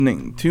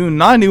Listening to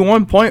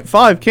 91.5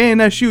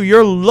 KNSU,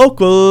 your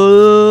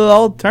local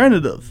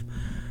alternative.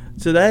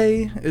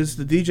 Today is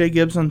the DJ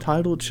Gibbs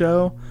Untitled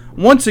show.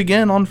 Once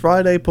again on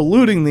Friday,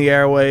 polluting the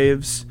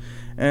airwaves.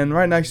 And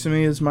right next to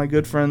me is my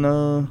good friend,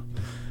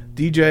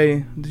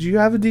 DJ. Did you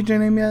have a DJ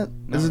name yet?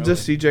 Not is it really.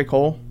 just DJ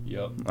Cole?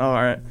 Yep. Oh,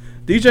 alright.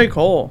 DJ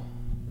Cole.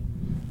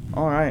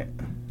 Alright.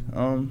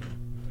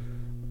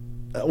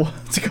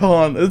 What's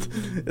going on?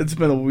 It's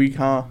been a week,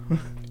 huh?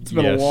 It's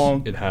been a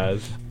long. It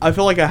has. I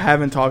feel like I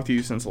haven't talked to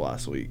you since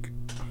last week.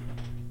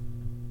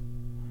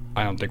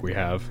 I don't think we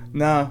have.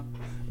 Nah,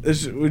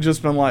 we've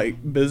just been like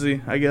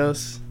busy, I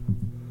guess.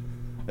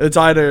 It's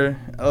either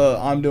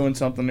I'm doing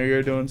something or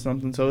you're doing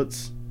something, so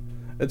it's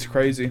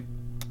crazy.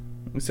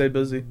 We say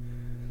busy.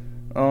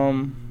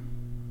 I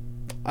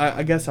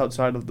guess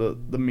outside of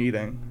the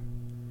meeting,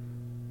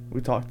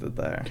 we talked it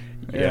there.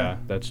 Yeah,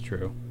 that's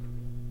true.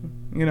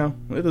 You know,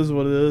 it is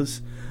what it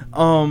is.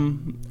 I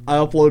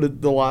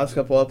uploaded the last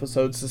couple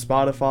episodes to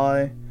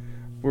Spotify.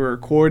 We're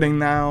recording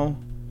now.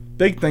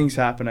 Big things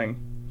happening.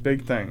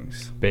 Big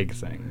things. Big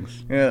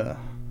things. Yeah.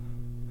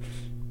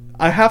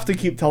 I have to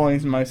keep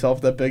telling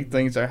myself that big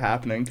things are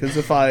happening, because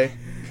if I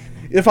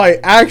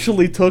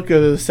actually took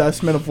an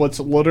assessment of what's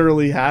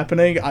literally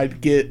happening,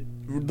 I'd get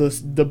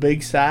the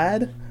big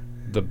sad.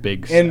 The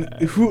big sad. And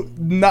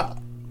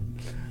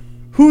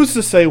who's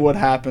to say what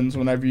happens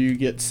whenever you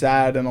get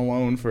sad and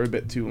alone for a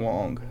bit too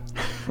long?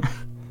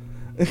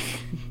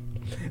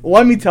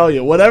 Let me tell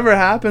you, whatever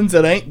happens,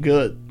 it ain't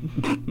good.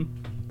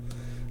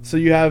 So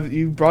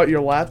you brought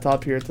your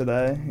laptop here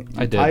today.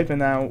 I did.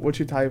 Typing out. What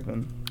you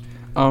typing?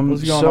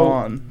 What's going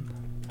on?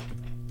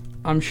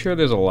 I'm sure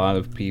there's a lot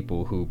of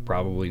people who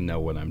probably know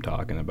what I'm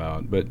talking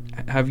about, but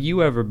have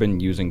you ever been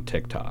using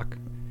TikTok?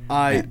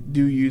 I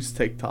do use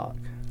TikTok.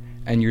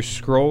 And you're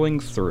scrolling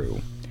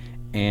through,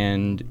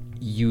 and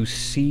you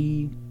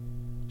see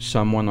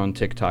someone on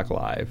TikTok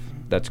Live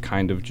that's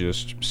kind of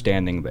just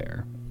standing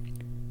there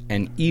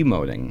and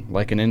emoting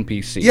like an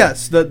NPC.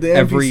 Yes, the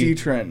NPC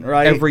trend,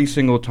 right? Every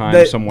single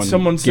time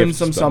someone sends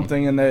them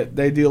something and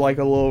they do like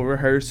a little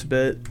rehearse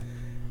bit.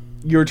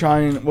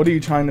 What are you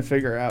trying to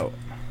figure out?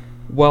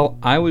 Well,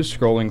 I was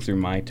scrolling through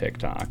my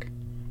TikTok,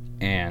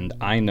 and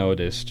I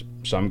noticed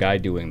some guy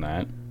doing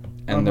that,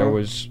 and there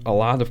was a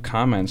lot of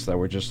comments that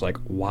were just like,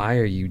 why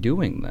are you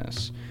doing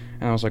this?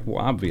 And I was like,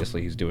 well,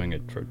 obviously he's doing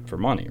it for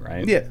money,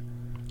 right? Yeah.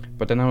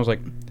 But then I was like,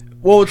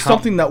 well, it's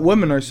something that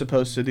women are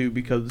supposed to do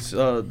because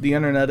the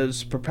internet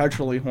is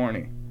perpetually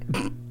horny.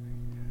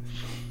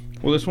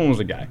 Well, this one was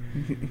a guy.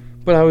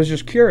 But I was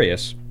just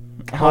curious.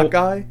 Hot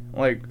guy?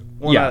 Like...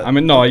 Yeah, I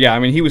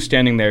mean, he was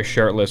standing there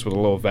shirtless with a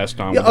little vest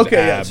on with his abs.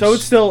 Yeah, so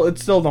it's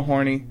still the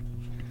horny.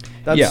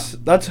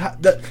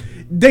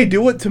 They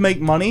do it to make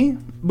money,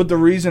 but the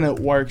reason it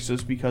works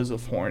is because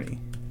of horny.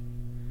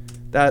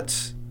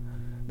 That's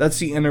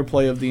the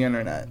interplay of the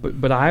internet.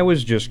 But I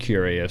was just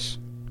curious,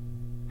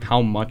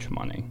 how much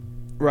money?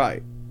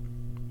 Right.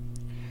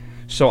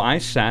 So I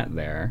sat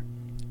there,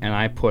 and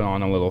I put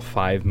on a little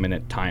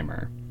 5-minute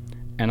timer,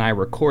 and I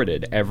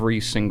recorded every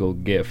single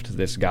gift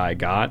this guy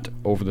got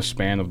over the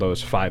span of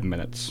those 5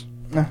 minutes.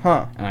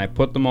 Uh-huh. And I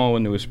put them all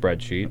into a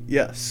spreadsheet.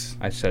 Yes.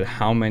 I said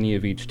how many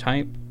of each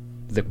type,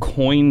 the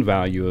coin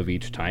value of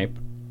each type,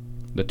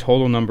 the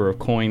total number of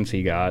coins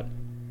he got,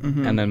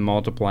 and then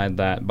multiplied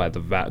that by the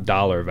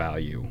dollar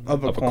value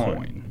of a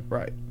coin.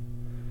 Right.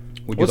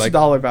 What's the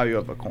dollar value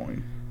of a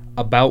coin?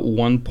 About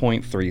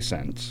 1.3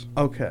 cents.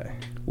 Okay.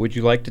 Would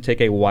you like to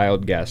take a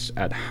wild guess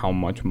at how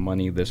much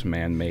money this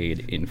man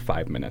made in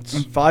 5 minutes?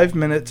 In 5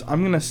 minutes,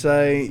 I'm going to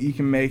say you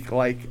can make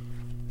like...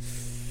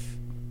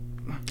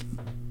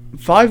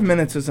 5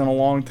 minutes isn't a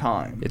long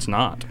time. It's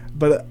not.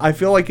 But I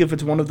feel like if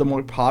it's one of the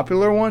more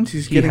popular ones,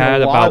 he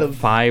had about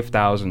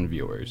 5,000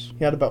 viewers.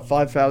 He had about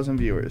 5,000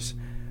 viewers.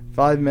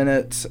 5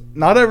 minutes.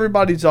 Not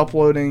everybody's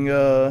uploading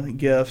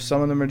GIFs.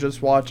 Some of them are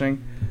just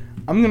watching.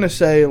 I'm going to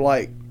say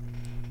like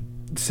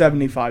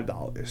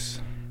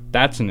 $75.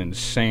 That's an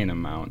insane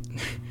amount.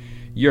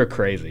 You're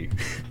crazy.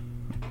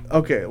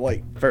 Okay,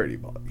 like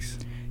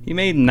 $30. He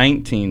made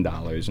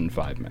 $19 in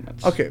 5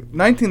 minutes. Okay,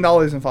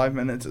 $19 in 5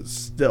 minutes is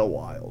still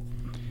wild.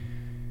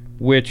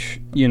 Which,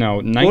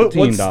 $19...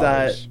 What's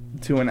that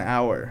to an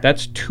hour?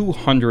 That's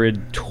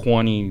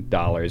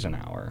 $220 an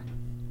hour.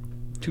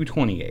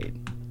 $228.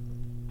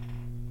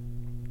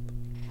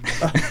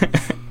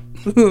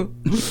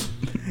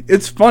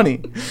 It's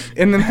funny.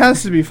 And it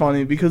has to be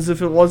funny, because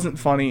if it wasn't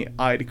funny,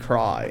 I'd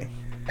cry.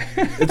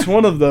 It's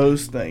one of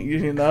those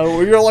things,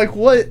 where you're like,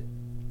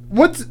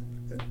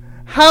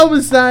 how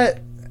is that?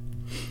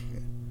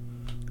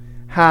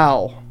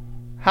 How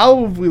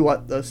have we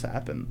let this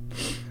happen?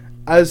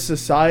 As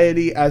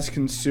society, as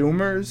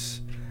consumers,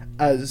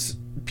 as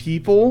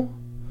people,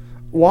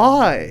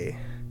 why?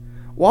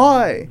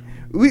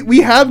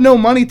 We have no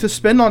money to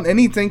spend on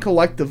anything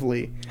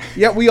collectively,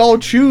 yet we all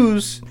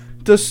choose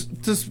to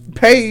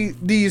pay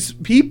these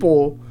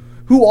people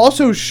who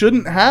also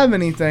shouldn't have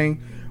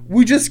anything.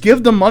 We just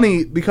give them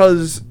money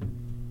because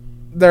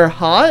they're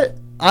hot.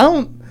 I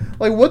don't,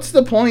 like, what's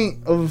the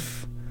point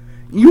of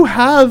you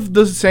have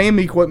the same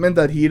equipment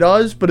that he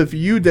does, but if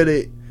you did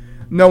it,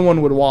 no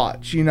one would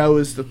watch,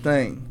 is the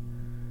thing.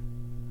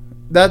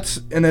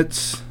 But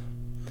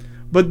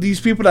these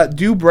people that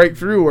do break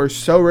through are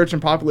so rich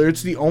and popular,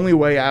 it's the only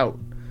way out.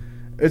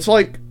 It's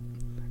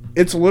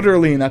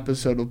literally an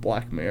episode of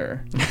Black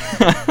Mirror.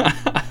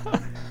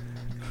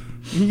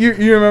 You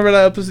remember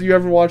that episode? You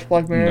ever watched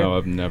Black Mirror? No,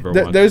 I've never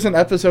watched. There's an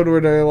episode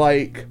where they're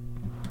like,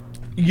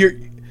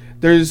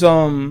 there's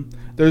one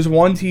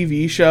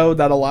TV show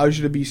that allows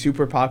you to be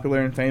super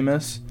popular and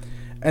famous,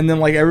 and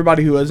then like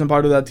everybody who isn't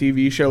part of that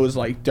TV show is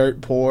like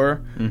dirt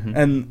poor,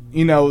 and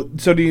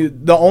so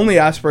the only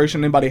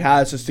aspiration anybody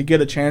has is to get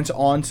a chance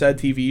on said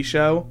TV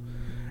show,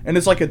 and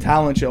it's like a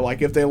talent show.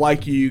 Like if they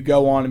like you, you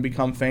go on and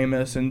become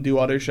famous and do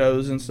other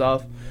shows and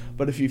stuff,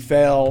 but if you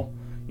fail,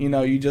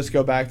 you just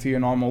go back to your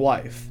normal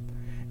life.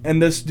 And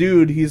this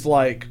dude, he's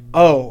like,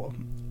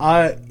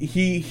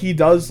 he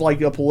does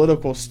like a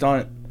political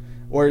stunt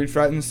where he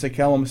threatens to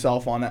kill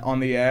himself on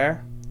the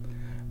air.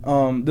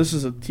 This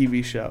is a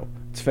TV show.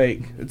 It's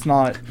fake. It's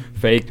not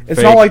fake.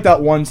 It's not like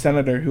that one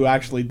senator who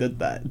actually did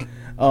that.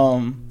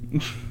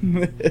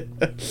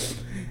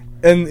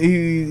 And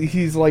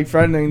he's like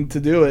threatening to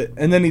do it,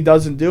 and then he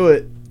doesn't do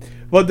it.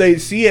 But they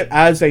see it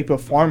as a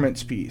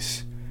performance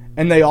piece,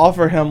 and they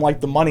offer him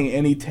like the money,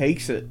 and he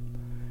takes it.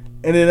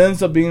 And it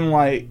ends up being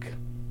like,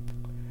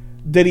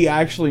 did he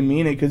actually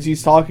mean it? Because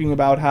he's talking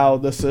about how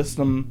the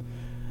system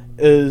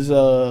is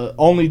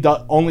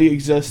only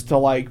exists to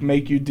like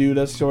make you do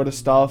this sort of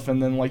stuff,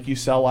 and then like you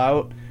sell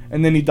out,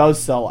 and then he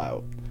does sell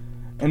out.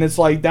 And it's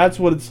like, that's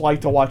what it's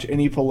like to watch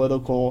any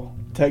political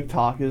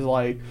TikTok, is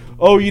like,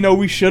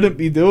 we shouldn't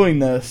be doing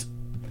this,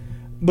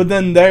 but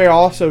then they're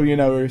also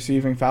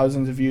receiving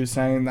thousands of views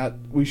saying that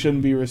we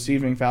shouldn't be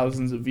receiving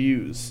thousands of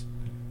views.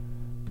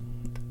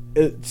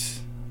 It's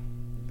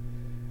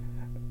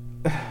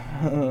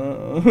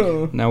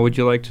Now, would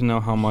you like to know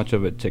how much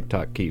of it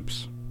TikTok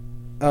keeps?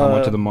 How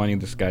much of the money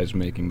this guy's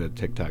making that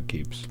TikTok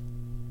keeps?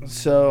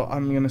 So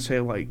I'm gonna say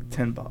like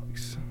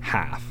 $10.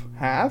 Half.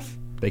 Half?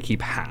 They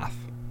keep half.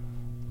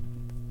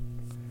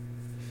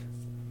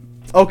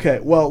 Okay,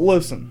 well,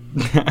 listen.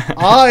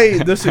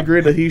 I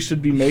disagree that he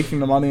should be making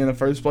the money in the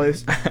first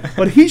place,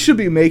 but he should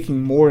be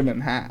making more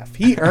than half.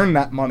 He earned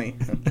that money.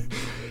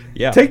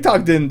 Yeah.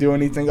 TikTok didn't do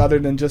anything other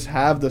than just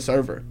have the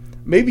server.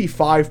 Maybe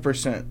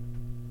 5%.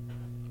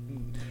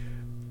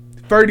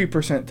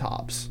 30%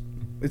 tops.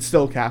 It's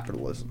still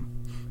capitalism.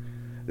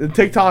 The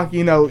TikTok,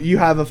 you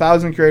have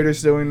 1,000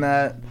 creators doing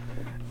that.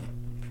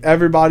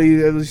 Everybody,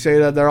 they say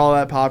that they're all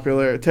that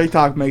popular.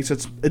 TikTok makes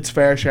its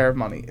fair share of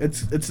money.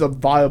 It's a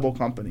viable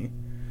company,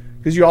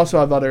 because you also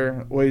have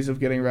other ways of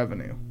getting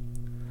revenue.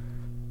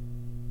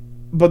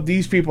 But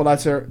these people,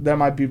 that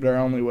might be their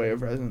only way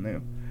of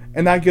revenue,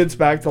 and that gets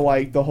back to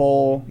like the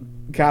whole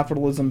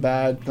capitalism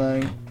bad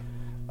thing.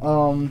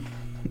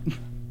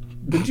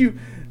 Did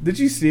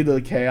you see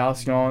the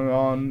chaos going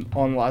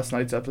on last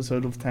night's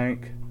episode of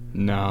Tank?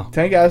 No.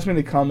 Tank asked me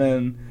to come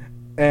in,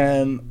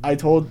 and I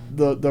told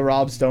the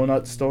Rob's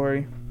Donut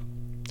story.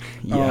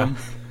 Yeah.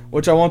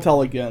 Which I won't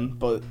tell again,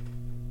 but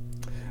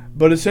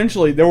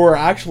essentially there were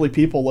actually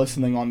people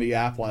listening on the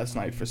app last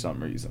night for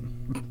some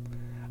reason.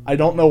 I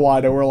don't know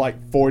why. There were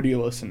like 40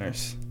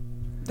 listeners.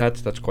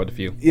 That's quite a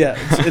few. Yeah,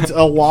 it's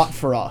a lot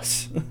for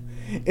us.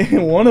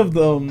 And one of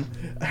them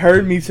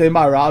heard me say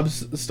my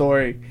Rob's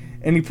story,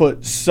 and he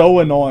put "so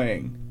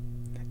annoying,"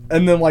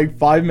 and then like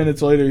 5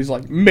 minutes later he's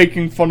like,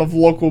 "Making fun of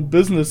local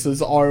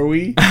businesses, are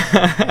we?"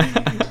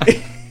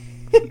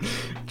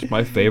 It's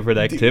my favorite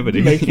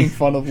activity. Making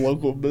fun of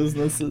local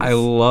businesses. I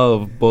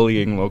love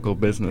bullying local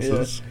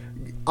businesses.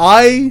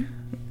 Yeah.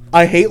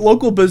 I hate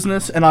local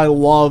business, and I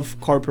love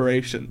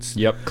corporations.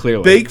 Yep,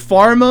 clearly. Big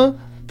Pharma,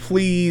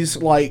 please,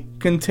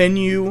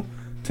 continue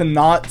to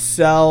not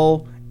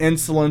sell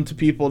insulin to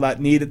people that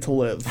need it to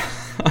live.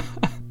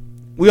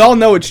 We all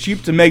know it's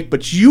cheap to make,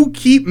 but you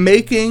keep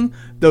making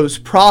those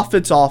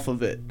profits off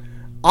of it.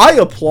 I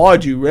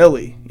applaud you,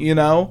 really,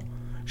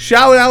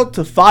 Shout out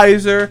to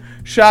Pfizer,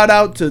 shout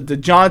out to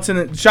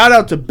Johnson, shout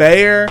out to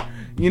Bayer,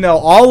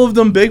 all of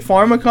them big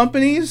pharma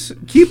companies.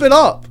 Keep it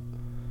up.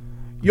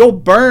 You'll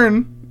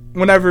burn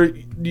whenever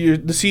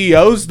the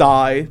CEOs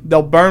die.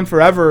 They'll burn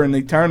forever in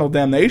eternal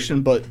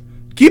damnation, but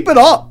keep it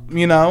up,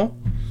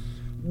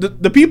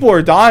 The people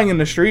are dying in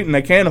the street and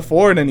they can't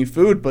afford any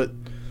food, but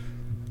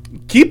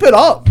keep it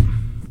up.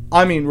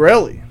 I mean,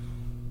 really.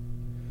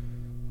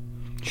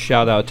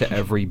 Shout out to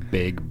every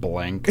big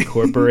blank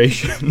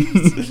corporation.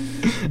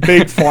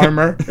 Big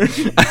farmer.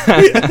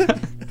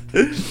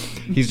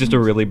 He's just a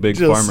really big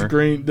farmer.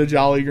 The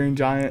Jolly Green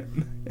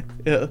Giant.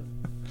 Yeah.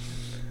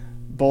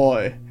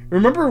 Boy.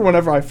 Remember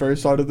whenever I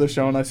first started the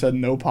show and I said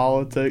no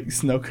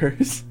politics, no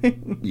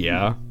cursing?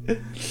 Yeah.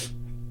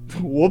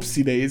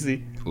 Whoopsie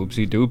daisy.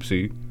 Oopsie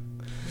doopsie.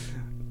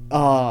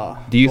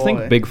 Do you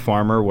think Big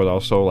Farmer would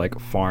also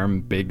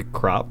farm big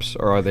crops,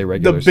 or are they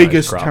regular the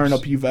biggest crops?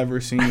 turnip you've ever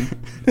seen?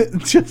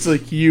 Just a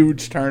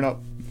huge turnip.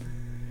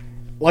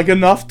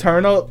 Enough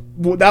turnip.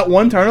 That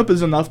one turnip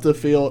is enough to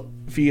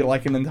feed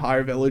an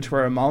entire village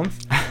for a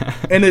month.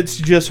 And it's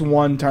just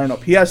one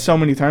turnip. He has so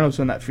many turnips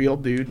in that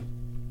field, dude.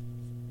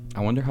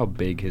 I wonder how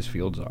big his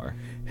fields are.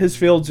 His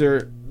fields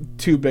are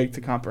too big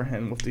to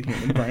comprehend with the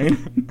human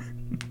brain.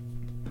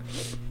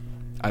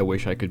 I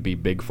wish I could be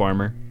big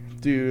farmer.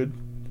 Dude,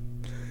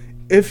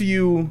 if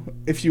you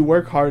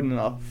work hard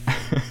enough,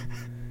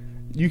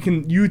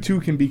 you too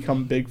can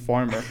become big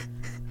farmer.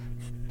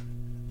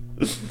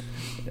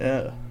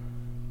 Yeah.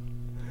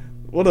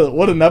 What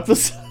an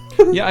episode.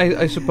 Yeah,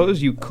 I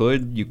suppose you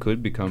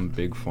could become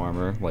big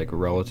farmer, like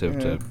relative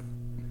to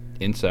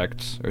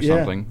insects or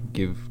something.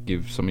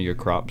 Give some of your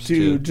crops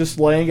to... just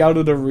laying out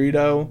a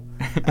Dorito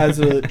as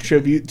a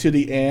tribute to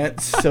the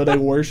ants so they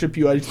worship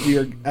you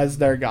as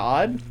their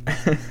god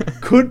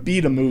could be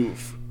the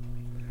move.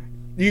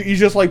 You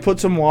just like put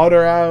some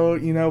water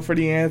out, for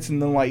the ants,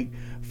 and then like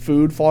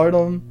food for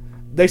them.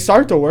 They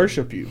start to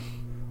worship you.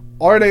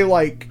 Or they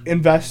like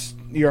invest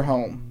your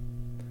home.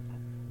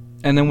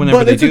 And then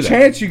whenever they do that, it's a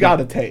chance you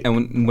gotta take.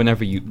 And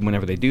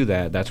whenever they do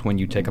that, that's when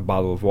you take a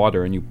bottle of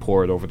water and you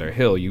pour it over their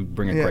hill. You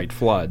bring a great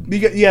flood.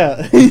 You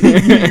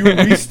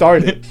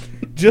restart it,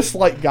 just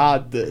like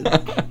God did.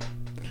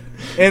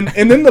 And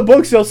in the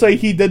books they'll say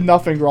he did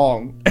nothing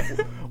wrong,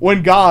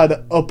 when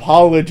God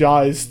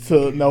apologized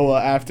to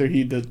Noah after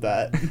he did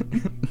that.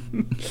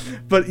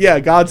 But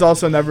yeah, God's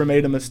also never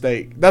made a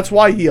mistake. That's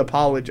why he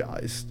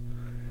apologized.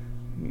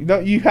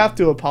 You have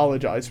to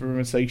apologize for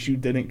mistakes you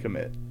didn't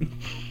commit.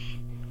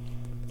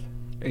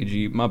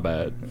 AG, my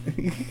bad.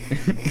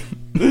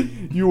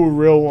 You a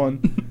real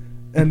one.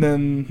 And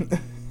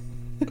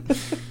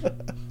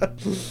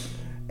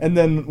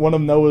then one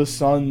of Noah's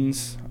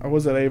sons, or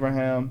was it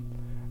Abraham,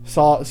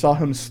 saw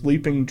him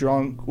sleeping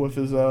drunk with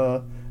his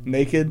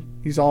naked.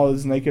 He saw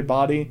his naked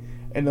body,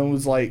 and then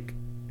was like,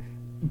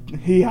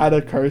 he had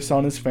a curse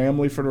on his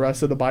family for the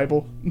rest of the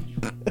Bible.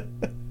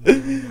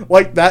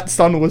 Like that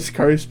son was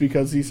cursed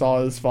because he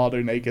saw his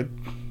father naked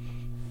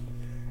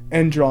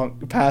and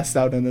drunk, passed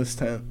out in his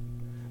tent.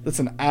 That's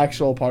an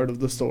actual part of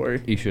the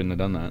story. He shouldn't have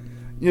done that.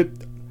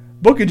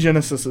 Book of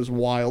Genesis is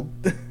wild.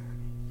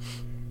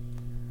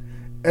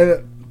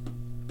 And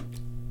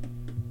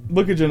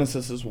Book of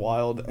Genesis is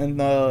wild. And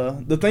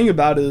the thing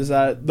about it is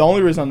that the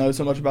only reason I know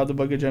so much about the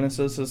Book of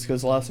Genesis is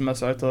because last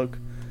semester I took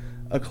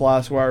a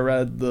class where I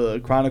read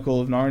the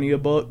Chronicle of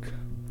Narnia book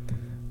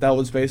that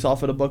was based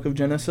off of the Book of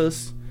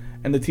Genesis.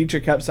 And the teacher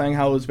kept saying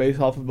how it was based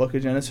off of the Book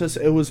of Genesis.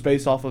 It was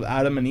based off of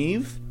Adam and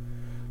Eve.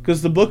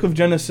 Because the Book of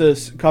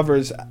Genesis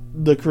covers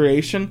the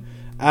creation,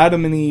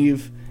 Adam and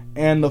Eve,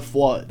 and the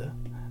flood.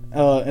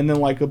 And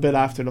then like a bit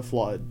after the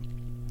flood.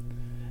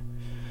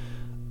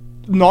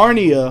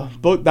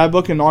 That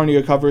book in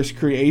Narnia covers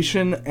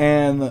creation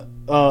and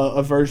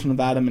a version of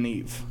Adam and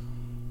Eve.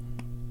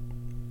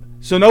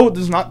 So no, it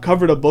does not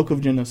cover the Book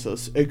of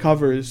Genesis. It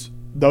covers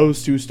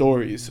those two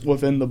stories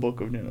within the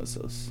Book of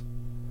Genesis.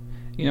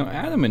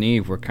 Adam and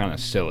Eve were kind of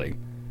silly.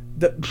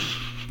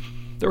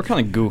 They were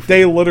kind of goofy.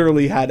 They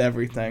literally had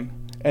everything.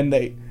 And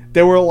they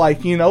were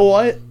like, you know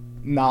what?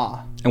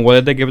 Nah. And what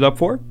did they give it up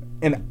for?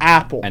 An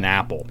apple. An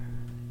apple.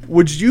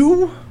 Would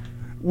you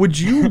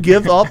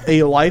give up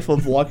a life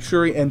of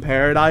luxury and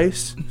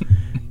paradise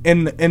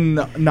and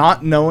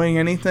not knowing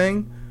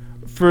anything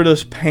for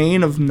this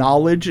pain of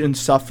knowledge and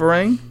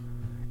suffering?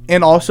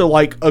 And also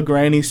like a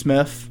Granny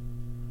Smith?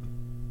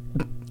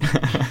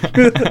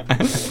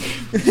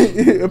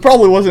 It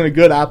probably wasn't a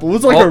good apple. It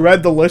was like a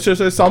Red Delicious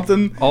or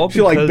something.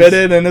 She like bit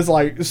it and it's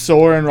like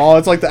sore and raw.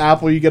 It's like the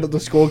apple you get at the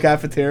school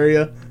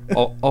cafeteria.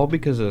 all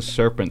because a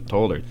serpent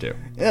told her to.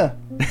 Yeah.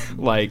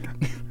 Like,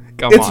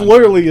 come it's on. It's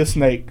literally a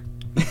snake.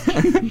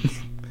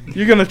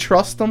 You're gonna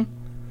trust them?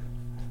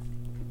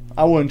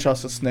 I wouldn't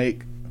trust a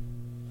snake.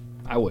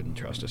 I wouldn't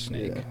trust a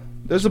snake. Yeah.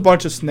 There's a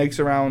bunch of snakes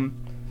around.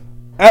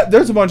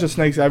 There's a bunch of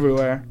snakes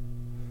everywhere.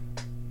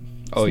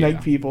 Oh,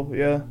 Snake people,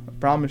 yeah. I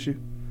promise you.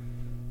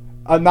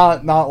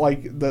 Not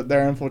like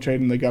they're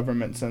infiltrating the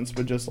government sense,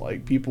 but just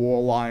like people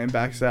will lie and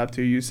backstab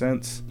to you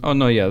sense. Oh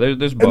no, yeah,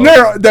 there's both.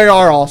 And they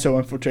are also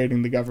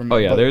infiltrating the government. Oh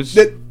yeah, there's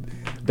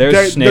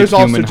there's snake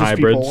human also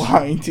hybrids. People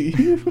lying to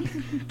you.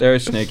 There are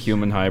snake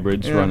human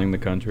hybrids running the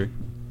country.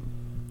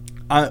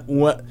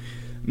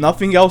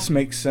 Nothing else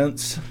makes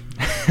sense.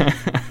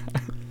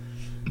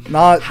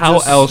 How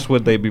else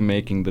would they be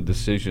making the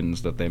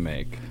decisions that they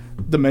make?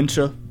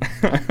 Dementia.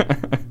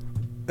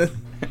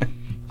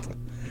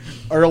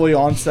 Early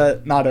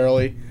onset, not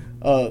early.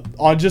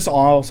 On just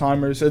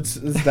Alzheimer's, it's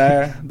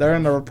there. They're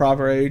in the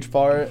proper age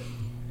part.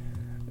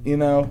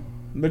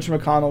 Mitch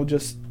McConnell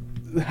just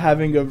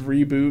having a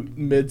reboot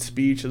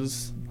mid-speech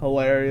is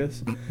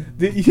hilarious.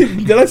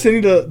 Did I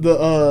send you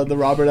the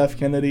Robert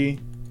Kennedy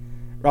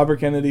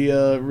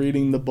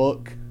reading the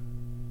book?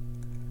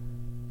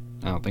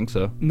 I don't think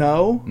so.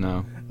 No?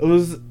 No. It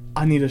was...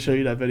 I need to show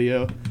you that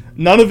video.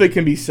 None of it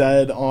can be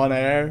said on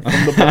air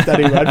from the book that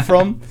he read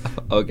from.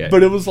 Okay.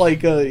 But it was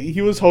like he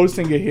was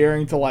hosting a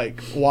hearing to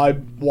like why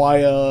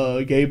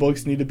gay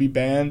books need to be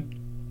banned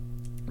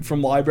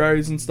from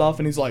libraries and stuff,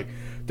 and he's like,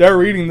 they're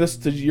reading this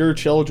to your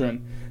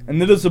children,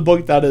 and it is a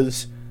book that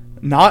is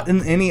not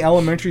in any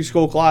elementary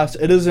school class.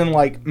 It is in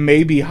like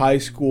maybe high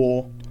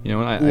school You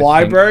know,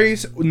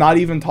 libraries not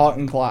even taught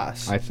in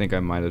class. I think I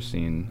might have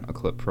seen a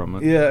clip from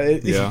it. Yeah,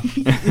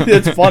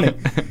 it's funny.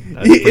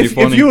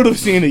 If you would have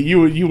seen it,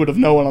 you would have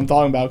known what I'm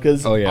talking about,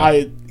 because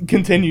I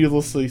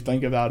continuously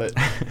think about it.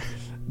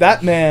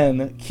 That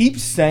man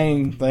keeps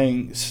saying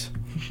things,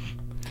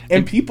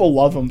 and people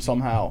love him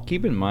somehow.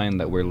 Keep in mind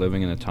that we're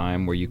living in a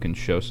time where you can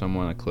show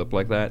someone a clip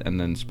like that and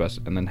then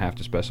have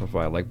to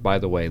specify, like, by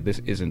the way, this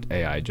isn't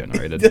AI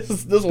generated.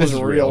 this was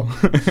real.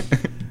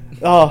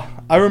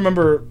 I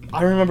remember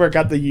I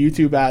got the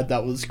YouTube ad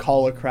that was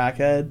 "Call a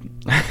Crackhead."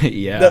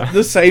 Yeah.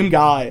 The same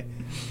guy.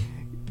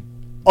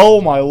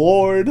 Oh my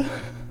lord.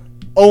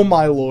 Oh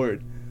my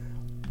lord.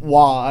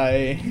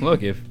 Why?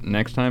 Look, if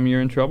next time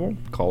you're in trouble,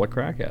 call a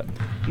crackhead.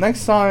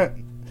 Next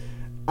time,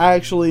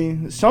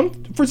 actually,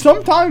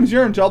 sometimes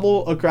you're in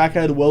trouble, a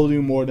crackhead will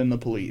do more than the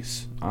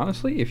police.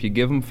 Honestly, if you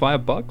give them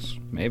 $5,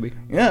 maybe.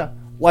 Yeah.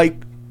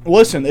 Like,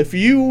 listen, if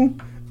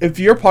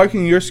you're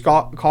parking your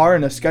car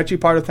in a sketchy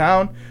part of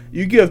town,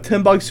 you give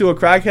 $10 to a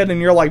crackhead and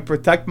you're like,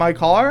 protect my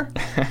car,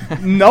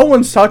 no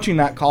one's touching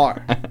that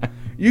car.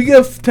 You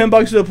give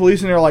 $10 to the police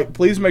and you're like,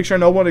 please make sure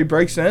nobody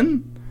breaks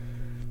in,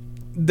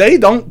 they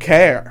don't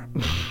care.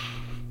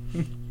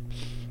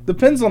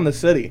 Depends on the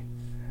city.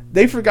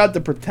 They forgot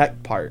the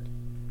protect part.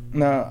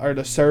 No, or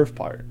the serve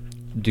part.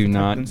 Do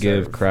not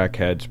give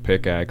crackheads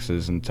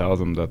pickaxes and tell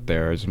them that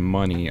there is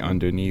money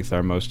underneath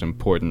our most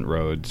important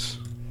roads.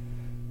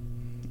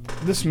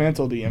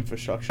 Dismantle the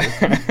infrastructure.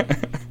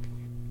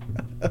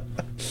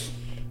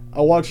 I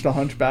watched A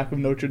Hunchback of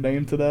Notre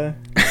Dame today.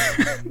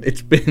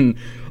 It's been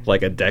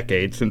like a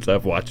decade since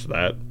I've watched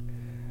that.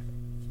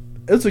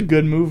 It's a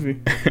good movie.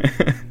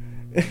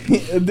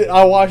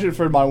 I watched it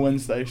for my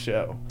Wednesday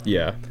show.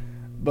 Yeah.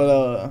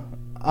 But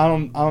I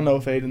don't know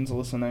if Aiden's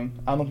listening.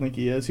 I don't think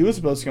he is. He was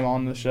supposed to come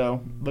on the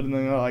show, but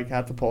then I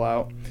had to pull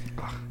out.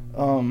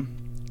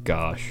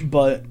 Gosh.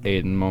 But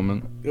Aiden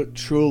moment.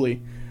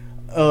 Truly.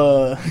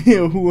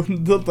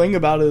 The thing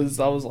about it is,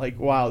 I was like,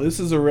 wow, this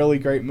is a really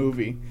great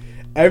movie.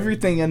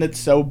 Everything in it's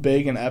so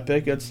big and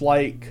epic. It's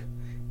like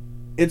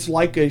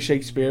a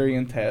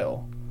Shakespearean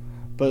tale,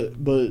 but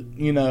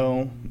you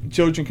know,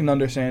 children can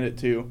understand it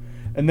too.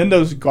 And then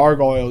those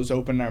gargoyles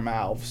open their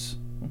mouths,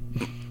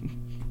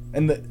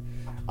 and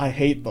I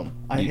hate them.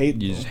 You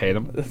just hate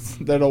them?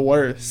 They're the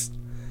worst.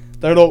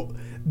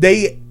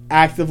 They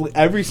actively,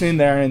 every scene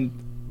they're in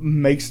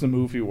makes the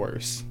movie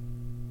worse.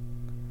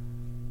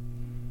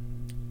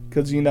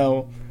 Because, you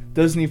know,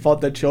 Disney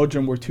thought that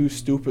children were too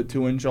stupid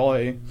to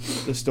enjoy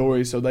the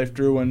story, so they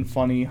threw in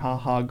funny,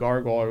 haha,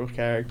 gargoyle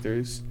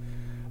characters.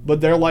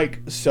 But they're, like,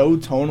 so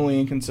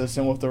tonally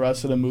inconsistent with the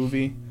rest of the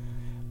movie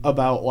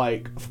about,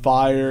 like,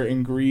 fire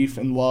and grief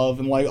and love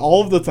and, like,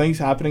 all of the things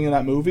happening in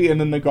that movie,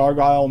 and then the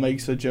gargoyle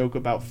makes a joke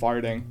about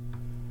farting.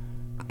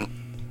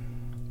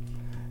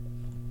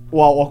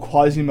 While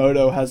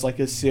Quasimodo has, like,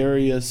 a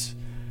serious...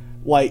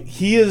 Like,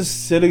 he is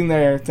sitting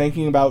there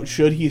thinking about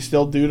should he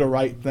still do the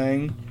right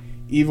thing,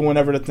 even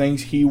whenever the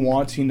things he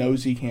wants he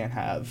knows he can't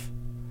have.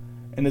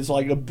 And it's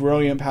like a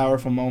brilliant,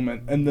 powerful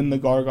moment. And then the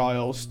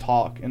gargoyles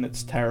talk, and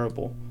it's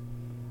terrible.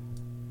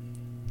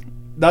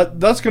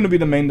 That's going to be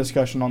the main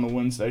discussion on the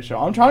Wednesday show.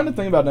 I'm trying to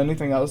think about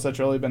anything else that's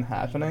really been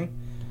happening,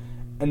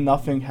 and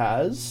nothing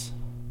has.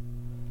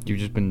 You've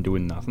just been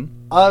doing nothing?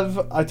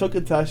 I took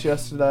a test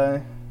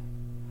yesterday.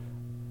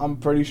 I'm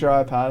pretty sure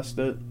I passed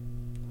it.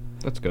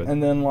 That's good.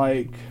 And then,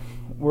 like,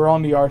 we're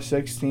on the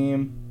R6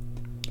 team.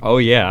 Oh,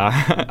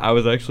 yeah. I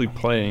was actually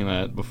playing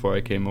that before I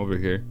came over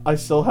here. I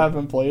still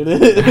haven't played it.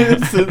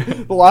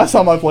 The last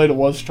time I played it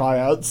was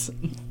tryouts.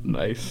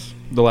 Nice.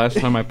 The last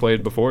time I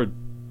played before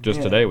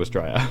today was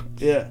tryouts.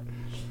 Yeah.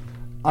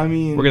 I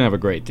mean... We're going to have a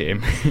great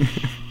team.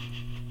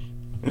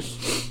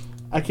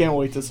 I can't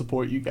wait to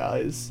support you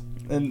guys.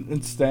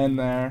 And stand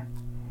there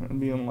and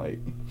being like...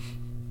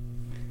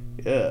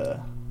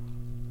 Yeah.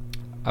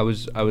 I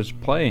was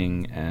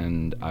playing,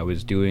 and I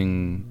was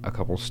doing a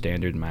couple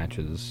standard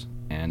matches,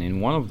 and in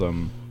one of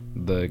them,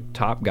 the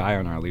top guy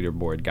on our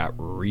leaderboard got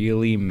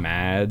really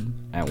mad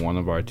at one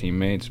of our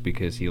teammates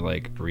because he,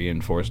 like,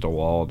 reinforced a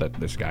wall that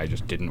this guy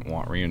just didn't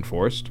want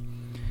reinforced.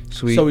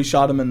 So he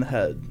shot him in the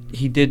head.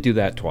 He did do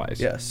that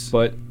twice. Yes.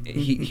 But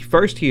he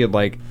had,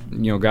 like,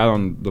 you know, got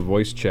on the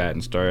voice chat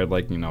and started,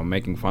 like, you know,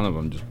 making fun of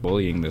him, just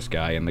bullying this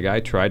guy, and the guy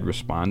tried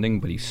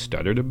responding, but he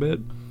stuttered a bit.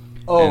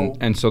 Oh,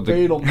 and so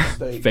fatal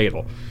mistake.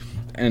 Fatal.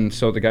 And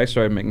so the guy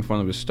started making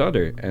fun of his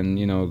stutter, and,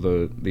 you know,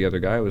 the other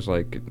guy was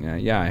like,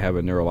 yeah, I have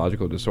a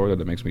neurological disorder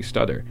that makes me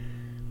stutter.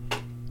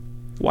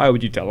 Why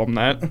would you tell him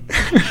that?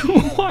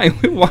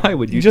 Why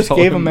would you just tell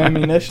gave him him that?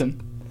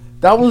 ammunition.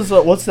 That was,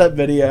 what's that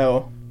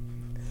video?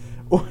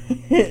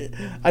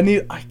 I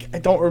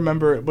don't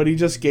remember it, but he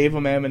just gave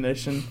him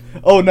ammunition.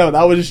 Oh, no,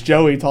 that was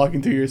Joey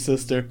talking to your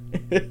sister.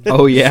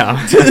 Oh,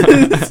 yeah.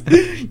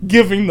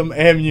 Giving them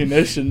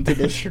ammunition to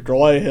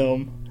destroy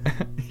him.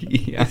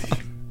 Yeah.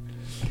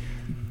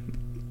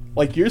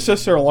 Like, your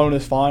sister alone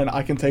is fine.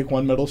 I can take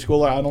one middle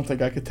schooler. I don't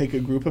think I could take a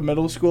group of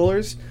middle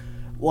schoolers,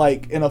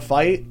 like, in a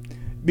fight,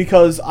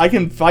 because I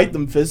can fight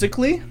them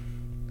physically,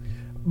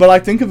 But I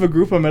think if a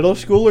group of middle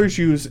schoolers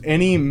use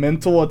any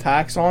mental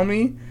attacks on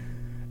me,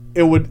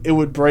 it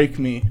would break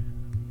me,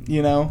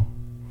 you know?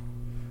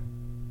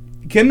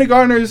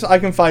 Kindergartners, I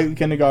can fight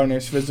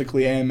kindergartners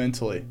physically and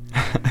mentally.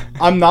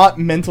 I'm not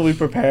mentally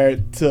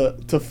prepared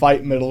to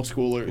fight middle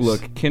schoolers.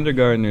 Look,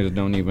 kindergartners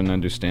don't even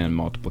understand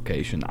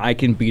multiplication. I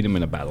can beat them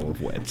in a battle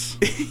of wits.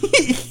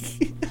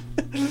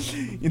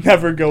 You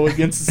never go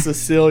against a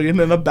Sicilian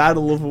in a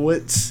battle of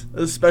wits,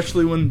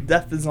 especially when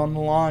death is on the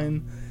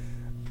line.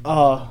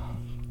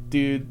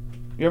 Dude,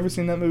 you ever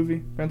seen that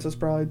movie, Princess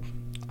Bride?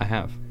 I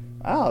have.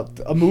 Ah,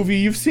 a movie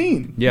you've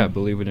seen. Yeah,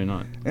 believe it or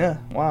not. Yeah,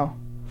 wow.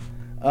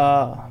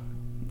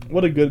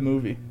 What a good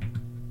movie.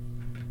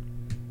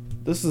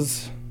 This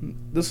is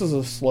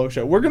a slow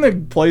show. We're going to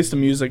play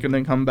some music and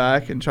then come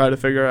back and try to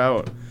figure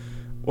out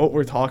what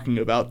we're talking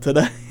about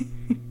today.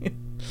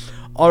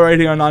 All right,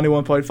 here on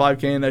 91.5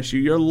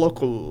 KNSU, your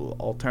local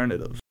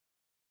alternative.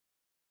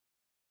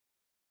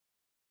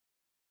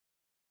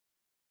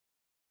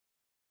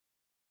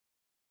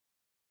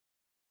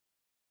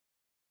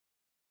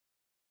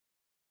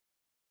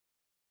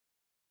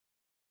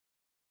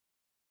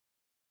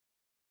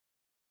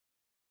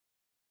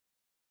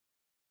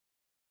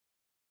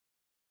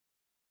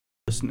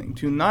 Listening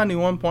to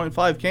 91.5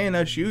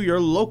 KNSU, your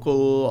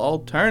local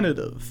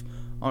alternative.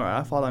 Alright,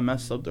 I thought I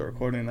messed up the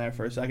recording there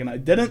for a second. I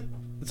didn't.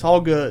 It's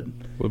all good.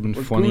 Would have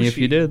been funny if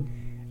you did.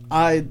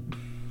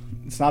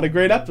 It's not a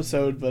great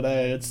episode, but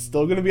it's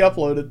still going to be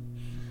uploaded.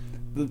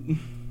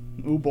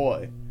 Oh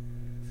boy.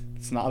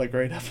 It's not a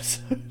great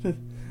episode.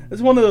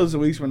 It's one of those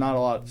weeks where not a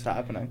lot's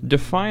happening.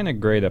 Define a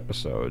great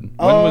episode.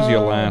 When was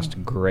your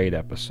last great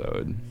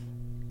episode?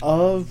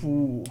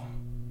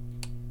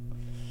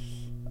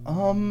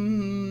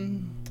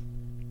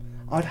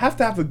 I'd have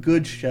to have a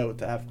good show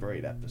to have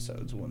great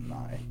episodes, wouldn't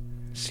I?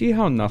 See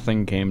how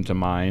nothing came to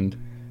mind?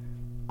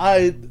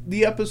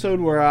 The episode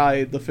where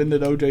I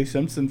defended O.J.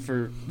 Simpson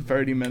for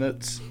 30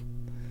 minutes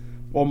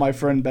while my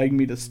friend begged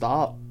me to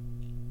stop.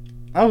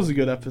 That was a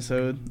good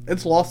episode.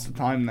 It's lost to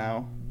time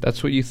now.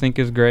 That's what you think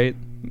is great?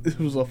 It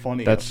was a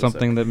funny That's episode.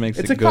 something that makes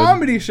it good? It's a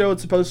comedy show.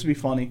 It's supposed to be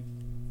funny.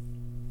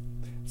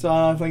 So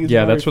I think it's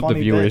that's what the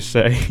viewers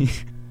say.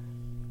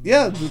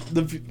 Yeah,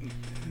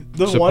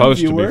 the supposed one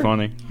viewer, to be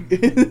funny.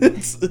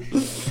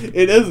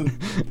 It isn't.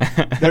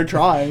 They're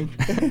trying.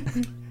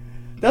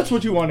 That's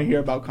what you want to hear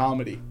about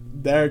comedy.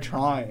 They're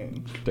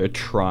trying. They're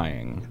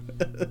trying.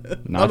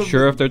 Not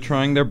sure if they're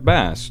trying their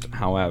best,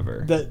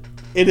 however. That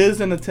it is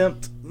an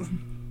attempt.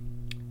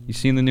 You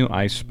seen the new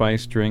Ice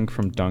Spice drink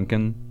from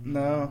Dunkin'?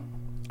 No.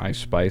 Ice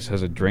Spice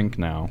has a drink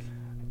now.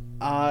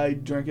 I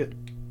drink it.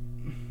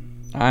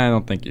 I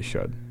don't think you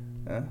should.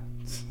 Yeah.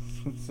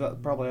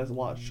 That probably has a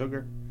lot of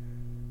sugar.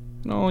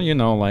 No,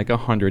 like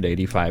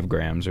 185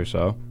 grams or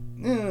so.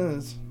 Yeah,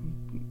 it's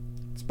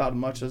about as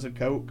much as a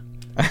Coke.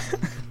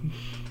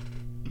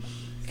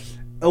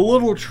 A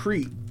little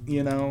treat,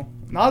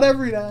 Not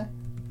every day.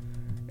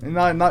 And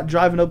not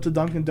driving up to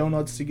Dunkin'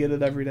 Donuts to get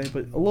it every day,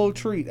 but a little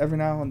treat every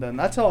now and then.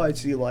 That's how I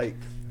see, a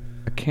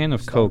can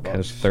of Coke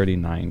has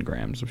 39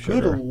 grams of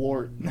sugar. Good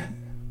Lord.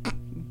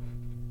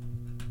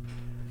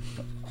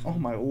 Oh,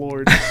 my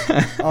Lord.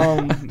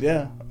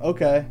 Yeah,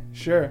 okay,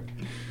 sure.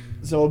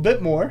 So a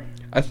bit more.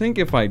 I think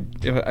if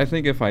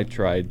I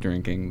tried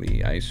drinking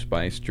the Ice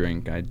Spice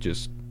drink, I'd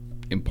just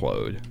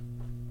implode.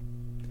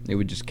 It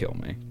would just kill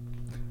me.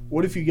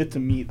 What if you get to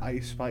meet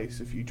Ice Spice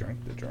if you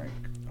drink the drink?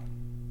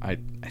 I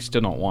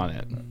still don't want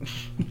it.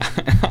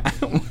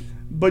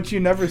 But you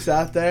never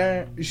sat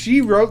there.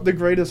 She wrote the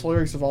greatest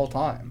lyrics of all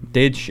time.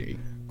 Did she?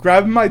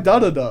 Grabbing my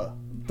da-da-da.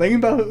 Thinking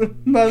about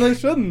that I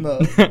shouldn't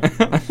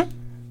have.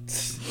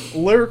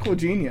 Lyrical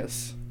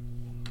genius.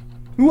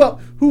 Who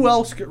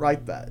else could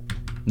write that?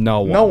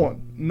 No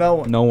one. No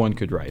one. No one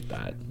could write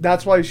that.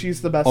 That's why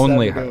she's the best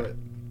Only to ever her. do it.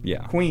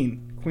 Yeah.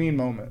 Queen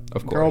moment.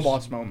 Of course. Girl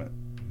boss moment.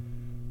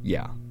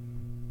 Yeah.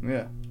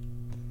 Yeah.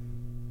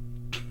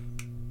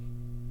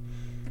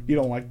 You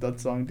don't like that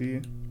song, do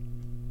you?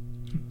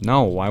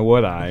 No, why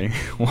would I?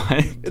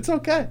 Why? It's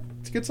okay.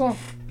 It's a good song.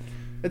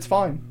 It's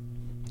fine.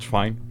 It's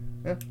fine.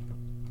 Yeah.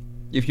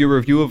 If your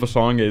review of a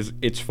song is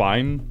 "it's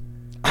fine,"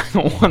 I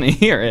don't want to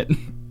hear it.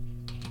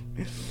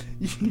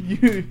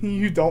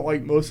 You don't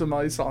like most of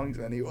my songs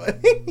anyway.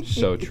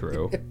 So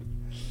true.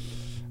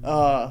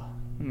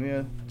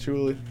 Yeah,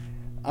 truly.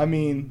 I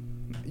mean,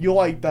 you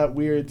like that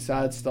weird,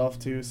 sad stuff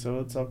too, so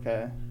it's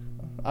okay.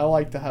 I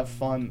like to have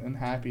fun and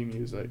happy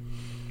music.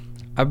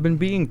 I've been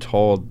being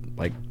told,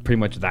 pretty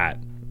much that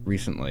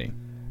recently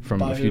from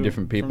By a few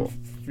different people.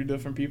 From a few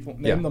different people?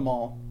 Name them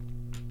all.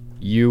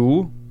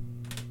 You,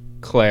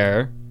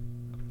 Claire,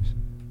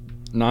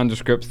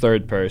 nondescript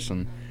third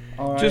person.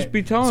 All right. Just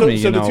be telling me,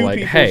 so the two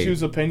people hey.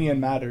 whose opinion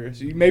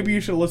matters. Maybe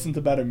you should listen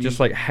to better music.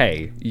 Just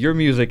hey, your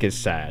music is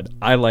sad.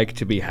 I like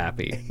to be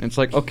happy. And it's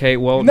okay,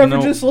 well, you never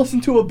just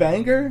listen to a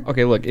banger?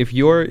 Okay, look, if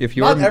you're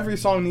Not every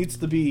song needs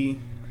to be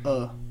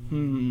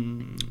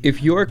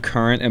If your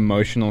current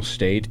emotional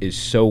state is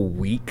so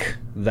weak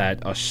that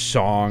a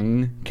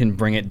song can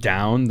bring it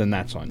down, then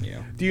that's on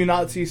you. Do you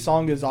not see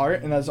song as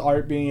art, and as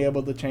art being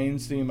able to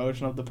change the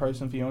emotion of the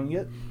person feeling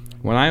it?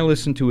 When I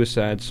listen to a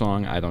sad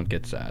song, I don't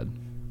get sad.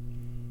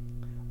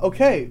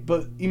 Okay,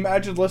 but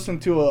imagine listening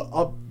to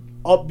a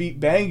upbeat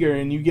banger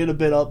and you get a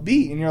bit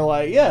upbeat and you're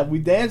like, yeah, we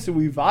dancing,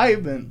 we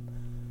vibing.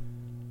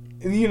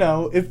 And you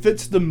know, it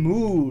fits the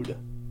mood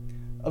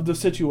of the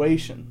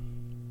situation.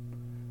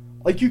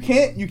 Like you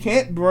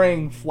can't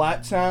bring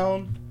flat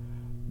sound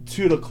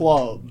to the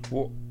club.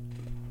 Well,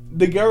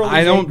 the girl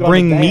I don't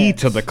bring me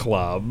to the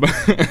club.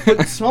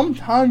 But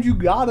sometimes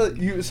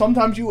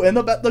sometimes you end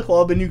up at the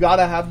club and you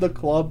gotta have the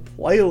club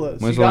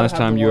playlist. When's the last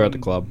time you were at the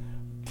club?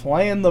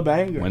 Playing the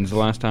bangers. When's the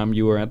last time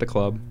you were at the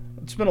club?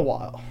 It's been a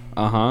while.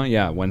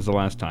 Yeah. When's the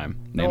last time?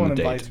 No Name one the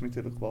date. invites me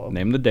to the club.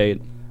 Name the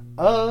date.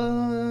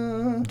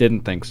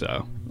 Didn't think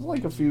so. It was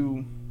like a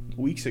few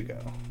weeks ago.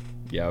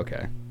 Yeah,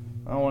 okay.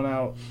 I went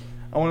out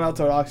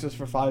to Roxas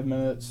for 5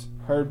 minutes,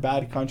 heard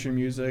bad country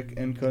music,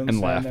 and couldn't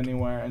stand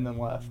anywhere, and then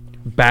left.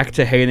 Back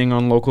to hating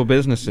on local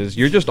businesses.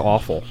 You're just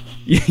awful.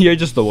 You're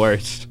just the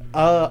worst.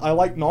 I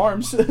like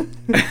Norms.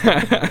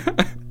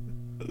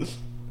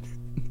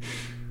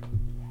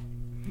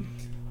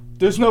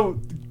 There's no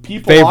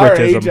people our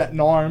age at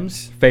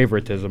Norms.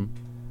 Favoritism.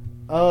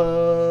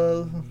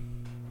 I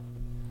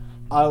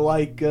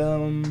like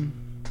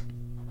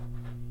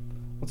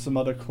what's some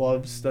other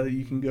clubs that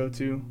you can go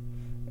to?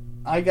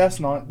 I guess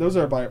not. Those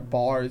are by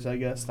bars, I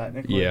guess,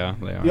 technically. Yeah,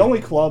 they are. The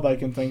only club I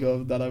can think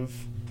of that I've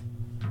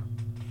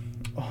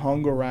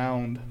hung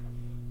around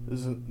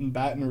is in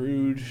Baton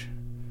Rouge.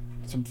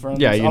 Some friends.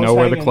 Yeah, you know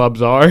where the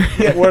clubs are?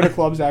 Yeah, where the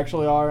clubs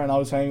actually are. And I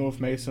was hanging with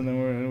Mason,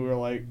 and we were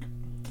like,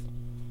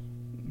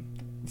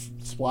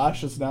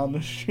 splashes down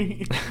the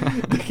street.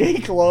 The gay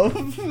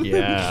club.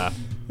 Yeah.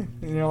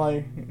 And you're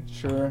like,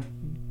 sure.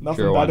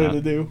 Nothing better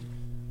to do.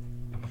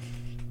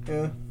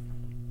 Yeah.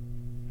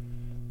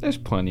 There's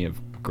plenty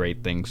of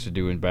great things to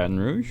do in Baton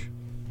Rouge.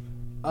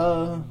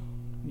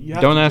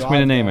 Don't ask me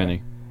to name any.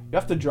 You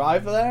have to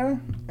drive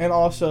there, and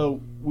also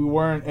we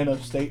weren't in a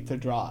state to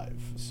drive,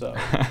 so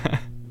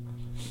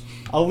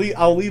I'll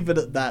leave it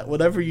at that.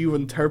 Whatever you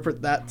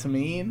interpret that to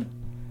mean,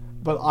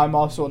 but I'm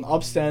also an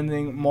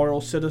upstanding moral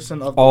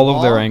citizen of the all law.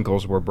 Of their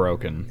ankles were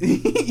broken.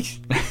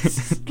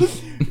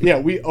 Yeah,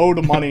 we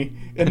owed money,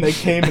 and they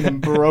came in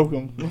and broke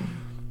them.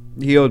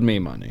 He owed me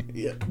money.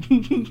 Yeah.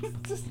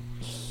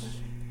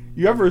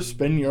 You ever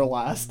spend your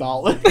last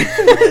dollar?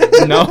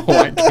 No,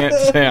 I can't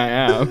say I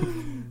have.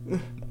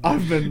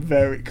 I've been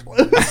very close.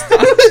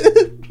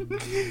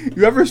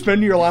 You ever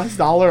spend your last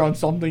dollar on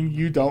something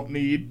you don't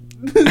need?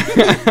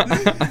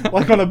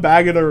 Like on a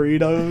bag of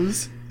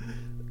Doritos?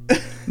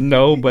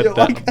 No, but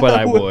but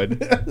I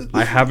would.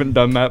 I haven't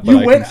done that, but you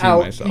I went can see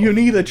out, myself. You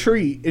need a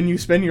treat, and you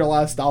spend your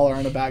last dollar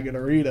on a bag of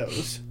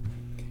Doritos.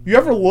 You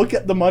ever look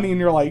at the money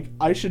and you're like,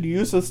 I should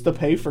use this to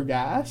pay for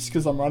gas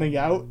because I'm running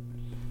out?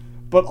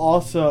 But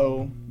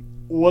also,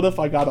 what if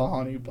I got a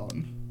honey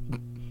bun?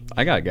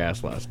 I got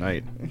gas last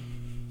night.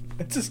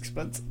 It's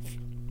expensive.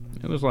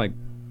 It was like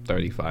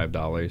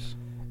 $35.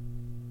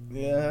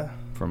 Yeah.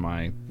 For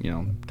my,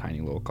 tiny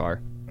little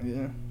car.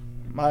 Yeah.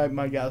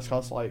 My gas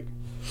costs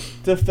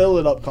to fill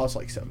it up costs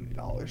like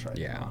 $70 right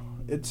now.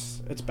 It's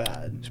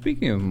bad.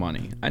 Speaking of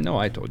money, I know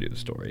I told you the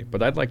story,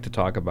 but I'd like to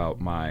talk about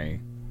my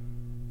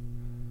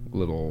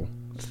little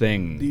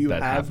thing. Do you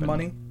that have happened.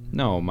 money?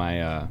 No,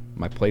 my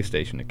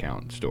PlayStation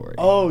account story.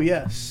 Oh,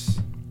 yes.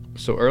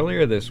 So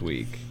earlier this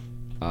week,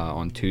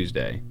 on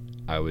Tuesday,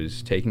 I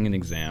was taking an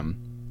exam,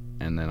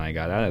 and then I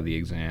got out of the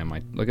exam.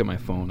 I look at my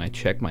phone, I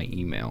check my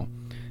email,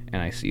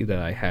 and I see that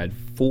I had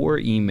 4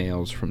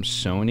 emails from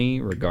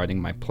Sony regarding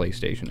my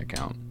PlayStation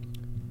account.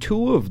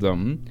 2 of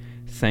them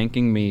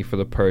thanking me for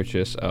the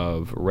purchase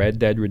of Red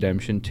Dead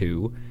Redemption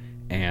 2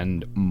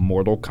 and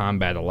Mortal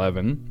Kombat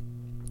 11,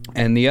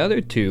 and the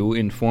other 2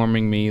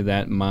 informing me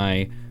that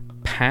my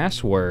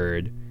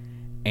password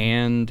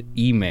and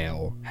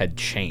email had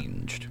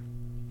changed.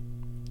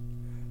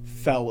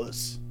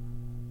 Fellas,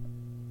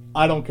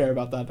 I don't care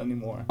about that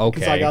anymore.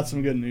 Okay. Because I got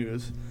some good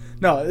news.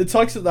 No, it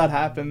sucks that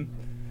happened.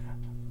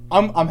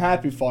 I'm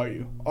happy for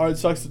you. Or it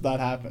sucks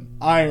that happened.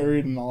 I ain't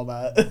reading all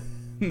that.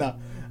 No.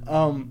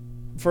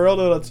 For real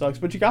though, that sucks.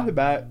 But you got it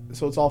back,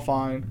 so it's all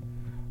fine.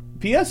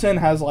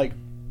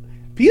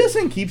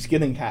 PSN keeps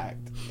getting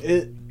hacked.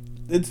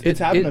 It's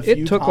happened a few times.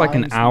 It took like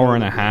an hour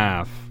and a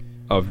half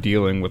of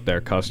dealing with their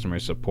customer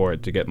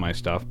support to get my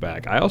stuff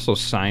back. I also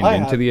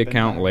signed into the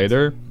account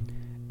later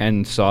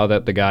and saw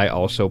that the guy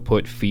also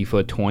put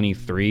FIFA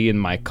 23 in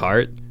my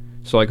cart.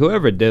 So,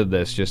 whoever did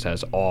this just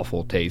has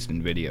awful taste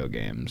in video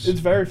games.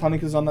 It's very funny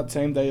because on that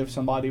same day, if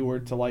somebody were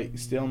to,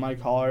 steal my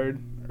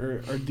card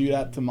or do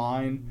that to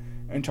mine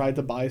and tried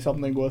to buy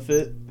something with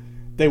it,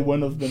 they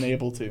wouldn't have been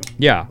able to.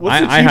 Yeah, What's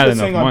the I had enough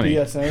thing money.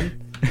 On PSN?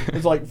 It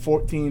was like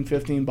 $14,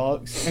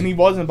 $15. And he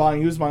wasn't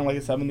buying, he was buying like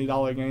a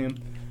 $70 game.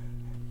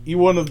 He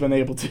wouldn't have been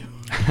able to.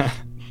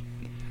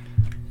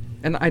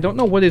 And I don't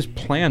know what his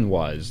plan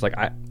was.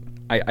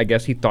 I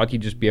guess he thought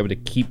he'd just be able to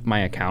keep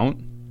my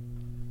account.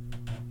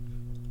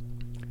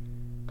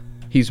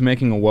 He's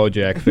making a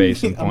Wojak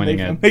face and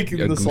pointing at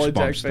making a the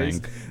Goosebumps face.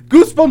 thing.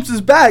 Goosebumps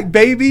is back,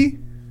 baby.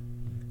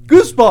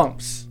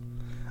 Goosebumps.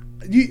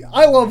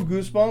 I love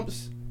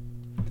Goosebumps.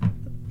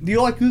 Do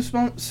you like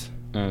Goosebumps?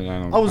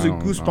 I was a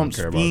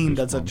Goosebumps fiend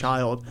as a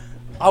child.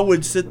 I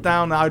would sit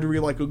down and I'd read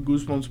like a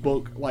Goosebumps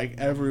book like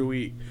every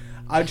week.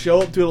 I'd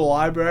show up to the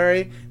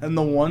library and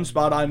the one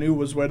spot I knew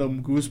was where the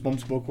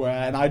Goosebumps book were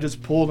at, and I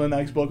just pull the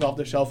next book off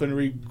the shelf and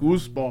read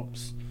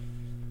Goosebumps.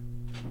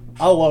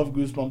 I love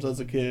Goosebumps as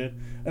a kid.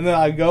 And then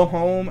I'd go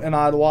home and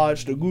I'd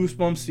watch the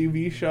Goosebumps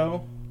TV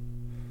show,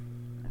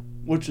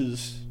 which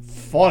is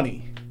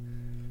funny.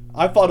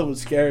 I thought it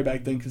was scary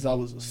back then because I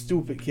was a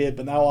stupid kid,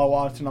 but now I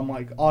watch and I'm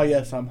like, oh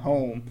yes, I'm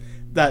home.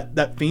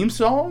 That theme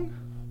song,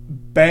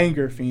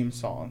 banger theme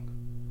song.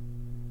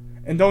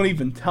 And don't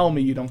even tell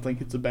me you don't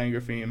think it's a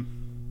banger theme.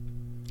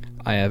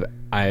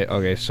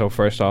 Okay, so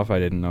first off, I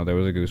didn't know there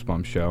was a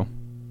Goosebumps show.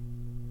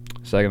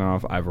 Second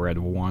off, I've read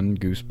one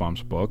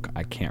Goosebumps book.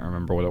 I can't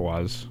remember what it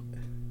was.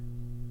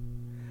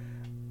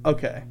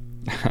 Okay.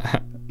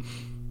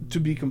 To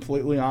be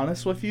completely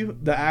honest with you,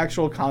 the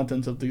actual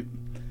contents of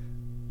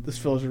this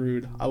feels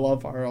rude. I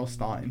love R.L.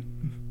 Stine,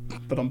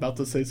 but I'm about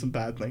to say some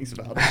bad things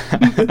about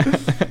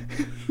it.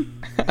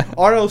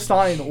 R.L.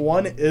 Stine,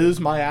 1, is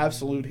my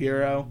absolute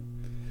hero,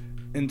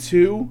 and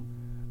 2,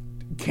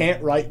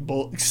 can't write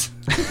books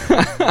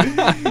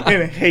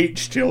and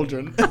hates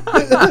children.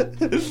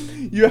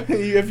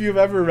 If you've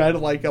ever read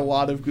like a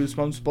lot of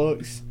Goosebumps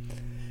books,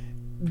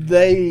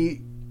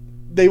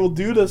 they will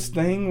do this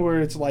thing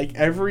where it's like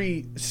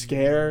every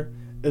scare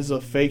is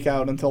a fake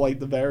out until like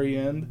the very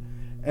end,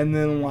 and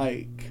then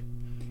like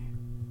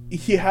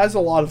he has a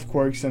lot of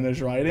quirks in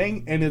his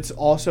writing, and it's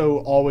also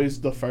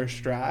always the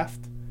first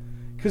draft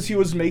because he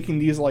was making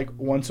these like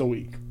once a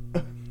week.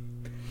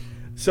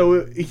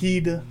 So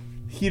he'd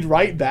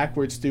write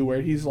backwards too,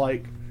 where he's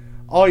like,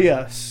 oh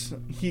yes,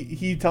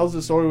 he tells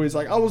the story where he's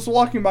like, I was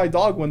walking my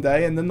dog one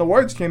day and then the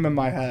words came in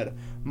my head,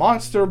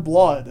 monster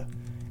blood.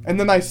 And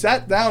then I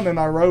sat down and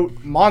I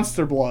wrote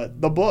Monster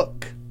Blood, the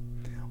book.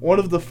 One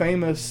of the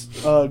famous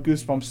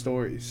Goosebumps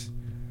stories.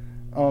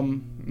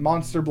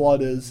 Monster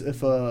Blood is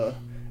if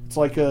it's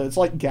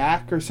like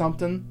gack or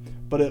something,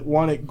 but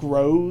it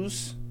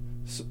grows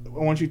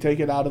once you take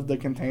it out of the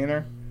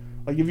container.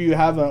 Like if you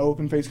have an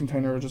open face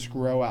container, it'll just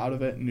grow out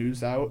of it and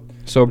ooze out.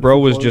 So bro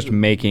was just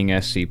making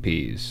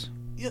SCPs.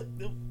 Yeah,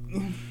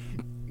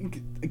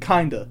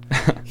 kinda.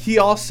 He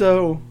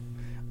also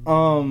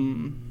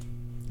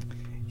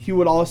he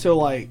would also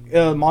like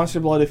Monster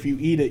Blood. If you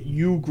eat it,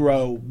 you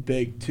grow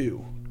big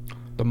too.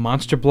 The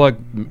Monster Blood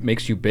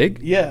makes you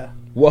big? Yeah.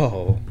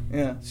 Whoa.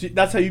 Yeah. So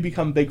that's how you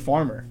become big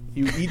farmer.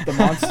 You eat the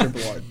Monster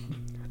Blood.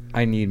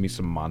 I need me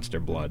some Monster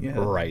Blood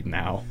right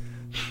now.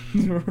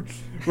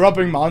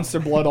 Rubbing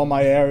Monster Blood on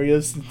my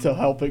areas to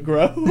help it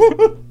grow.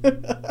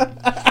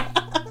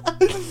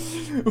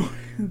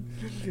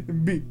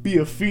 be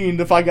a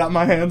fiend if I got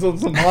my hands on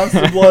some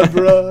Monster Blood,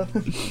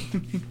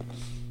 bruh.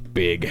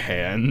 Big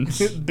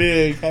hands.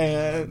 Big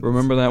hands.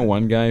 Remember that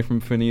one guy from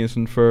Phineas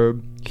and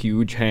Ferb?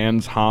 Huge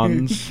hands,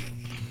 Hans.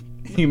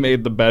 He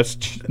made the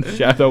best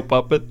shadow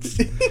puppets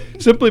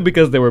simply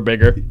because they were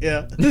bigger.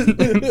 Yeah.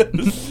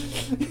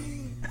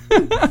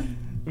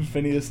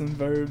 Phineas and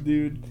Ferb,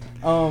 dude.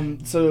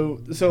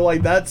 So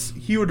like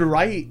he would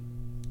write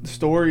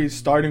stories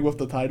starting with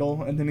the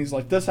title, and then he's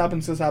like, this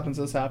happens, this happens,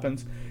 this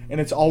happens, and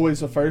it's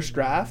always the first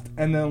draft,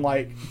 and then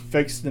like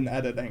fixed in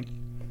editing.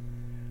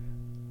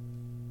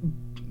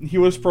 He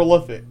was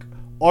prolific,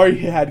 or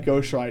he had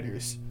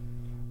ghostwriters.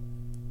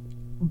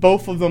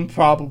 Both of them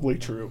probably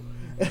true.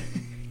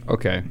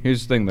 Okay,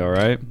 here's the thing though,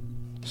 right?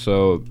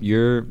 So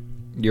you're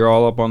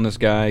all up on this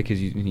guy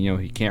because you know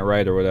he can't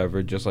write or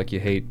whatever, just like you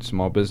hate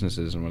small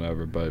businesses and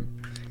whatever, but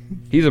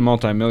he's a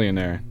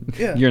multimillionaire.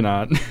 Yeah. You're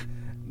not.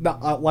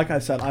 No, like I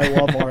said, I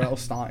love R.L.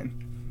 Stine.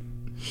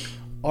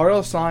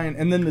 R.L. Stine,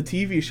 and then the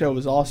TV show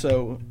is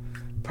also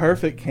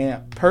perfect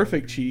camp,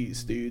 perfect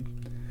cheese, dude.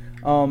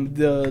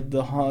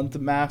 The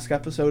Hunt Mask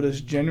episode is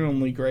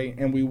genuinely great,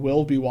 and we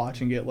will be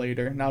watching it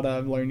later. Now that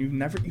I've learned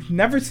you've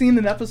never seen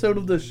an episode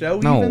of the show.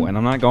 No, even? And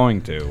I'm not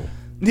going to.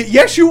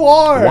 Yes, you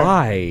are.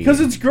 Why?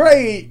 Because it's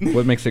great.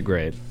 What makes it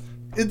great?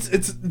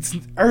 It's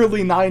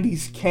early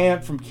 '90s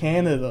camp from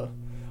Canada,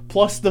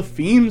 plus the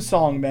theme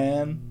song,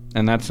 man.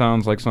 And that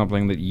sounds like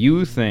something that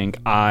you think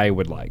I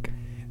would like.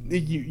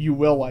 You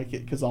will like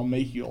it because I'll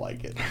make you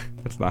like it.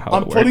 That's not how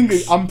it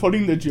works. I'm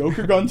putting the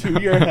Joker gun to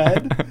your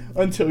head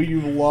until you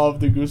love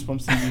the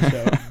Goosebumps TV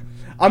show.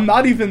 I'm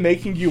not even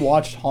making you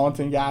watch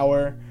Haunting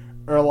Hour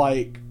or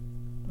like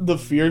the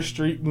Fear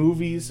Street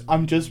movies.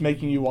 I'm just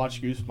making you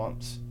watch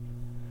Goosebumps.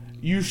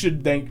 You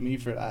should thank me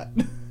for that.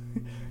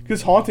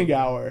 Because Haunting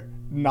Hour,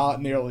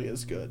 not nearly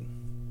as good.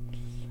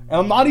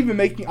 And I'm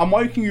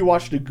making you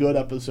watch the good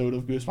episode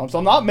of Goosebumps.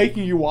 I'm not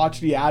making you watch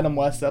the Adam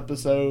West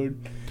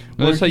episode.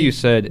 Notice how you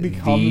said the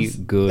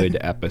good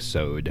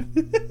episode.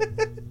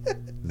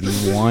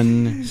 The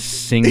one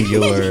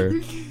singular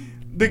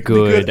the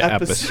good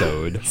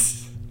episode.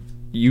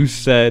 You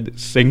said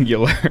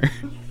singular.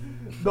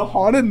 The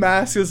Haunted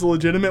Mask is a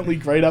legitimately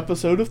great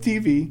episode of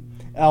TV.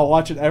 I'll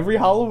watch it every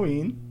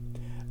Halloween.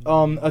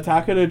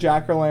 Attack of the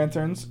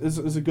Jack-O-Lanterns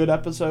is a good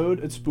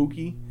episode. It's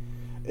spooky.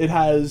 It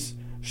has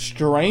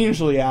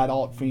strangely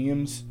adult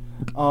themes.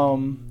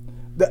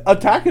 The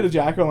Attack of the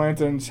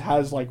Jack-O-Lanterns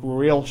has like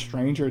real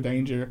stranger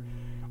danger,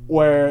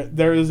 where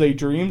there is a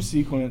dream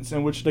sequence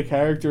in which the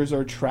characters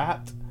are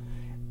trapped.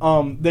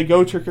 They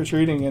go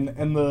trick-or-treating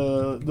and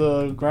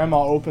the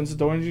grandma opens the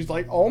door and she's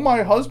like, "Oh,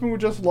 my husband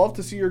would just love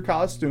to see your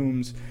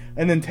costumes,"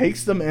 and then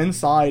takes them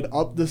inside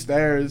up the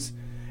stairs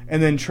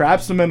and then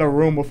traps them in a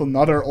room with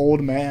another old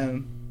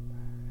man,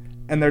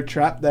 and they're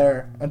trapped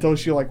there until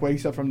she like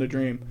wakes up from the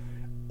dream.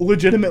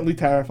 Legitimately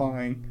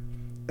terrifying.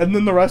 And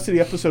then the rest of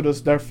the episode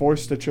is they're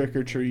forced to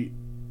trick-or-treat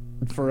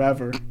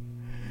forever.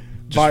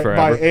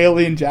 By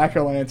alien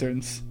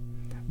jack-o'-lanterns.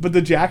 But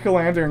the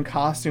jack-o'-lantern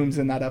costumes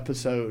in that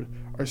episode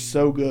are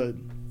so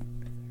good.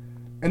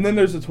 And then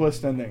there's a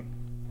twist ending,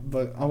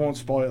 but I won't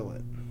spoil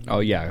it. Oh,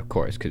 yeah, of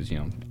course, because,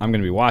 I'm going to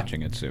be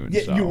watching it soon.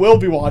 Yeah, so you will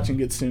be watching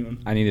it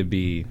soon. I need to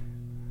be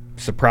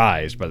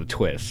surprised by the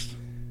twist.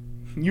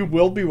 You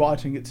will be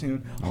watching it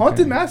soon. Okay.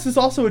 Haunted Mask is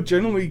also a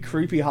generally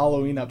creepy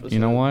Halloween episode. You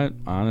know what?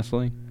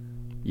 Honestly,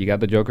 you got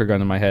the Joker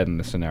gun in my head in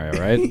this scenario,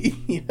 right?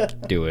 Yeah.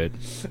 Do it.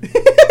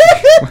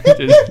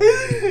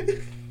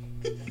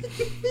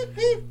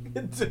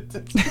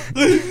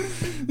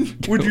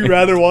 Would you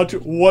rather watch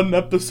one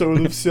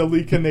episode of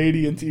silly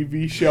Canadian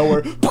TV show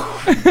where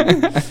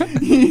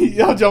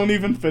you don't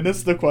even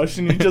finish the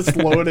question, you just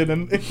load it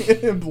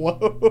and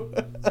blow?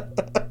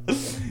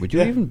 Would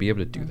you even be able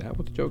to do that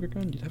with the Joker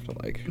gun? You'd have to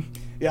like...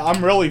 Yeah,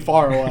 I'm really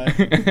far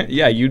away.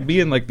 Yeah, you'd be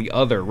in like the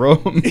other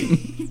room.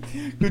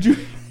 Could you...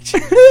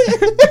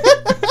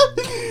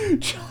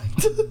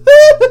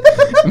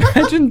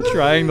 Imagine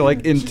trying to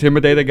like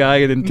intimidate a guy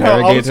and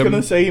interrogate him. No, I was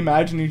gonna say,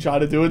 imagine you try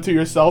to do it to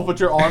yourself, but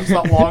your arm's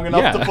not long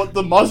enough to put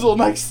the muzzle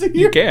next to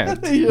you. You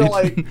can't. You're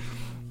like,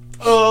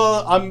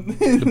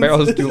 the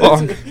barrel is too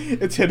long.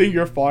 It's hitting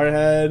your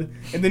forehead,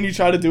 and then you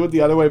try to do it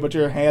the other way, but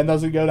your hand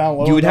doesn't go down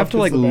low. You would have to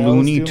like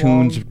Looney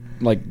Tunes,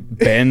 like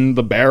bend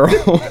the barrel.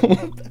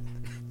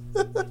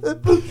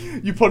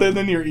 You put it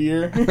in your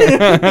ear, and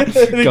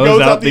it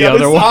goes out the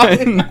other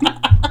one.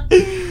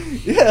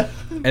 Yeah.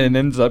 And it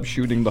ends up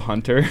shooting the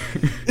hunter.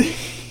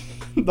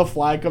 The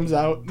flag comes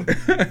out.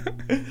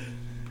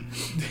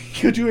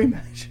 Could you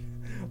imagine,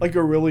 like,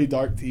 a really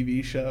dark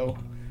TV show,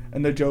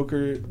 and the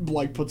Joker,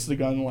 like, puts the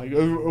gun, like,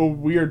 a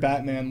weird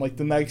Batman, like,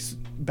 the next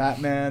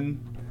Batman.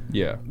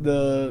 Yeah.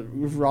 The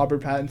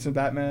Robert Pattinson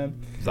Batman.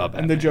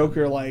 Batman. And the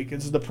Joker, like,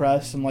 is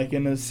depressed and, like,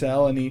 in his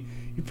cell, and he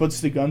puts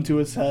the gun to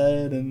his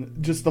head,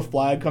 and just the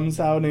flag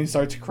comes out, and he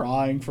starts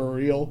crying for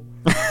real.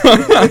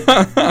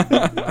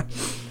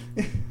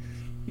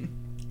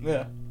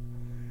 Yeah.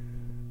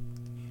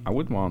 I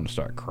wouldn't want him to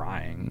start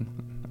crying.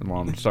 I'd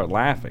want him to start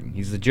laughing.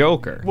 He's the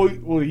Joker. Well,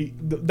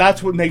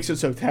 that's what makes it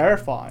so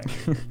terrifying.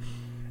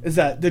 Is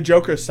that the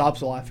Joker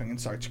stops laughing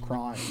and starts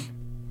crying.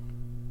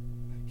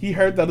 He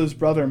heard that his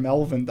brother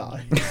Melvin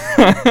died.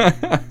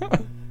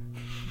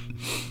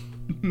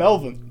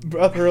 Melvin,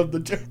 brother of the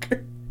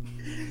Joker.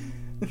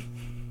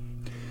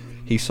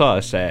 He saw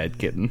a sad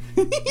kitten.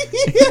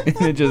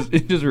 it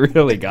just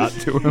really got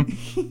to him.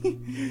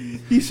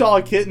 He saw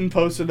a kitten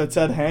posted that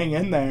said "hang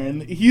in there,"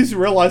 and he's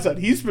realized that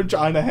he's been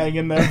trying to hang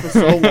in there for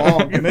so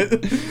long, and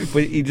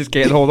but he just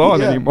can't hold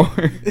on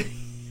anymore.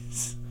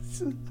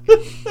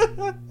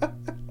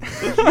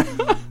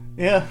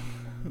 Yeah,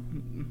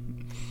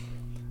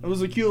 it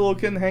was a cute little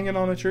kitten hanging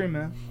on a tree,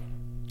 man.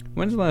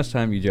 When's the last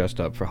time you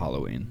dressed up for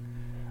Halloween?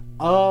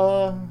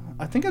 I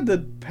think I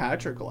did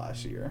Patrick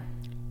last year.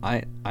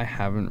 I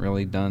haven't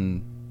really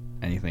done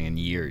anything in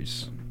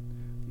years.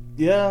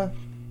 Yeah.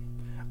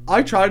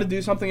 I try to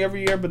do something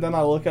every year, but then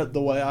I look at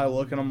the way I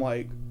look and I'm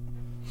like,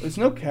 there's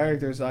no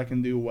characters that I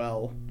can do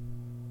well.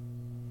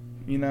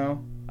 You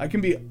know? I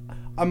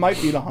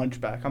might be the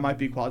Hunchback. I might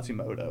be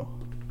Quasimodo.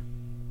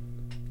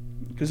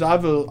 Because I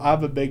have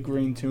a big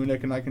green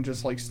tunic and I can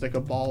just like stick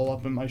a ball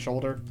up in my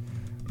shoulder.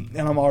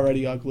 And I'm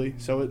already ugly,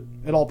 so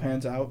it all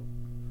pans out.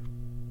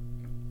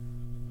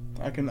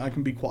 I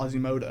can be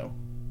Quasimodo.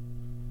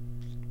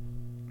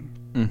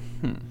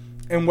 Mm-hmm.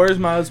 And where's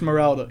my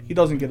Esmeralda? He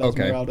doesn't get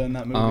Esmeralda in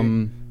that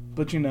movie.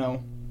 But you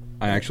know.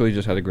 I actually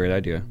just had a great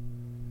idea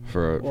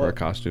for a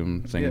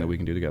costume thing that we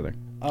can do together.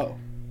 Oh.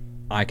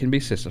 I can be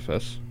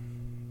Sisyphus.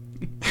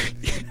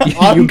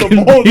 I'm you the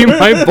can boulder. be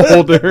my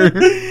boulder.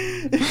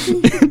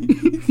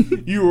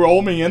 You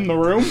roll me in the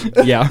room?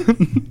 Yeah.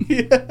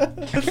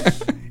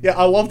 Yeah,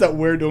 I love that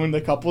we're doing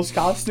the couple's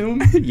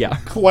costume. Yeah.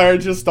 Claire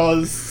just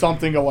does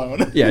something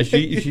alone. Yeah,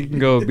 she can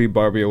go be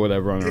Barbie or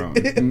whatever on her own.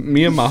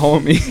 Me and my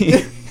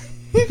homie,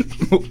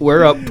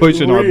 we're up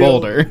pushing our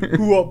boulder.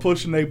 Who up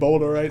pushing a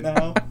boulder right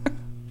now?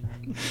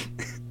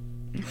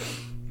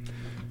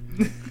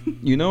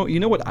 You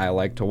know what I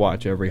like to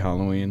watch every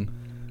Halloween?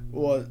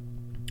 What?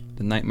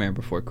 The Nightmare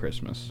Before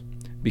Christmas.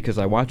 Because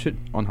I watch it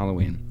on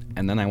Halloween,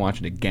 and then I watch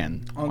it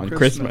again on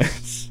Christmas.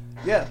 Christmas.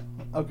 Yeah,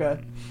 okay.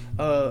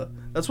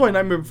 That's why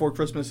Nightmare Before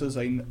Christmas is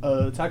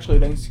it's actually a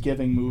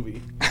Thanksgiving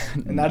movie.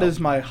 And that is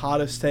my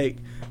hottest take.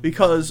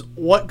 Because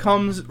what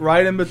comes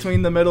right in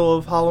between the middle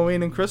of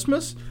Halloween and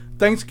Christmas?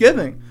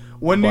 Thanksgiving.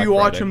 When Black do you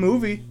watch Friday. a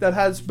movie that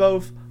has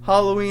both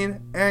Halloween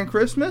and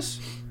Christmas?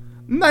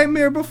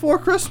 Nightmare Before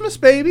Christmas,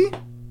 baby.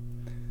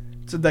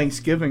 It's a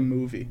Thanksgiving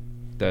movie.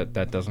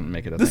 That doesn't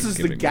make it a This is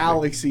the Thanksgiving movie.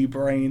 galaxy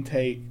brain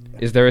take.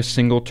 Is there a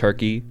single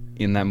turkey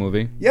in that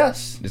movie?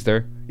 Yes. Is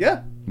there?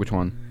 Yeah. Which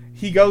one?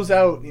 He goes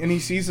out and he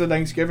sees the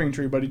Thanksgiving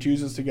tree, but he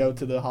chooses to go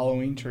to the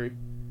Halloween tree.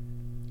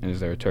 And is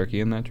there a turkey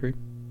in that tree?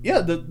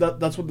 Yeah,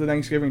 that's what the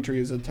Thanksgiving tree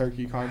is, a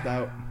turkey carved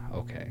out.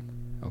 Okay.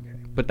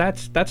 But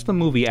that's the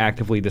movie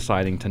actively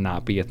deciding to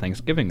not be a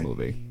Thanksgiving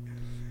movie.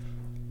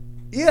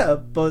 Yeah,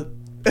 but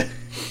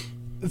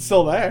it's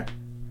still there.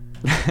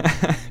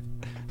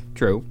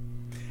 True.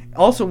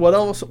 Also, what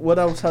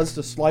else has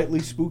the slightly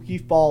spooky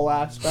fall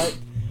aspect,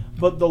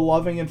 but the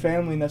loving and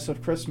familyness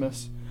of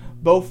Christmas?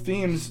 Both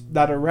themes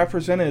that are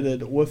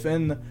represented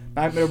within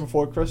Nightmare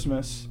Before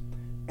Christmas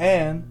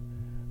and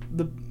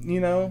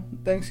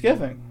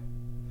Thanksgiving.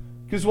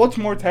 Because what's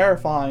more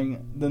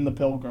terrifying than the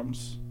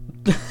Pilgrims?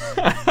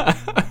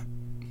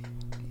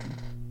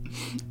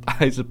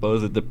 I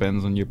suppose it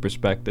depends on your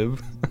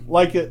perspective.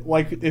 Like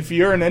if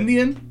you're an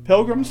Indian,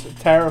 Pilgrims,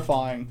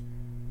 terrifying.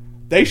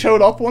 They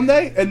showed up one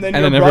day, and then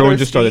everyone brother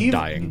just started Steve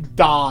dying.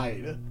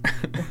 Died.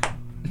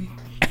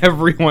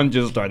 Everyone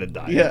just started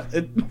dying. Yeah.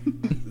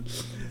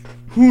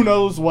 Who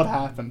knows what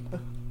happened?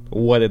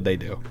 What did they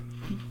do?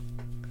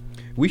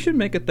 We should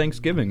make a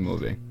Thanksgiving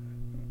movie.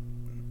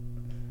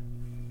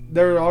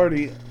 They're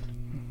already...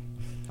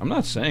 I'm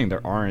not saying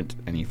there aren't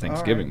any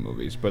Thanksgiving Alright.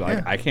 movies, but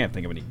Yeah. I can't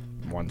think of any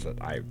ones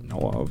that I know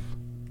of.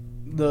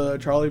 The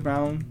Charlie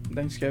Brown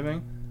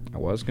Thanksgiving. I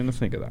was going to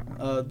think of that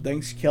one.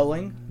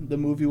 Thanksgiving, the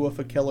movie with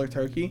a killer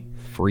turkey.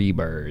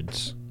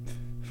 Freebirds.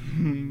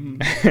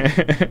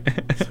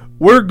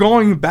 We're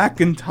going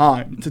back in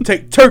time to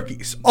take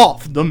turkeys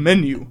off the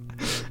menu.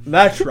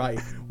 That's right.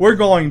 We're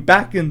going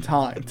back in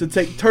time to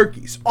take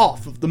turkeys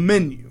off of the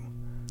menu.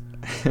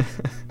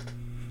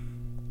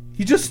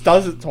 He just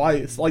does it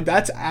twice. Like,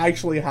 that's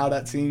actually how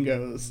that scene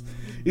goes.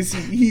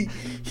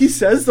 He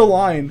says the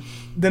line,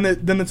 then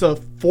it's a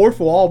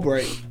fourth wall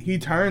break. He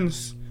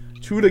turns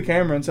to the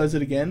camera and says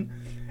it again,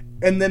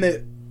 and then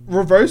it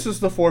reverses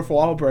the fourth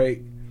wall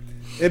break.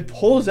 It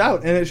pulls out,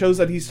 and it shows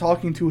that he's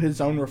talking to his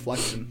own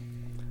reflection.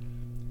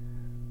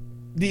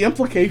 The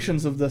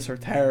implications of this are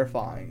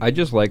terrifying. I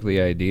just like the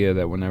idea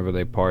that whenever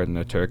they pardon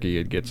a turkey,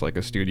 it gets like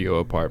a studio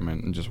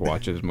apartment and just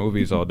watches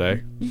movies all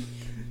day.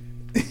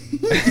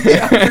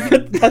 Yeah, I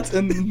forget that's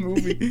in the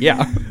movie.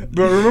 Yeah.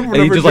 But remember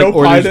And he whenever just, Joe like,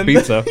 orders Biden...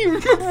 pizza. You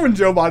remember when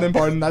Joe Biden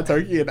pardoned that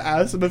turkey and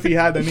asked him if he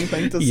had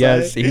anything to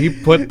Yes, say? he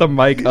put the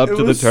mic up It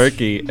to the was-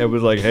 turkey and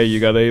was like, hey, you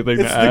got anything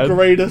to It's add?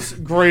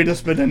 the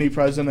greatest bit any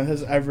president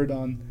has ever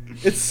done.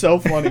 It's so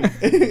funny.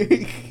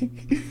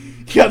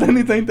 He got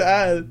anything to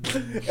add?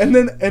 And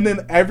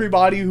then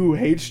everybody who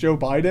hates Joe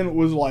Biden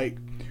was like,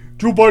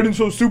 Joe Biden's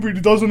so stupid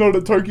he doesn't know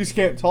that turkeys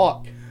can't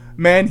talk.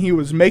 Man, he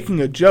was making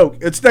a joke.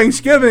 It's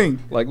Thanksgiving.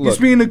 Like, he's look,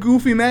 being a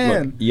goofy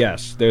man. Look,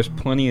 yes, there's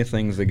plenty of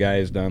things the guy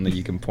has done that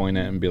you can point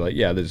at and be like,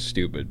 yeah, this is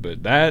stupid.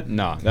 But that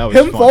was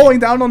Him funny. falling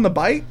down on the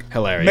bike,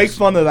 Hilarious. make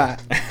fun of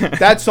that.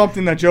 That's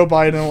something that Joe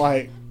Biden,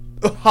 like,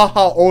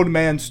 haha, old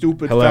man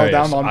stupid, Hilarious.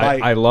 fell down on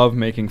bike. I love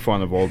making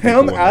fun of old people.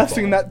 Him when they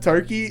asking fall. that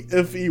turkey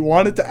if he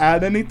wanted to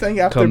add anything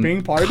after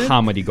being pardoned.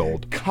 Comedy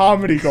gold.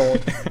 Comedy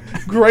gold.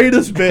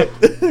 Greatest bit.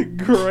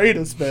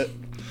 Greatest bit.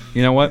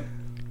 You know what?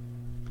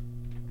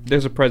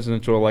 There's a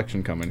presidential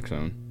election coming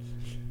soon.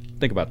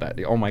 Think about that.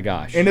 Oh my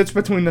gosh. And it's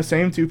between the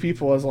same two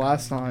people as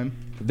last time.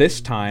 This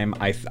time,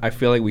 I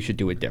feel like we should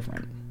do it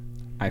different.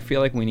 I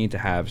feel like we need to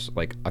have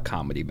like a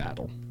comedy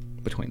battle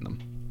between them.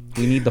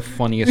 We need the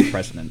funniest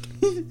president.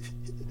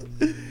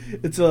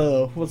 It's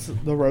what's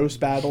the roast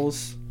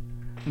battles?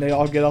 And they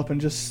all get up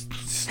and just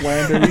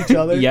slander each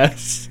other.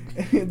 Yes.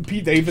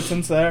 Pete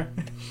Davidson's there.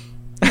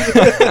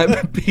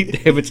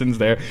 Pete Davidson's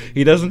there.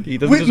 He doesn't We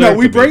deserve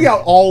to bring be.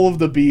 out all of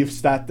the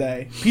beefs that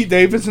day. Pete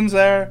Davidson's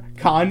there.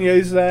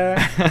 Kanye's there.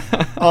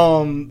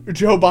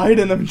 Joe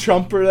Biden and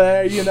Trump are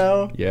there, you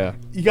know? Yeah.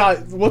 You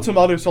got, what's some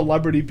other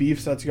celebrity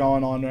beefs that's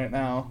going on right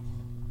now?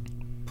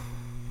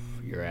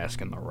 You're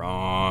asking the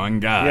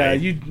wrong guy. Yeah,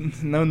 you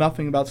know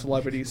nothing about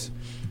celebrities.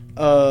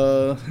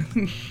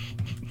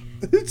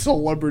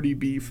 Celebrity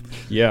beef.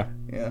 Yeah.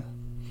 Yeah.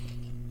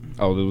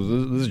 Oh,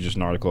 this is just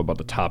an article about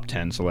the top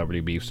 10 celebrity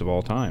beefs of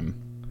all time.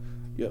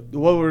 Yeah.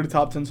 What were the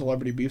top 10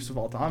 celebrity beefs of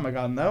all time? I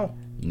gotta know.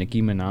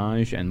 Nicki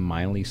Minaj and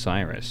Miley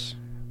Cyrus.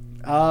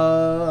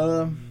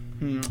 I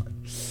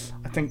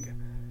think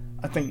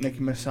Nicki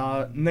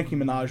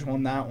Minaj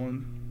won that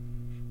one.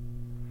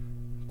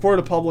 Court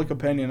of public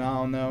opinion, I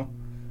don't know.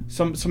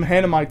 Some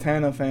Hannah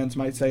Montana fans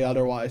might say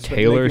otherwise. But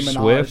Taylor Nicki Minaj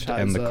Swift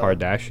has, and the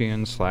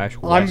Kardashians / West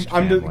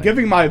I'm family.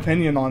 giving my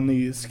opinion on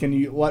these. Can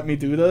you let me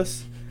do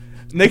this?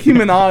 Nicki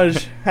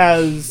Minaj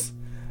has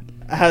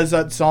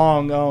that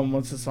song.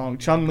 What's the song?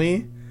 Chun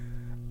Li,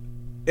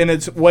 and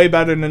it's way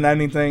better than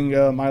anything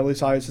Miley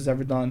Cyrus has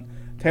ever done.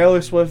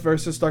 Taylor Swift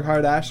versus the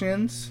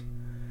Kardashians.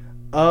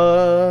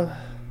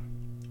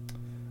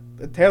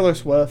 Taylor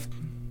Swift,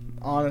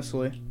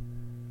 honestly.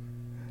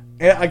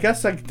 And I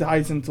guess that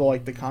ties into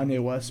like the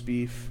Kanye West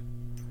beef.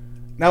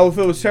 Now, if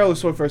it was Taylor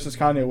Swift versus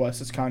Kanye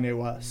West, it's Kanye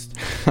West.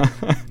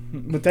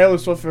 But Taylor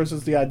Swift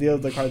versus the idea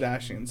of the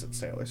Kardashians, it's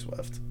Taylor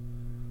Swift.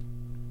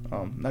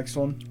 Next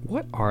one.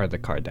 What are the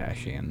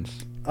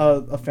Kardashians?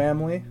 A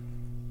family.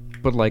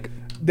 But like,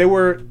 they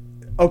were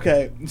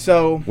okay.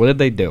 So what did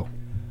they do?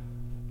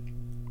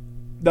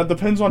 That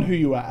depends on who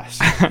you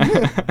ask.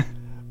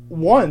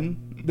 One,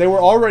 they were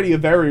already a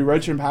very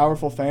rich and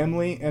powerful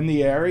family in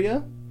the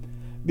area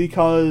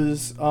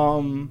because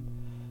the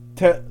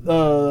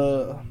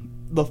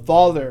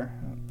father,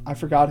 I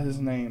forgot his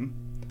name,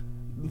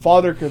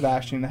 Father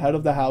Kardashian, the head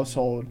of the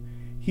household,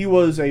 he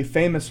was a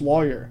famous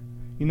lawyer.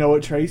 You know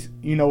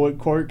what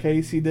court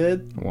case he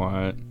did?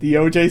 What? The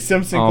O.J.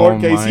 Simpson court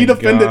case. He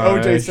defended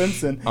O.J.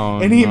 Simpson,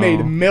 and he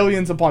made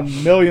millions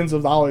upon millions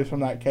of dollars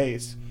from that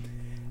case.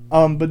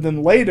 But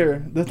then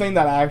later, the thing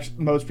that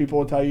most people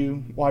will tell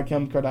you why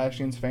Kim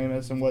Kardashian's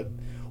famous and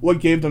what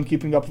gave them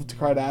Keeping Up with the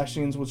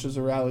Kardashians, which is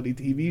a reality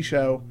TV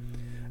show.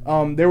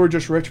 They were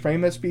just rich,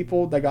 famous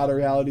people that got a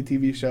reality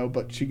TV show,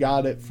 but she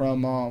got it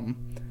from,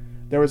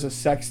 there was a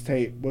sex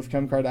tape with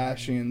Kim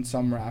Kardashian,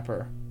 some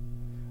rapper.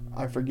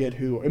 I forget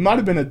who. It might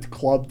have been a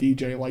club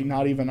DJ, like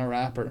not even a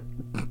rapper.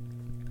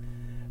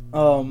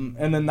 And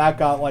then that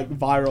got like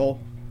viral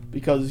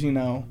because, you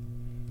know,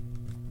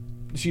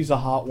 she's a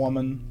hot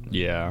woman.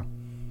 Yeah.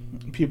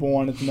 People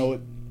wanted to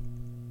know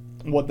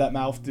what that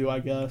mouth do, I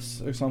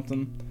guess, or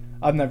something.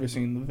 I've never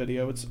seen the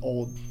video. It's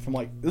old.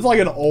 It's like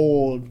an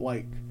old,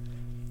 like,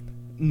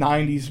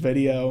 90s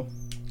video.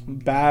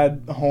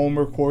 Bad home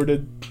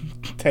recorded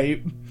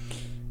tape.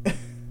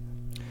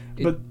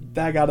 But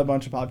that got a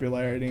bunch of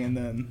popularity, and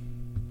then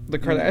the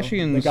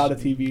Kardashians, they got a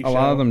TV show. A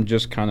lot of them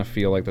just kind of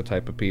feel like the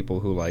type of people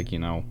who, like, you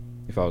know,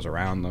 if I was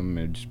around them,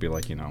 it'd just be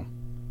like, you know,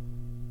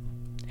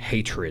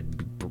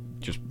 hatred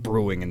just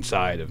brewing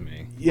inside of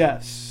me.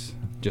 Yes.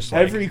 Just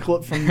like every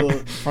clip from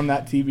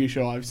that TV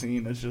show I've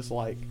seen is just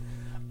like,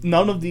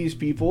 none of these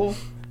people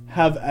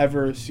have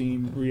ever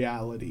seen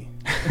reality.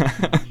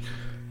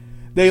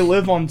 They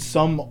live on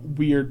some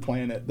weird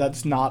planet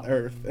that's not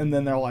Earth, and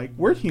then they're like,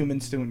 we're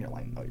humans too, and you're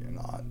like, no, you're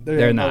not.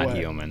 They're not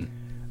human.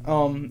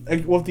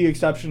 With the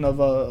exception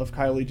of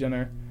Kylie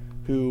Jenner,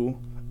 who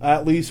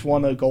at least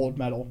won a gold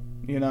medal,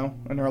 you know,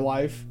 in her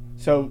life.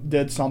 So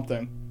did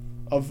something.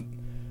 Of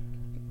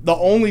the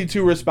only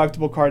two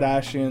respectable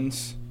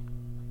Kardashians,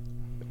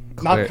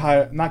 not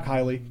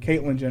Kylie,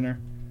 Caitlyn Jenner,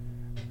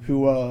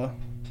 who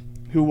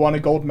won a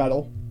gold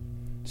medal,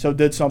 so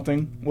did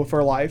something with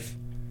her life.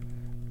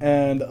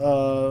 And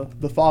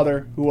the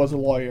father, who was a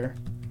lawyer,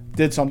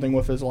 did something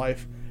with his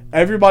life.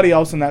 Everybody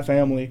else in that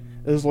family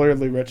is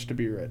literally rich to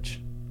be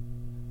rich.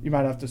 You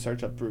might have to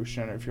search up Bruce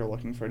Jenner if you're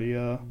looking for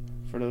the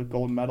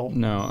gold medal.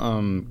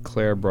 No,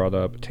 Claire brought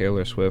up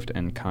Taylor Swift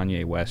and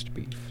Kanye West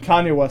beef.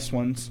 Kanye West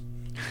wins.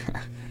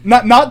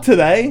 Not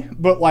today,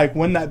 but like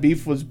when that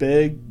beef was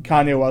big,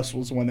 Kanye West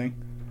was winning.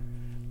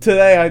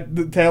 Today,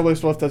 Taylor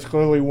Swift has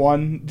clearly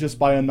won just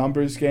by a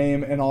numbers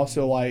game, and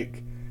also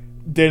like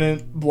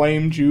didn't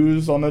blame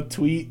Jews on a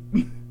tweet.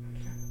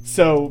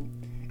 So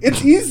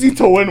it's easy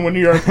to win when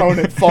your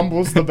opponent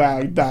fumbles the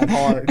bag that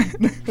hard.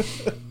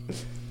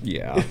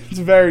 Yeah. It's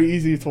very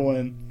easy to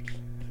win.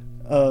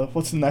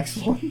 What's the next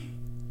one?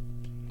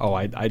 Oh,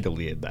 I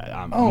deleted that.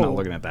 I'm not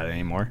looking at that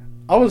anymore.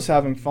 I was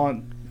having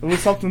fun. It was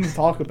something to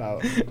talk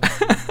about.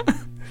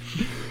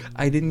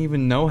 I didn't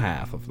even know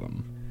half of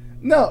them.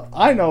 No,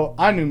 I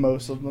knew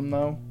most of them,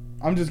 though.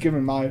 I'm just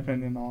giving my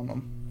opinion on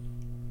them.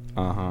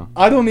 Uh-huh.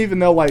 I don't even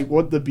know, like,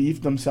 what the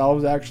beef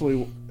themselves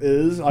actually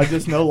is. I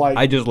just know, like...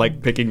 I just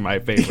like picking my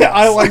favorites. Yeah,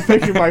 I like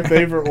picking my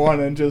favorite one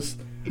and just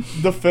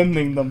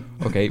defending them.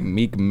 Okay,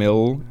 Meek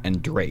Mill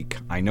and Drake.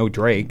 I know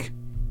Drake.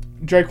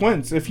 Drake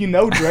wins. If you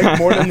know Drake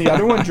more than the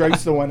other one,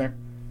 Drake's the winner.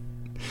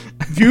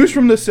 Views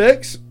from the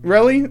 6?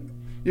 Really?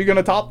 You're going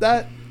to top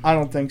that? I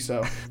don't think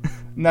so.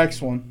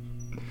 Next one.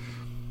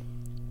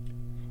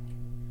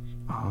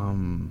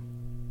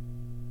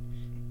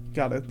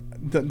 Got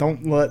it.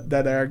 Don't let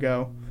dead air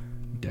go.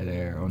 Dead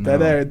air. Oh, no.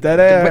 Dead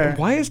air. Wait,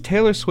 why is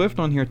Taylor Swift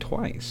on here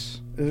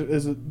twice?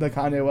 Is it the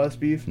Kanye West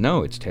beef?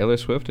 No, it's Taylor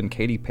Swift and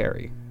Katy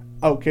Perry.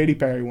 Oh, Katy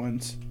Perry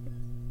wins.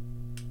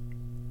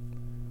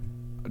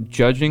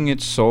 Judging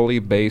it solely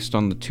based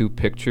on the two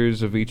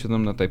pictures of each of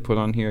them that they put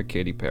on here,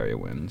 Katy Perry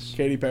wins.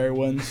 Katy Perry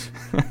wins.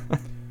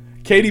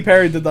 Katy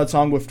Perry did that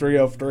song with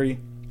 303.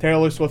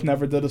 Taylor Swift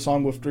never did a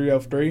song with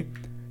 303.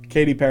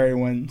 Katy Perry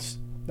wins.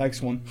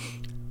 Next one.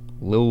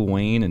 Lil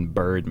Wayne and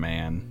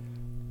Birdman.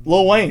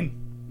 Lil Wayne.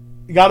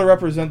 You got to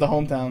represent the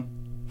hometown.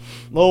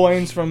 Lil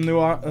Wayne's from New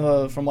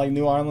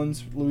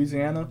Orleans,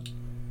 Louisiana.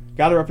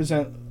 Got to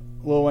represent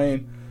Lil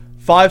Wayne.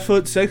 5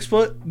 foot, 6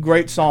 foot,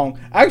 great song.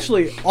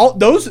 Actually, all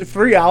those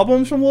 3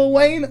 albums from Lil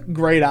Wayne,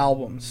 great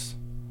albums.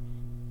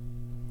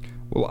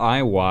 Well,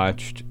 I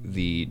watched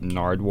the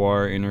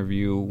Nardwuar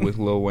interview with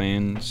Lil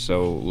Wayne,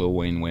 so Lil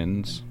Wayne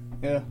wins.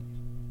 Yeah.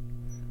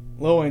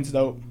 Lil Wayne's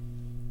dope.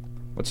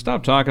 Let's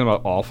stop talking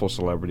about awful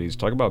celebrities.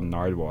 Talk about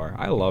Nardwuar.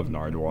 I love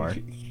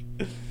Nardwuar.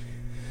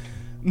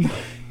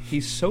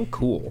 He's so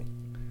cool.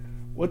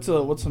 What's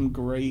some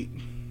great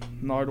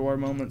Nardwuar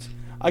moments?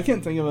 I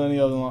can't think of any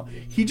of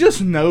them. He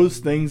just knows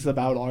things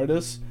about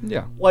artists.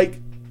 Yeah. Like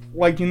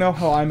you know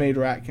how I made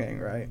Rat King,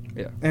 right?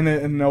 Yeah.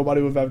 And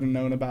nobody would have ever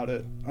known about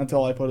it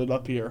until I put it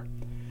up here.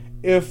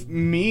 If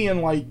me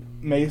and like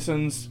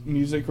Mason's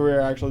music career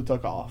actually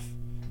took off,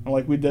 and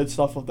like we did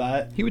stuff with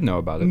that, he would know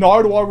about it.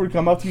 Nardwuar would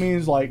come up to me and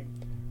he's like,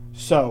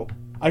 "So,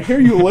 I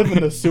hear you live in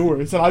the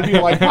sewers," and I'd be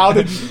like, how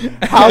did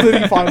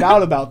he find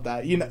out about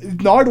that? You know,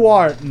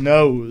 Nardwuar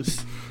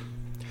knows.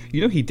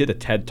 You know, he did a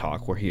TED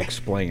Talk where he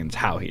explains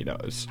how he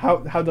knows.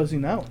 How does he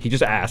know? He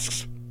just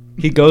asks.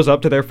 He goes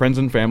up to their friends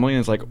and family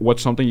and is like,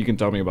 "What's something you can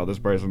tell me about this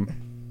person?"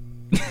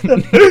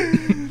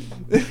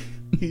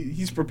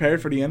 He's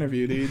prepared for the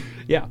interview, dude.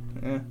 Yeah.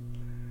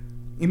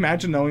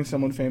 Imagine knowing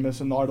someone famous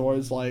and Nardwuar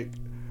is like,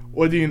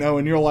 "What do you know?"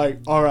 And you're like,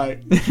 "All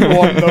right, you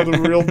want to know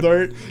the real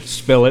dirt?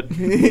 Spill it."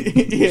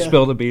 Yeah.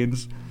 Spill the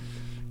beans.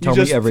 Tell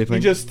me everything.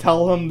 You just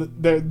tell him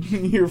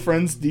your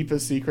friend's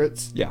deepest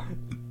secrets. Yeah.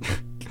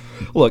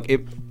 Look,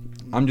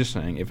 I'm just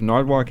saying, if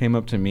Nardwuar came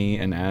up to me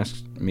and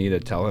asked me to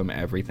tell him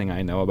everything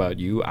I know about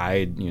you,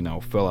 I'd,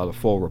 fill out a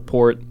full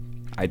report.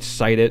 I'd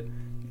cite it.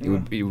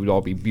 It would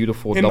all be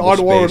beautiful, and double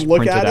Nardwuar spaced, would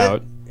look printed at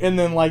out. it and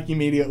then like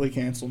immediately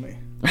cancel me.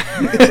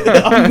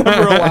 I'm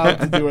never allowed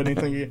to do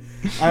anything.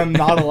 I'm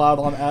not allowed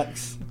on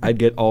X. I'd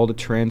get all the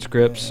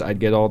transcripts. Yeah. I'd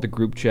get all the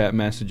group chat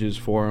messages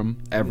for him.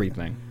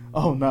 Everything.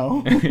 Oh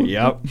no.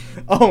 Yep.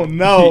 Oh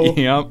no.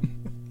 Yep.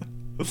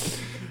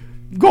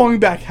 Going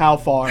back how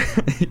far?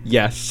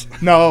 Yes.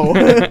 No.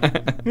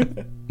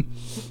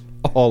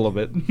 All of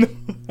it.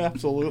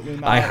 Absolutely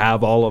not. I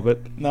have all of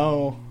it.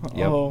 No.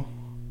 Yep. Oh.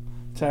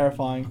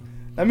 Terrifying.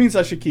 That means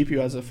I should keep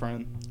you as a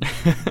friend.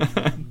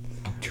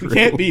 True. We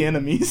can't be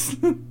enemies.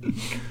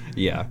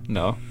 Yeah,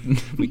 no.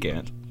 We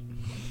can't.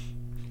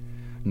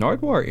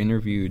 Nardwuar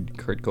interviewed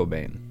Kurt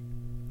Cobain.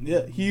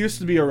 Yeah, he used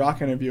to be a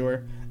rock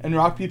interviewer, and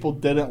rock people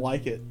didn't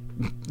like it.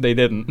 They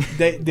didn't.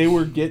 They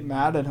would get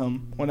mad at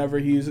him whenever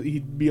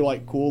he'd be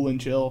like cool and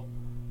chill.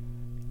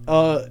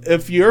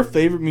 If your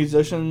favorite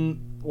musician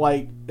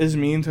like is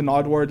mean to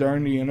Nardwuar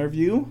during the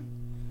interview,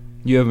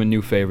 you have a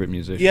new favorite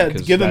musician. Yeah,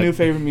 get a new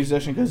favorite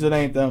musician because it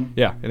ain't them.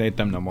 Yeah, it ain't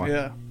them no more.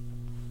 Yeah,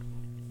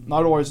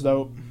 Nardwuar's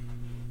dope.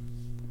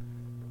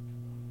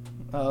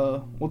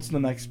 What's the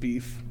next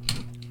beef?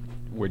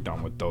 We're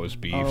done with those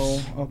beefs.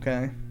 Oh,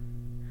 okay.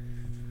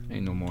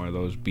 Ain't no more of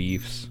those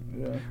beefs.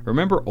 Yeah.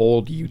 Remember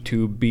old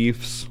YouTube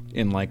beefs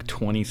in like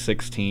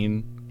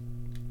 2016?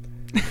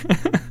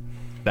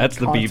 That's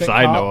the beefs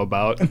I know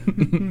about.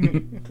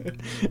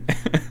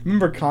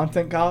 Remember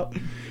Content Cop?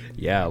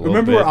 Yeah, a little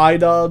Remember bit.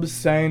 iDubbbz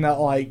saying that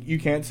like you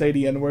can't say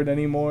the N-word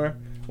anymore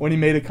when he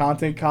made a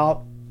Content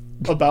Cop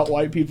about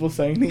white people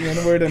saying the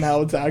N-word and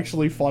how it's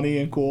actually funny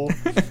and cool?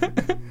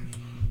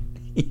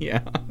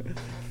 Yeah.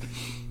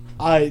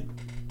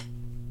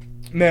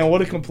 Man,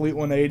 what a complete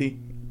 180.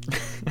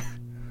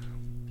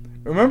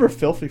 Remember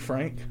Filthy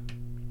Frank?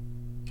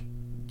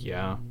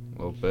 Yeah, a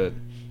little bit.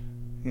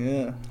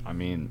 Yeah. I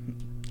mean,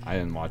 I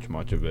didn't watch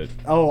much of it.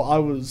 Oh, I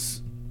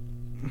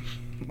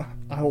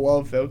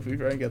love Filthy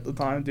Frank at the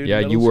time, dude. Yeah,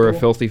 you were a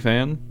Filthy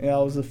fan? Yeah,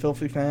 I was a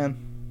Filthy fan.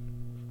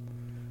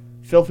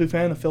 Filthy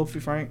fan of Filthy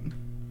Frank.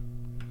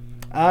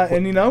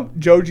 And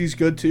Joji's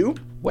good too.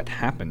 What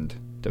happened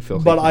to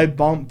Filthy But Frank? I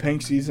bump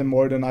Pink Season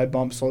more than I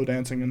bump Slow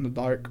Dancing in the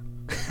Dark.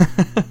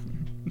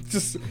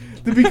 Just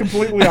to be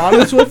completely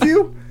honest with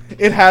you,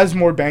 it has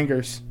more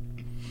bangers.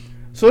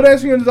 Slow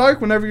Dancing in the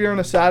Dark, whenever you're in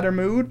a sadder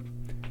mood,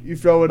 you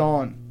throw it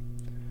on.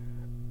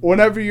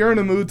 Whenever you're in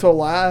a mood to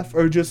laugh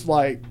or just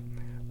like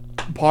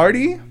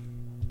party,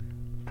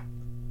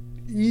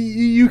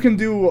 you can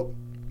do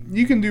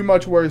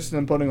much worse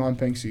than putting on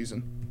Pink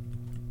Season.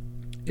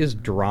 Is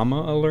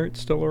Drama Alert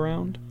still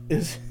around?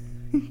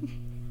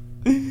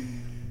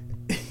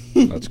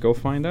 Let's go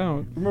find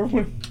out. Remember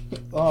when?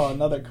 Oh,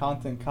 another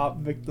Content Cop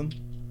victim.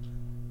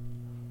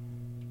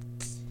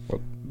 What?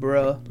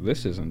 Bruh.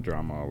 This isn't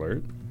Drama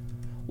Alert.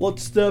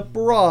 Let's step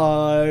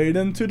right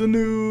into the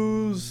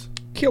news.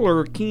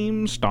 Killer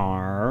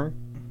Keemstar.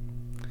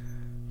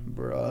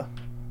 Bruh.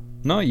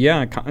 No,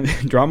 yeah,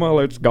 Drama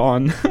Alert's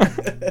gone.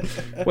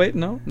 Wait,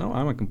 no,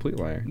 I'm a complete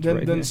liar. It's Then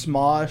right here.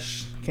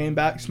 Smosh came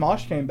back.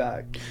 Smosh came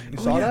back. You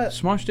saw that?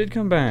 Smosh did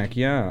come back,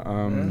 yeah.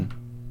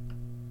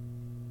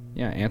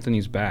 Yeah,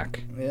 Anthony's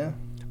back. Yeah.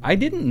 I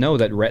didn't know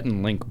that Rhett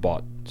and Link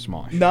bought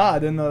Smosh. Nah, I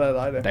didn't know that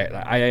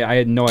either. I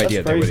had no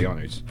idea they were crazy. the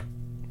owners.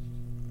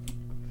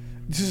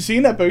 Just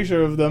seeing that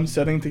picture of them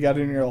sitting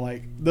together and you're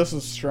like, this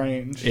is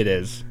strange. It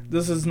is.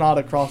 This is not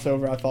a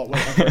crossover I thought would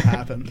ever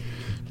happen.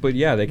 But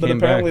yeah, they But came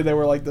apparently back. they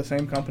were like the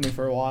same company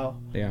for a while.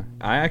 Yeah,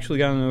 I actually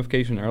got a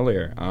notification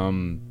earlier.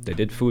 They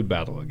did Food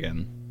Battle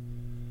again.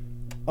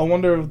 I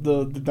wonder if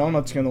the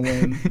donut's gonna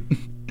win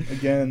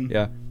again.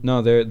 Yeah,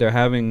 no, they're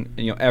having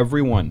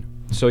everyone.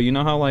 So you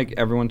know how like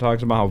everyone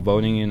talks about how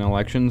voting in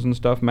elections and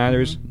stuff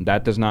matters? Mm-hmm.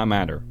 That does not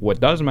matter.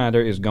 What does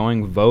matter is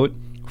going vote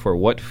for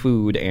what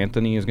food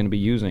Anthony is going to be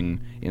using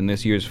in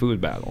this year's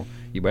food battle.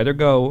 You better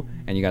go,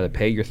 and you got to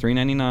pay your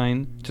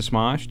 $3.99 to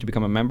Smosh to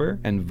become a member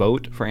and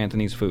vote for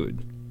Anthony's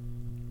food.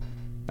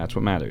 That's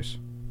what matters.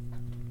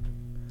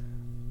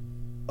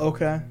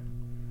 Okay.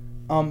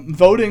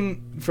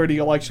 Voting for the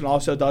election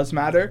also does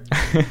matter.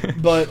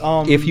 But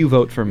if you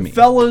vote for me.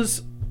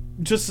 Fellas,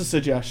 just a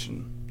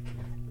suggestion.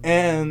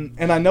 And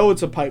I know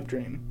it's a pipe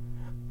dream.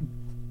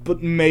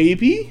 But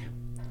maybe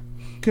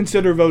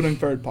consider voting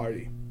third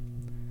party.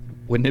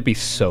 Wouldn't it be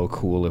so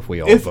cool if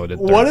we all voted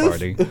third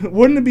party?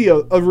 Wouldn't it be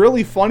a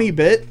really funny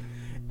bit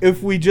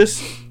if we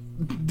just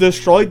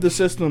destroyed the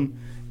system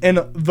and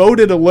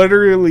voted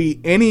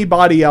literally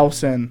anybody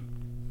else in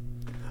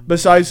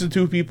besides the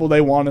two people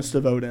they want us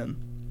to vote in?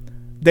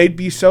 They'd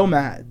be so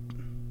mad.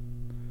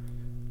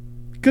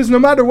 Because no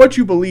matter what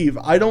you believe,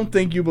 I don't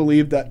think you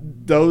believe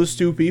that those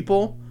two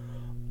people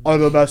are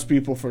the best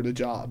people for the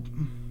job.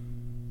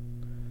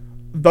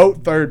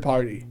 Vote third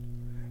party.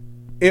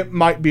 It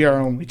might be our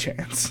only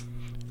chance.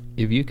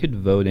 If you could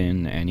vote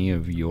in any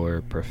of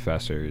your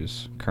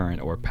professors,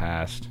 current or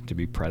past, to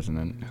be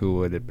president, who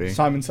would it be?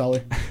 Simon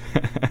Sully.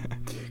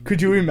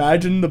 Could you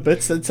imagine the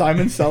bits that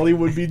Simon Sully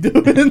would be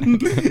doing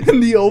in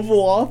the Oval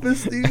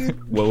Office,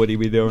 dude? What would he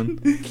be doing?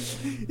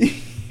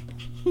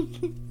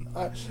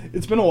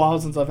 It's been a while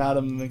since I've had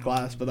him in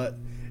class, but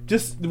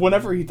just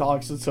whenever he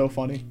talks, it's so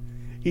funny.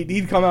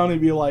 He'd come out and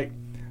he'd be like,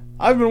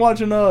 I've been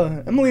watching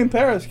Emily in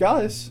Paris,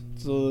 guys.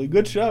 It's a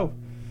good show.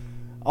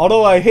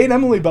 Although I hate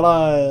Emily, but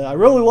I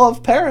really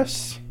love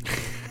Paris.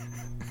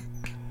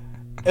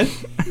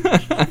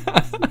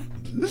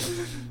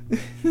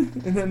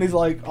 And then he's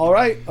like, all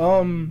right,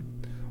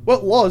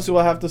 what laws do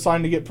I have to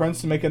sign to get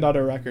Prince to make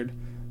another record?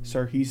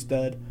 Sir, he's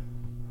dead.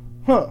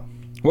 Huh.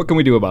 What can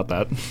we do about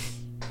that?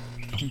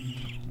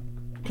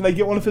 Can I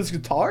get one of his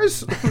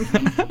guitars?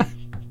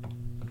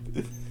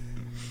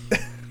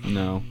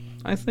 No.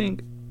 I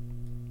think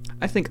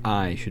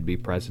I should be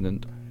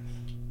president.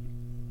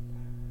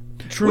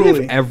 Truly.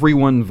 What if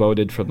everyone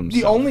voted for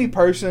themselves? The only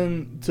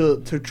person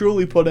to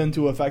truly put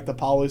into effect the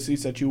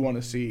policies that you want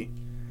to see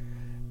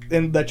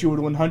and that you would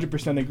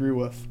 100% agree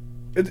with,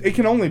 it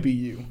can only be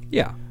you.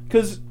 Yeah.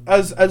 Because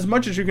as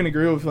much as you can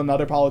agree with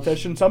another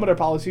politician, some of their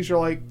policies are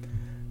like,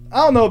 I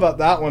don't know about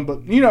that one, but,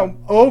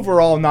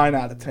 overall 9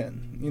 out of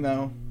 10,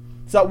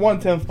 It's that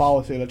 1/10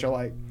 policy that you're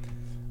like,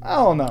 I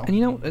don't know. And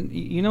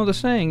you know the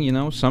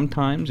saying,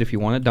 sometimes if you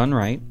want it done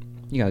right,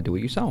 you got to do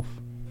it yourself.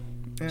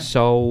 Yeah.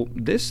 So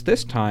this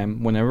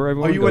time, whenever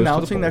everyone are you goes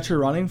announcing to the polls, that you're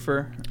running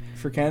for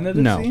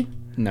candidacy?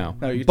 No.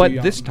 You're too but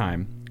young. this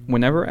time,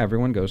 whenever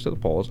everyone goes to the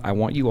polls, I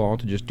want you all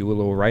to just do a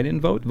little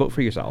write-in vote. Vote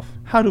for yourself.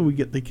 How do we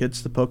get the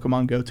kids to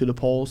Pokemon Go to the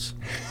polls?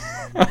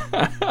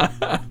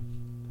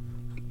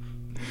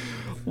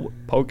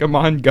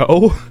 Pokemon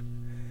Go?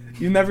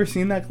 You've never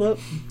seen that clip?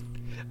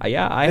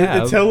 Yeah, I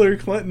have. It's Hillary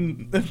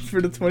Clinton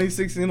for the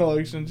 2016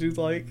 election. She's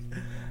like,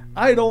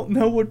 I don't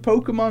know what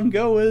Pokemon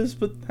Go is,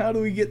 but how do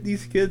we get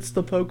these kids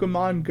to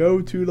Pokemon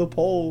Go to the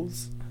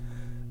polls?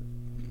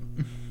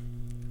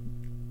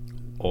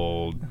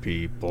 Old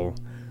people.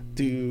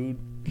 Dude,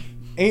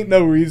 ain't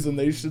no reason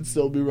they should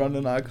still be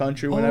running our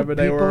country whenever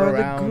they were around. Old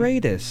people are the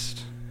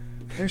greatest.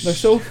 They're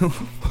so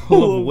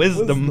full of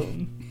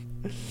wisdom.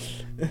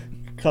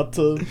 Cut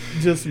to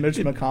just Mitch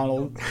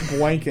McConnell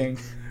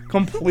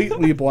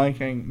completely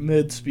blanking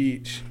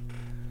mid-speech.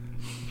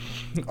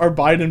 Or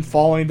Biden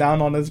falling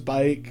down on his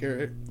bike,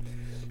 or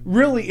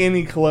really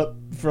any clip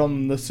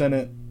from the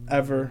Senate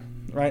ever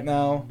right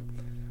now.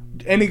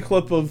 Any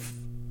clip of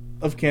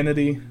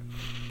Kennedy.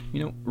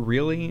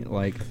 Really,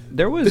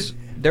 there was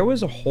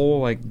a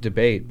whole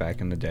debate back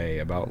in the day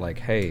about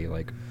hey,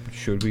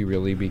 should we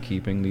really be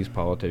keeping these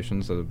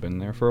politicians that have been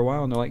there for a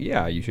while? And they're like,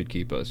 yeah, you should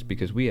keep us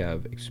because we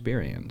have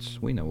experience.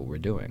 We know what we're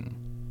doing.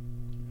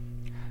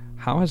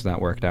 How has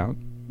that worked out?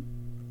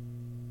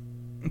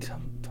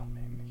 Don't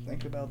make me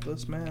think about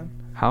this, man.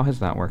 How has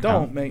that worked out?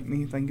 Don't make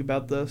me think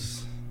about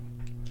this.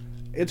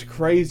 It's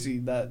crazy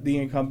that the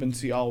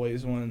incumbency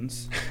always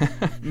wins.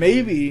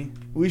 Maybe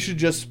we should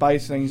just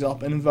spice things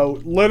up and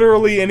vote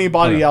literally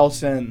anybody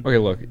else in. Okay,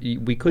 look,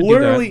 we could do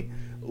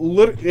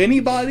that.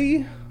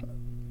 Anybody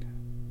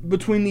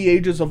between the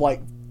ages of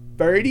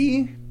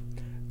 30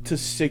 to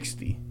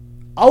 60.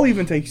 I'll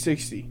even take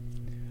 60.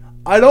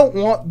 I don't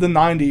want the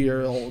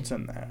 90-year-olds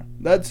in there.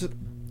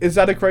 Is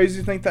that a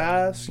crazy thing to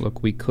ask?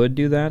 Look, we could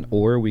do that,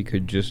 or we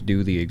could just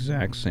do the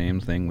exact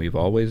same thing we've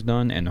always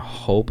done and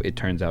hope it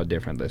turns out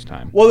different this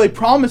time. Well, they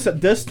promise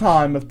that this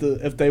time,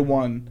 if they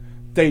won,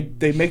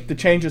 they make the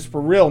changes for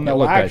real. No,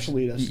 look,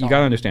 actually, guys, this time. You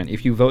gotta understand.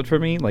 If you vote for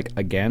me,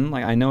 again,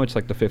 I know it's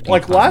the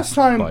 15th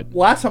time.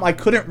 Last time I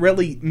couldn't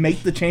really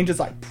make the changes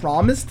I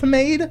promised to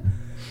made,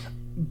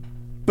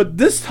 but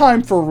this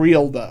time for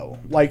real though,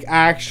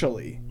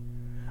 actually.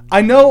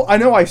 I know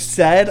I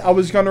said I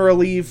was going to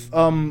relieve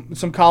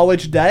some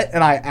college debt,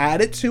 and I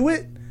added to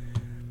it.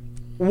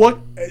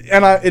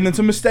 And it's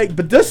a mistake.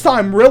 But this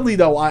time, really,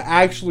 though, I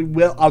actually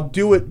will. I'll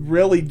do it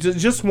really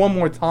just one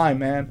more time,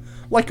 man.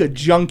 Like a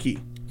junkie.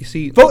 You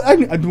see... Vote,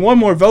 one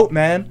more vote,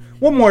 man.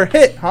 One more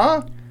hit,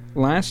 huh?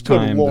 Last Good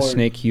time, the Lord.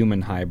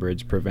 snake-human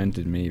hybrids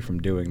prevented me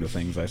from doing the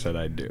things I said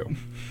I'd do.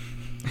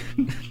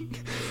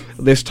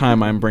 This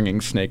time, I'm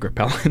bringing snake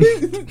repellent.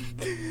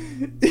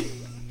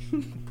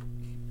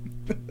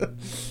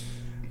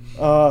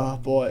 Oh,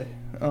 boy.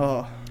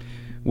 Oh.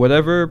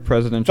 Whatever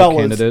presidential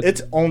Fellas, candidate...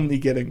 it's only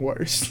getting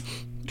worse.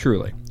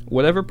 Truly.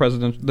 Whatever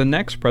the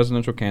next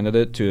presidential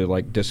candidate to,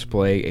 like,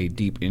 display a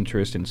deep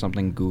interest in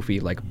something goofy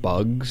like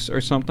bugs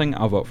or something,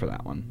 I'll vote for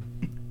that one.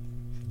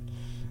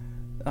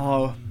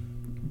 Oh,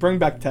 bring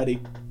back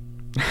Teddy.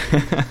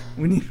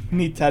 We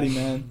need Teddy,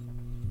 man.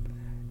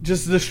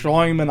 Just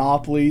destroying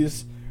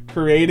monopolies,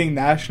 creating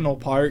national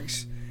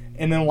parks,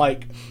 and then,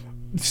 like,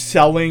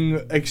 selling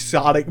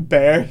exotic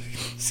bear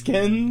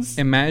skins.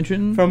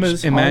 Imagine from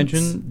his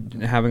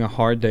having a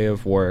hard day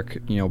of work,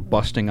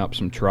 busting up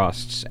some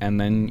trusts, and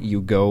then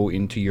you go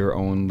into your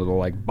own little,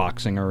 like,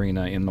 boxing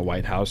arena in the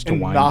White House to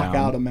wind down. Knock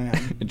out a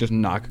man. And just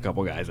knock a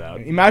couple guys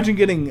out. Imagine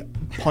getting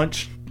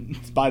punched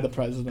by the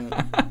president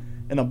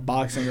in a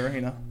boxing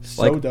arena.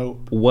 So like,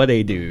 dope. What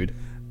a dude.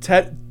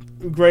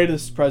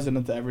 Greatest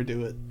president to ever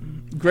do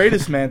it.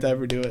 Greatest man to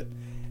ever do it.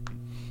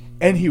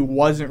 And he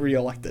wasn't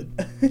reelected.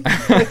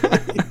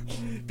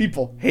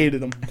 People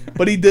hated him.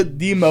 But he did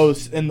the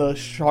most in the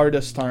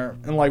shortest term.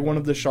 In, like, one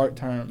of the short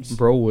terms.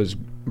 Bro was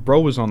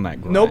on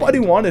that grind. Nobody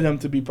wanted him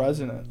to be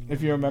president,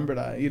 if you remember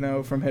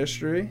that, from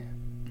history.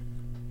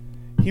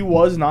 He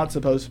was not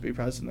supposed to be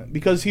president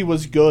because he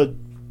was good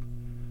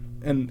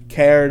and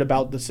cared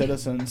about the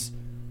citizens.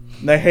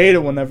 They hate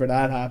it whenever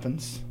that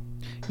happens.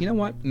 You know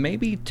what?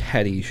 Maybe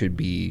Teddy should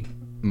be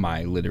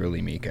my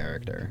Literally Me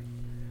character.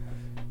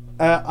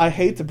 I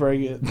hate to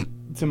bring it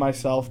to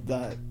myself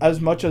that as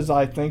much as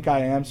I think I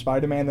am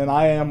Spider-Man, and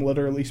I am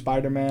literally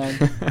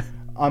Spider-Man,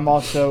 I'm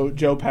also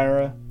Joe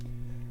Pera.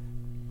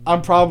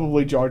 I'm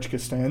probably George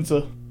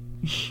Costanza.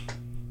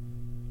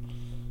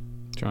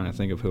 Trying to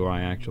think of who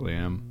I actually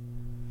am.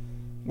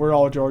 We're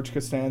all George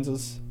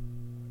Costanzas.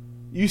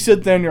 You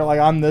sit there and you're like,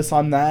 I'm this,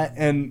 I'm that,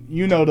 and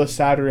the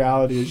sad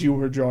reality is you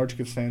were George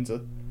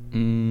Costanza.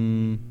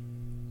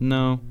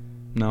 No,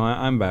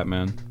 I'm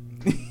Batman.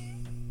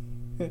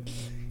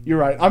 You're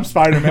right. I'm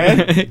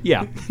Spider-Man.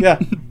 Yeah. Yeah.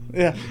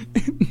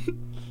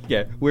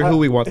 Yeah, we're who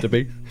we want to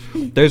be.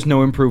 There's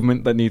no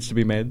improvement that needs to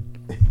be made.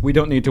 We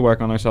don't need to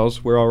work on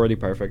ourselves. We're already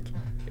perfect.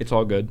 It's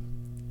all good.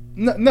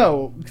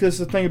 No, because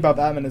the thing about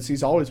Batman is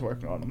he's always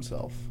working on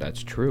himself.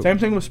 That's true. Same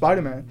thing with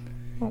Spider-Man.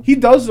 He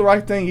does the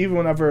right thing even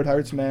whenever it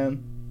hurts,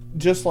 man.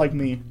 Just like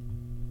me.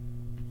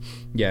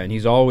 Yeah, and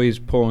he's always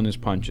pulling his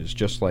punches,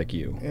 just like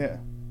you. Yeah.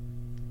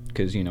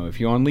 Because, if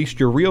you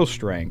unleashed your real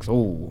strength,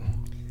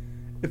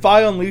 if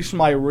I unleashed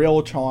my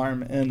real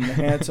charm and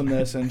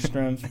handsomeness and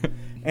strength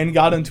and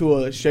got into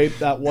a shape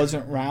that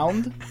wasn't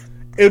round,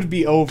 it would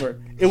be over.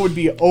 It would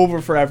be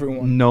over for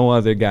everyone. No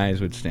other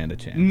guys would stand a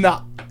chance.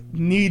 Not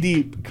knee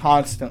deep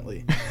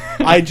constantly.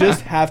 I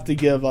just have to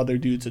give other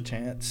dudes a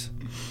chance.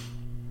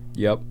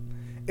 Yep.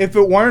 If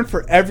it weren't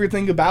for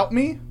everything about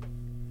me,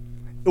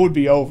 it would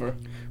be over.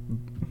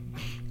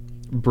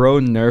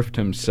 Bro nerfed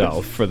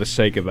himself for the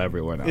sake of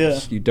everyone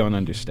else. Yeah. You don't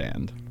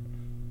understand.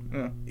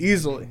 Yeah,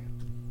 easily.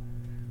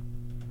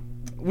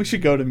 We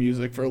should go to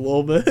music for a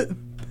little bit.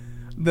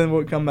 Then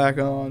we'll come back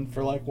on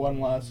for like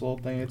one last little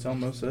thing. It's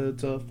almost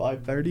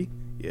 5:30.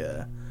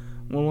 Yeah.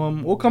 Well,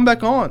 we'll come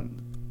back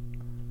on.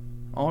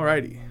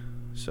 Alrighty.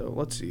 So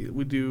let's see.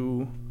 We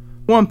do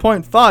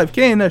 1.5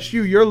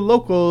 KNSU, your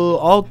local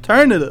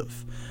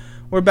alternative.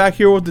 We're back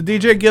here with the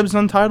DJ Gibbs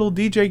Untitled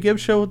DJ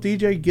Gibbs Show with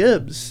DJ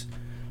Gibbs.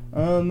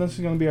 This is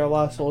gonna be our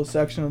last little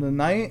section of the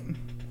night.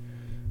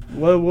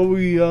 What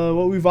we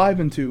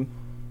vibing to?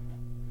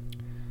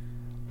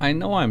 I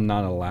know I'm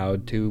not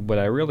allowed to, but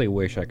I really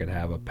wish I could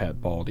have a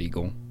pet bald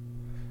eagle.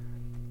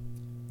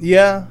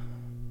 Yeah.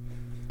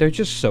 They're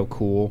just so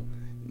cool.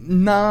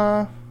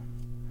 Nah.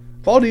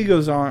 Bald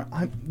eagles aren't.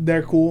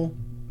 They're cool,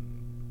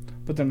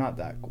 but they're not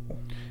that cool.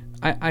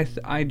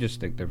 I just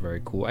think they're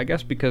very cool. I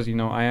guess because,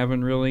 I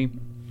haven't really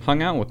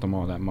hung out with them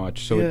all that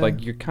much. So, Yeah.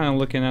 you're kind of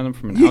looking at them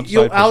from an outside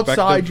perspective.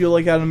 Outside, you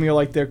look at them, you're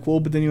like, they're cool,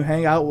 but then you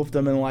hang out with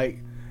them and,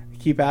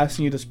 keep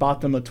asking you to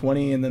spot them a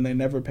 20, and then they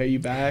never pay you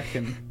back,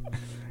 and...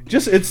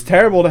 Just, it's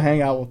terrible to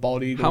hang out with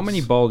bald eagles. How many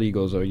bald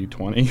eagles are you,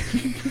 20?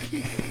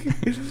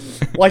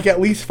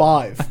 At least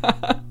 5.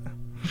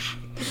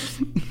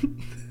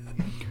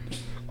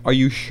 Are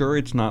you sure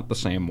it's not the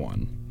same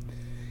one?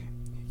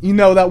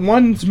 That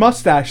one's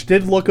mustache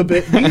did look a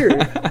bit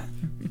weird.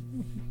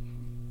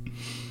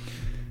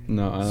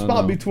 No, I don't know.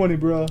 Spot me 20,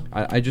 bro.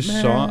 I just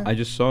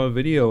saw a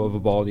video of a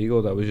bald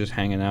eagle that was just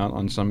hanging out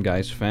on some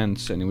guy's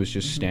fence, and he was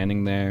just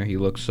standing there. He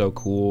looked so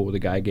cool. The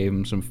guy gave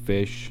him some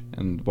fish,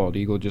 and the bald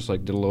eagle just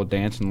did a little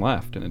dance and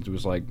left, and it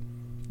was like,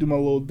 do my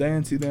little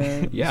dancey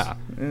dance. Yeah.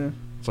 Yeah.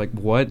 It's like,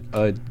 what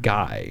a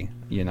guy,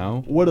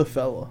 What a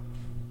fella.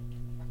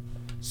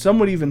 Some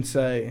would even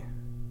say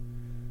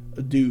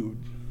a dude.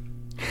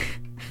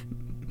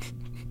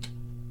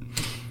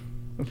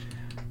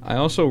 I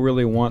also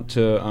really want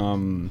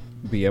to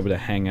be able to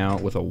hang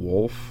out with a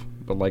wolf,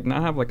 but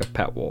not have a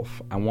pet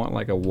wolf. I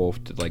want a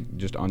wolf to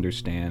just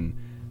understand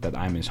that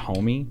I'm his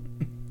homie.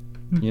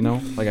 You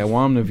know, like I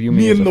want him to view me,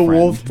 Me as and a the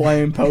friend. wolf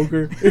playing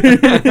poker.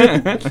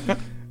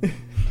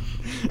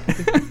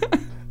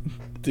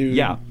 Dude,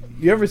 Yeah.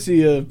 You ever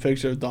see a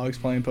picture of dogs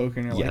playing poker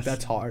and you're like, Yes.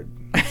 that's hard?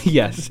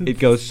 Yes, it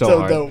goes so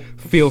hard. dope.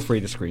 Feel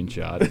free to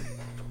screenshot.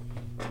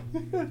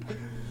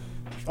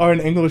 Or an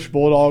English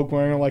bulldog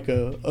wearing like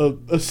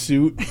a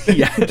suit,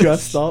 Yes.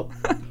 dressed up.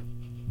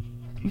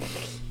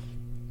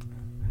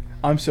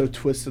 I'm so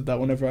twisted that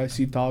whenever I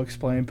see dogs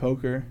playing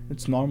poker,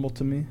 it's normal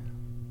to me.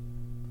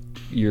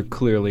 You're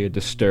clearly a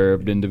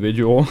disturbed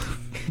individual.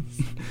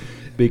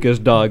 Because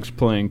dogs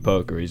playing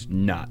poker is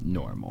not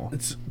normal.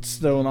 It's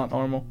still not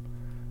normal,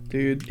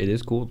 dude. It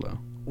is cool though.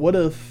 What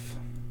if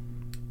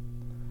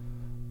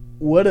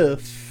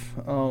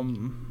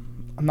I'm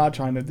not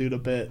trying to do the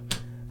bit.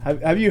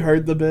 Have you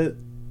heard the bit?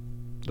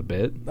 The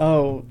bit?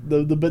 Oh,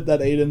 the bit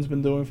that Aiden's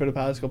been doing for the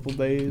past couple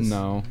days.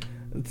 No.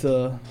 It's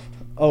oh,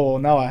 well,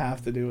 now I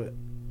have to do it.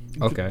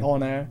 Okay.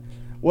 On air.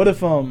 What if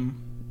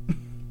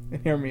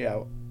hear me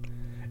out.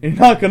 You're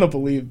not gonna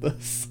believe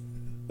this.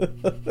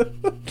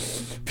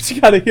 But you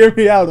gotta hear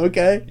me out,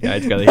 okay? Yeah, I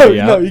just gotta hear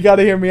you out. No, you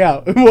gotta hear me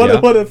out. Yeah.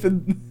 What if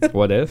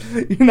What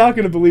if? you're not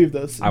gonna believe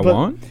this. I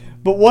won't?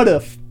 But what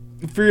if,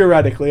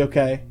 theoretically,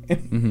 okay?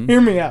 Mhm. Hear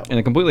me out. In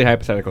a completely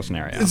hypothetical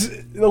scenario.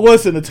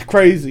 Listen, it's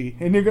crazy,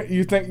 and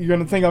you're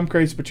gonna think I'm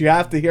crazy, but you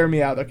have to hear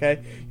me out,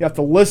 okay? You have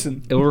to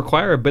listen. It'll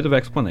require a bit of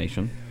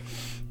explanation.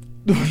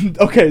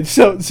 Okay,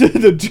 so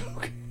the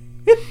joke,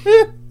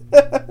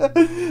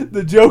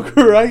 the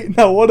Joker, right?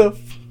 Now, what if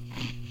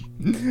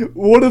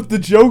the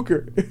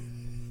Joker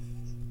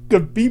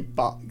could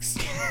beatbox?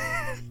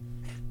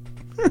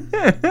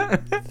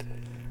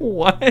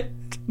 What?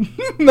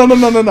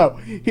 No.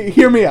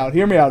 Hear me out,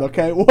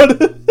 okay? What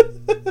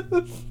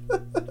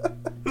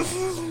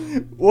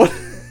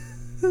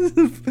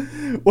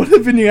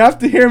if, and you have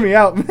to hear me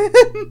out, man.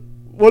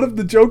 What if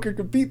the Joker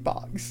could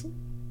beatbox?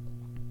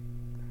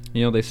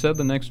 You know, they said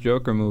the next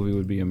Joker movie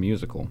would be a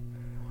musical.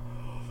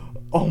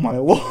 Oh my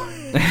lord.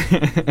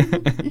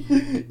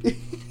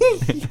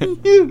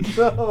 You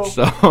know.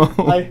 So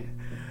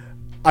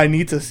I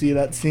need to see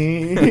that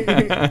scene.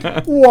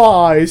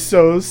 Why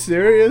so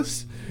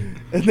serious?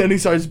 And then he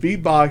starts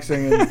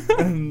beatboxing,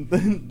 and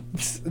then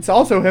it's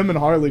also him and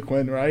Harley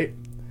Quinn, right?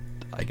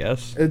 I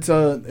guess. It's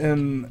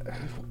and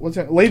what's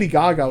that? Lady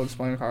Gaga was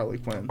playing Harley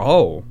Quinn.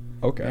 Oh,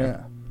 okay.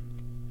 Yeah.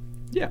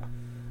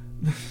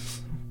 Yeah.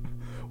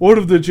 What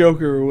if the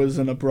Joker was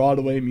in a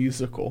Broadway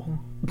musical?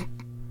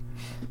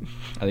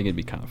 I think it'd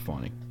be kind of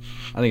funny.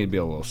 I think it'd be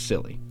a little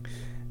silly.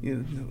 Yeah,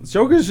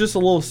 Joker's just a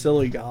little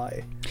silly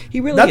guy. He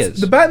really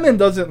is. The Batman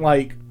doesn't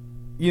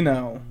he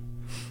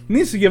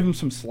needs to give him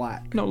some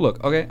slack. No,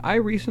 look, okay, I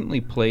recently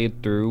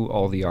played through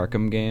all the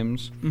Arkham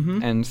games,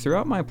 Mm-hmm. and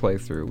throughout my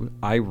playthrough,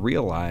 I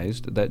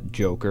realized that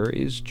Joker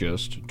is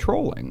just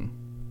trolling.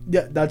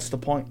 Yeah, that's the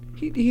point.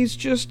 He's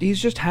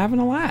just having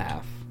a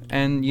laugh.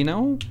 And, you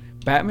know,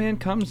 Batman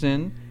comes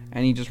in,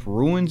 and he just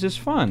ruins his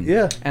fun.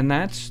 Yeah. And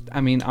that's,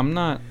 I mean, I'm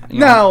not...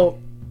 Now,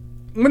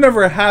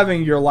 whenever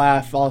having your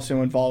laugh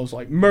also involves,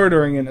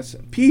 murdering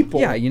innocent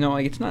people. Yeah,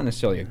 it's not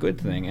necessarily a good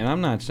thing, and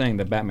I'm not saying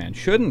that Batman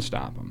shouldn't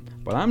stop him,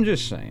 but I'm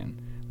just saying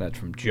that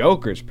from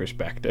Joker's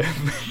perspective...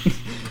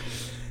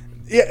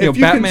 Yeah, if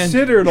you Batman,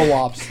 consider the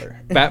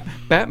lobster.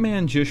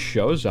 Batman just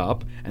shows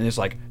up and is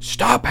like,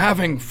 stop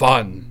having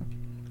fun.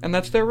 And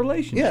that's their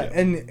relationship. Yeah,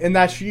 and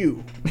that's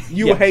you.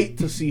 You Yeah. hate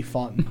to see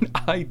fun.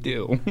 I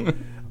do.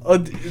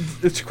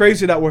 It's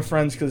crazy that we're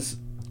friends because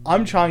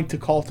I'm trying to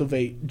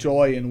cultivate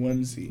joy and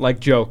whimsy. Like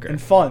Joker.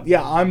 And fun.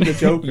 Yeah, I'm the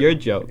Joker. You're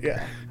Joker.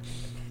 Yeah.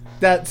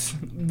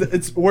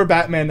 We're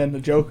Batman and the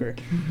Joker.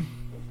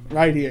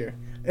 Right here.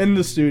 In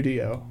the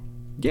studio.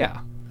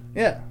 Yeah.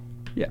 Yeah.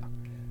 Yeah.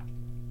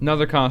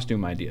 Another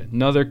costume idea.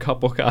 Another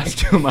couple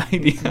costume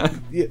idea.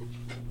 Yeah.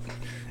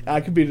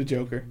 I could be the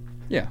Joker.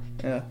 Yeah.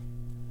 Yeah.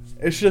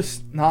 It's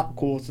just not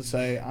cool to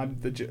say I'm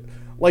the Joker.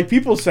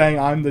 People saying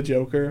I'm the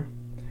Joker.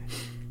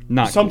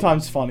 Not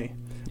sometimes funny.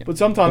 Yeah. But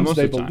sometimes most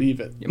they of the time. believe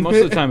it. Yeah, most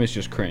of the time it's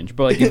just cringe.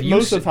 But if you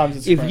Most of the times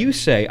it's if cringe. you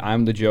say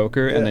I'm the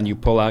Joker Yeah. and then you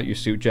pull out your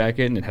suit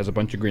jacket and it has a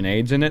bunch of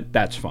grenades in it,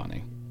 that's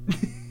funny.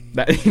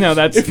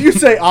 That's If you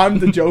say I'm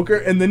the Joker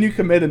and then you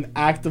commit an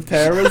act of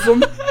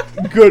terrorism,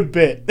 good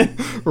bit.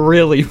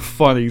 really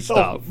funny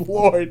stuff. Oh,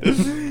 Lord.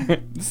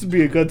 This would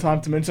be a good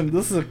time to mention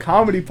this is a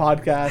comedy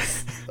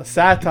podcast, a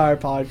satire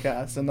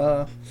podcast,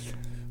 and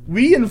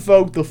we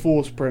invoke the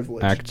fool's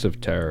privilege. Acts of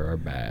terror are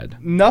bad.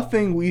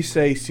 Nothing we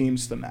say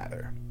seems to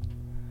matter.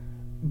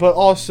 But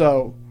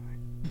also,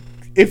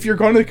 if you're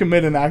going to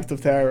commit an act of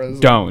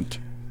terrorism, Don't.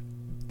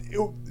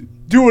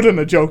 do it in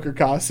a Joker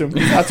costume,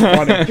 'cause that's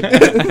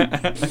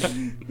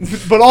funny.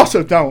 But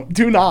also don't.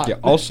 Do not. Yeah,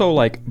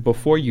 also,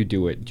 before you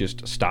do it,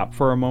 just stop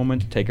for a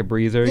moment, take a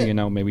breather,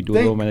 Yeah. Maybe do a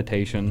little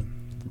meditation,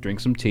 drink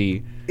some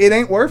tea. It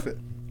ain't worth it.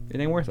 It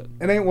ain't worth it.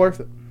 It ain't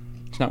worth it.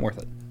 It's not worth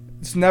it.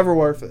 It's never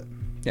worth it.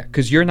 Yeah,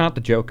 because you're not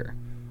the Joker.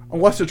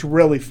 Unless it's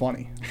really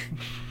funny.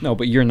 No,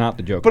 but you're not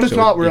the Joker. But it's so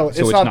not real.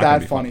 so it's not gonna that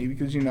be funny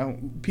because,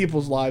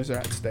 people's lives are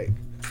at stake.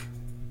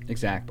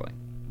 Exactly.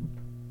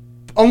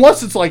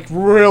 Unless it's like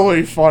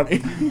really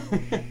funny.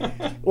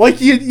 Like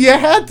you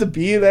had to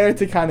be there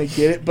to kind of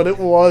get it, but it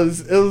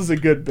was a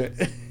good bit.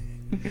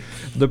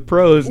 The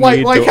pros like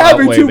need to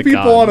having outweigh two the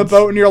people cons. on a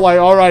boat and you're like,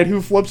 all right,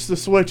 who flips the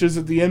switch? Is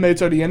it the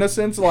inmates or the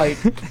innocents? Like,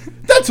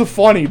 that's a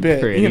funny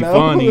bit. Pretty you know?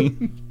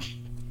 funny.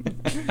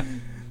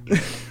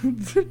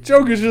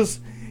 Joker's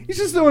he's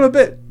just doing a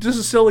bit, just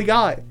a silly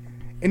guy,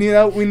 and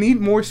we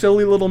need more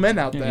silly little men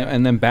out there. Yeah,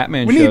 and then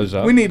Batman we shows need,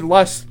 up. We need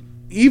less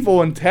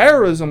evil and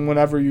terrorism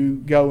whenever you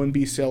go and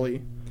be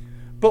silly,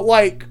 but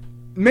like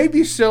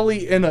maybe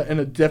silly in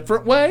a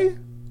different way.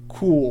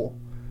 Cool,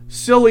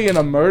 silly in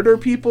a murder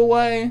people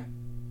way.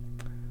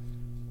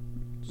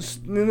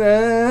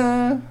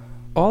 Nah.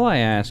 All I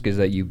ask is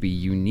that you be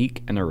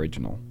unique and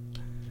original.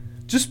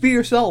 Just be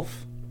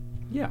yourself.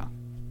 Yeah.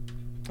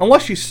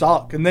 Unless you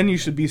suck, and then you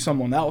should be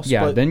someone else.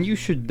 Yeah, but then you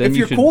should. if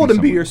you're cool, then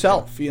be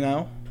yourself. You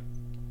know.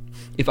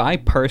 If I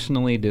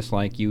personally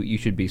dislike you, you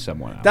should be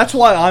someone else. That's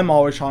why I'm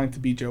always trying to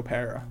be Joe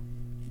Pera.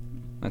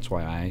 That's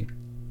why I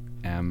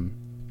am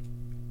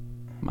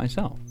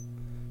myself.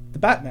 The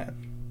Batman.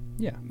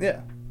 Yeah.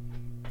 Yeah.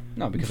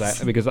 No, because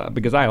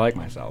I like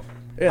myself.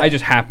 Yeah. I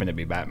just happen to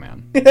be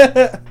Batman.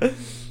 Yeah.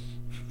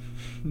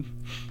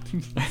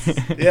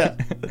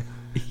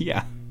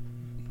 Yeah.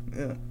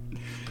 Yeah.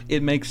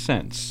 It makes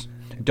sense.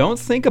 Don't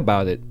think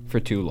about it for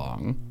too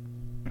long,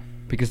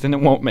 because then it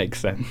won't make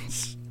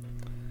sense.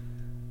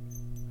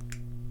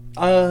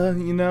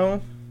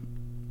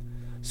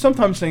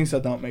 Sometimes things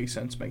that don't make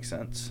sense make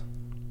sense.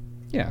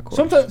 Yeah, of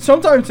course.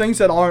 Sometimes things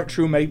that aren't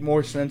true make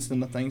more sense than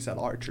the things that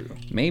are true.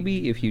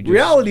 Maybe if you just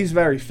Reality's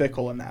very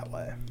fickle in that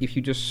way. if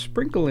you just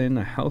sprinkle in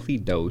a healthy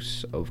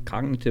dose of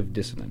cognitive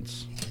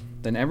dissonance,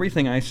 then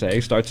everything I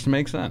say starts to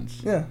make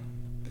sense. Yeah.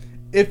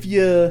 If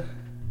you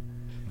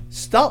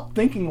stop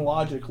thinking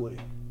logically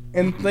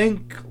and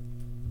think,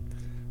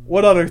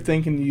 what other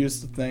thing can you use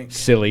to think?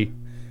 Silly.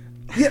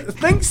 Yeah,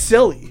 think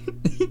silly.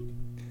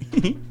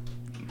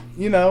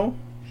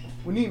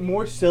 We need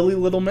more silly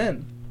little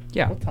men.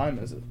 Yeah. What time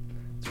is it?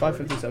 It's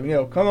 5:57.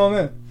 Yo, come on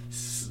in.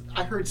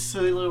 I heard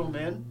silly little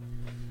man.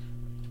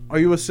 Are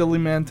you a silly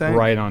man, Tank?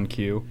 Right on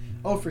cue.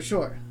 Oh, for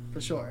sure.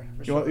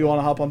 You want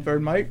to hop on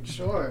third mic?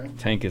 Sure.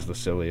 Tank is the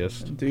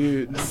silliest.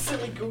 Dude.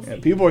 Silly goofy. Yeah,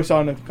 people are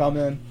starting to come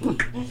in.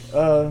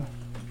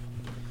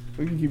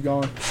 We can keep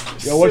going.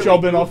 Yo, what y'all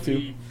been up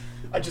to?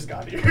 I just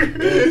got here.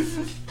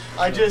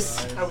 I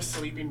was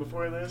sleeping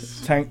before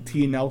this. Tank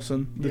T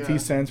Nelson. The T Yeah.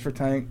 stands for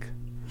Tank.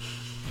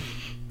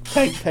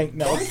 Tank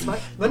Nelson.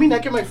 Let me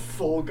not get my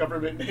full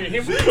government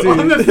name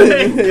on the Dude.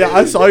 thing. Yeah,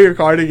 I saw your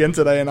cardigan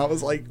today and I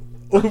was like,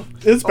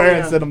 his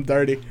parents yeah. did him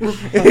dirty.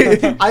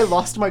 I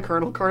lost my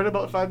Colonel card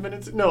about 5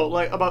 minutes. No,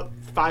 like about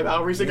 5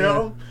 hours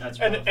ago. That's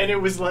and rough. it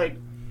was like,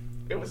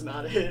 it was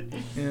not it.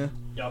 Yeah.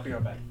 Yeah, I'll be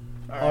right back.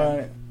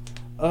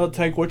 Alright.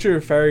 Tank, what's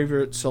your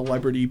favorite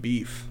celebrity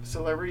beef?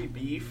 Celebrity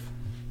beef.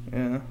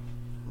 Yeah.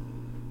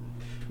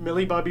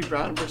 Millie Bobby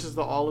Brown versus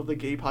all of the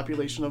gay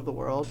population of the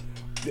world.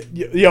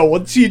 Yo,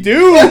 what'd she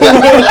do?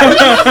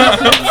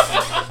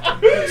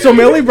 So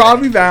Millie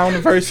Bobby Brown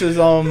versus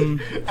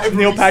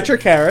Neil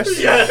Patrick Harris,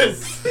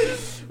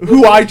 Yes.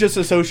 who I just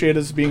associate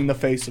as being the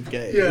face of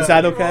gay. Yeah. Is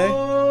that okay?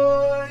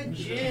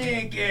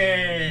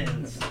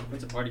 Jenkins!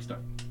 When's the party start?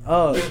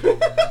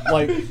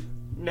 Like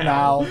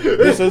now.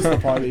 This is the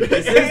party.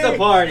 This is the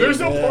party!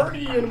 There's a Yeah.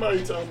 party in my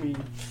tummy.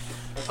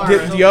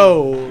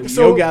 Yo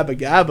So- Gabba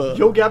Gabba.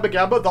 Yo Gabba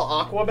Gabba, the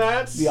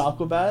Aquabats. The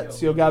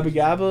Aquabats, Yo Gabba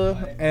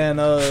Gabba,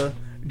 and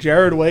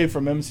Jared Way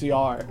from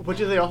MCR. What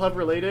do they all have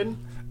related?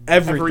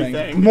 Everything.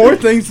 Everything. More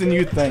things than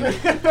you think.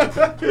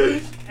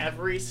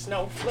 Every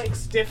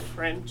snowflake's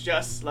different,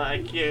 just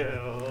like you.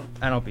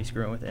 I don't be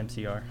screwing with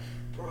MCR.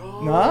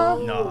 Bro. Nah?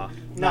 Nah.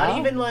 Not Nah?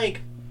 even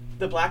like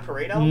the Black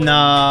Parade album?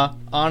 Nah,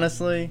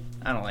 honestly,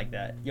 I don't like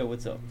that. Yo,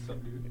 what's up?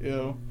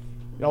 Yo.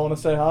 Y'all want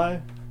to say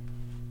hi?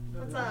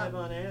 What's up?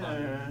 On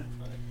air.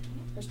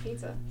 There's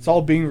pizza. It's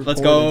all being recorded.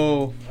 Let's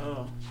go.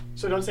 Oh.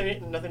 So don't say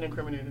nothing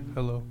incriminating.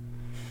 Hello.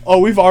 Oh,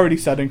 we've already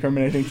said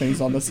incriminating things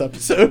on this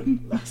episode.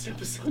 Last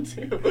episode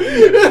too.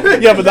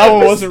 Yeah, but that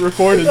one wasn't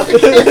recorded.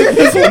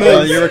 This one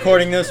Well, is. you're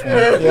recording this one.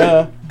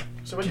 Yeah.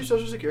 So what's your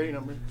social security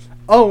number?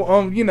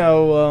 Oh, Give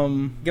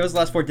us the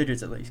last 4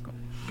 digits at least.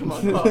 Come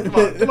on, come on, come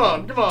on, come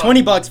on, come on.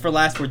 $20 for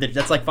last 4 digits.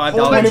 That's like $5.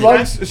 Hold on, 20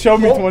 bucks? Show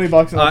me 20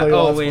 bucks and I'll tell you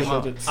the last wait, four wow.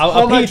 digits.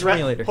 I'll pay you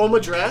 20 later. Home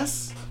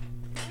address,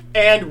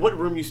 and what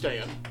room you stay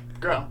in.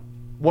 Go.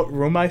 What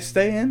room I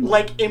stay in?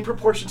 Like in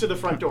proportion to the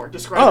front door.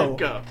 Describe Oh. it.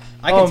 Go.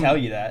 I can Um, tell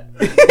you that.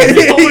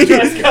 Home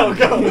address. Go.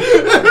 Go.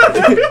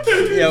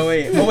 Yo,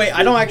 wait. Oh, wait.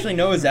 I don't actually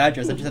know his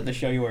address. I just have to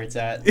show you where it's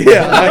at.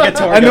 Yeah, Like a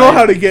tour I know guide.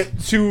 how to get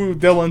to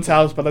Dylan's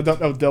house, but I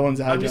don't know Dylan's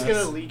address. I'm just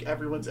gonna leak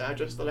everyone's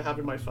address that I have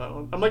in my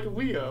phone. I'm like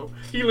Leo.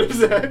 He lives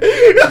there.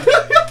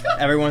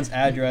 Everyone's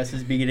address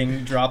is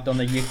getting dropped on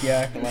the Yik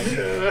Yak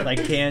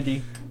like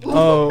candy.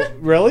 Oh,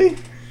 really?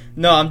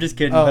 No, I'm just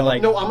kidding. Oh. But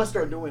like, No, I'm gonna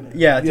start doing it.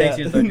 yeah, it takes Yeah.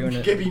 you to start doing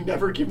it. Gibby,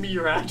 never give me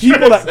your address.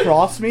 People that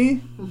cross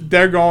me,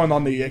 they're going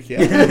on the Yik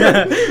Yak.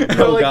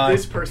 They're Oh like, god.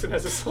 this person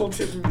has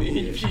assaulted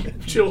me,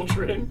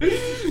 children.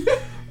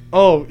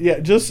 Oh yeah,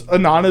 just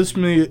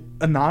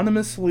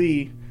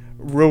anonymously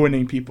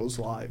ruining people's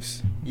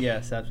lives.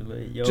 Yes,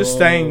 absolutely. Yo, Just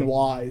saying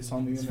lies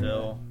on the it's internet.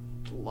 Phil.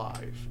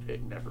 Life,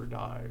 it never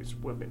dies.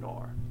 Women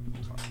are.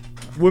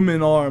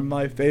 Women are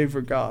my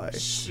favorite guy.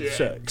 Sex.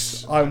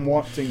 Sex. I'm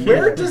wanting.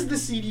 Where more. does the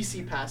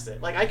CDC pass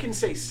it? Like, I can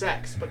say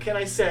sex, but can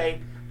I say...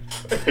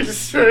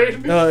 Straight?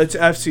 It's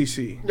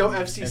FCC. No,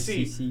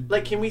 FCC. FCC.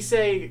 Like, can we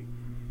say...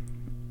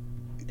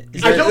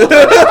 Is I there-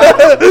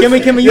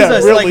 don't... can we use Yeah,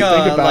 this really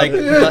like think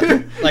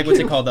about like what's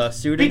it called, a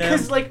pseudonym?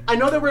 Because, like, I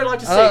know that we're allowed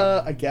to say...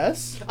 I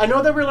guess. I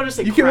know that we're allowed to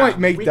say You can, crap. like,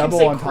 make we double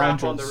can say crap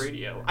entendres. on the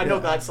radio. I know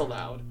Yeah. that's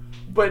allowed.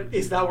 But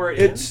is that where it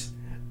It's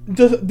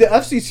ends? the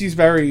FCC is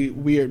very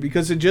weird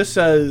because it just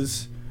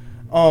says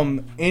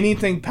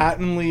anything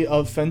patently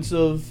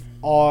offensive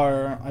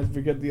or I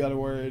forget the other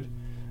word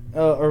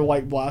or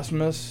like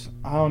blasphemous.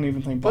 I don't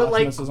even think But,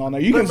 like- blasphemous is on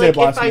there. You but, can say like, if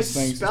I blasphemous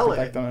things to spell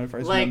protect it, them in the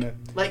First like,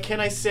 Amendment. like, can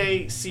I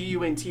say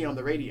C-U-N-T on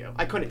the radio?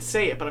 I couldn't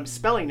say it, but I'm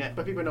spelling it,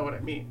 but people know what I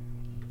mean.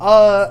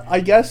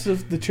 I guess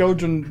if the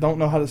children don't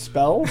know how to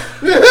spell,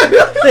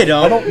 They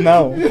don't. I don't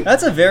know.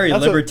 That's a very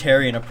That's a-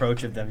 libertarian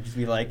approach of them. Just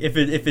be like, if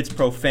it's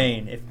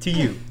profane, if to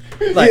you,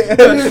 like,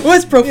 Yeah.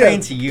 what's profane Yeah.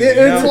 to you? It-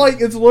 you it's know? like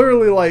it's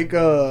literally like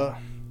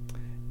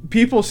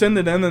people send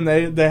it in and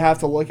they have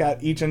to look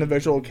at each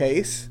individual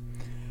case,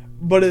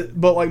 but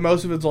like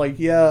most of it's like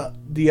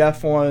the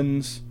F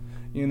ones,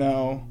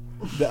 the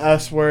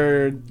S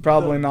word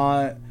probably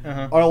not,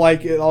 Uh-huh. or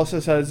like it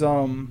also says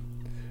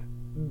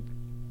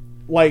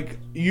like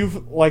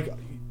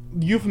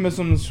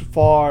euphemisms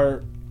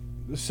for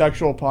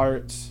sexual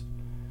parts.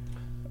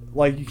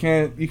 Like you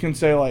can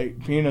say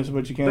like penis,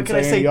 but you can't But can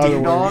I say say any other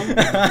ding dong? word.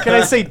 Can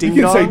I say ding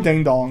You dong? can say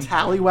ding dong.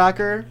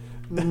 Tallywhacker?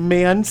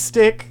 Man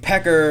stick?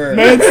 Pecker.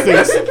 Man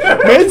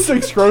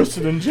stick's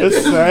grosser than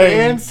just saying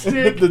Man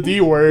stick? the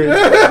D word.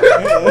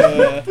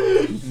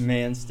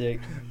 Man stick.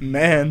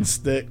 Man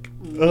stick.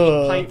 I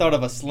Ugh. thought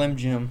of a Slim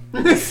Jim.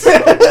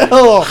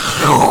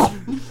 Ugh.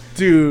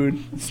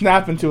 Dude,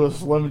 snap into a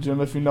Slim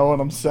Jim if you know what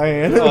I'm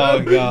saying.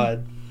 Oh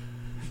God.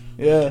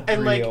 Yeah.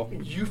 And Real.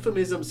 like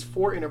euphemisms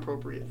for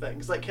inappropriate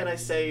things. Like, can I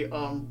say,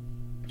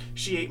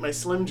 she ate my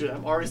Slim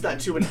Jim, or is that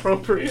too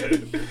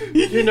inappropriate?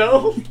 You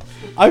know?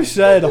 I've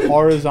said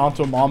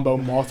horizontal mambo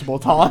multiple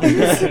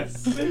times.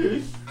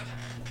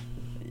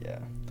 Yeah.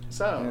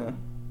 So, Yeah.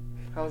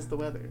 how's the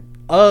weather?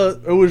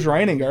 It was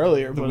raining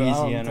earlier, but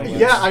Louisiana weather.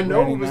 Yeah, I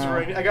know it was now.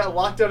 raining. I got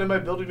locked out in my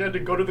building and had to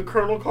go to the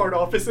Colonel Card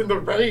office in the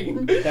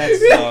rain. That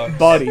sucks.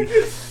 Buddy,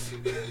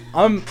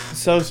 I'm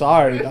so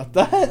sorry about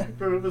that.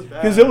 It was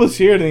bad. Because it was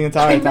here the I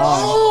entire time.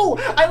 know!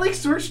 I like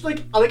searched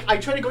like I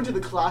tried to go into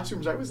the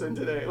classrooms I was in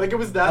today. Like it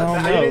was that Oh,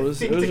 bad. no, I it didn't was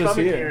think to just come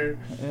in here. here.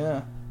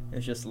 Yeah.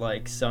 It's just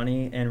like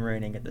sunny and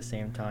raining at the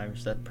same time.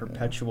 Just that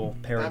perpetual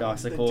the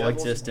paradoxical devil's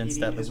existence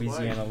eating that his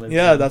Louisiana wife. lives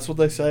Yeah, in. that's what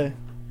they say.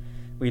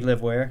 We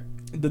live where?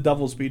 The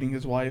devil's beating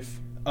his wife.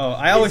 Oh,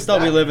 I always Is thought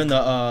we that- live in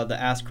the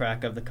ass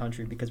crack of the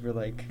country because we're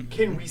like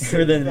Can we say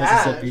We're in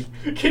that?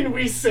 Mississippi. Can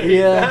we say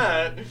Yeah.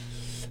 that?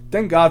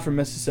 Thank God for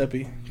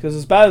Mississippi. Because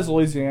as bad as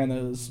Louisiana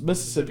is,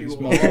 Mississippi's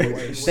People much will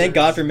worse. thank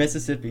God for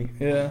Mississippi.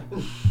 Yeah.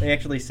 They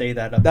actually say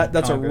that up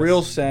That's a Congress.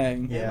 real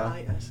saying. Yeah.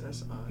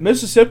 MISSI.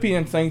 Mississippi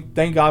and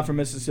thank God for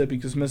Mississippi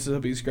because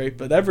Mississippi's great,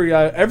 but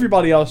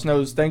everybody else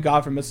knows thank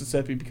God for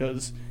Mississippi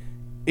because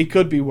it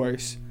could be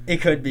worse. It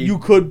could be. You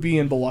could be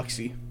in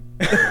Biloxi.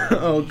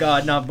 Oh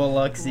God, not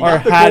Biloxi. Or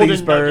Not the Golden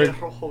Hattiesburg. Nugget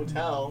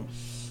Hotel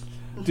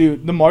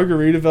Dude, the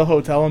Margaritaville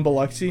Hotel in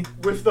Biloxi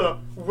with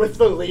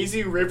the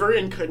lazy river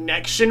in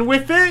connection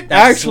with it.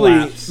 That actually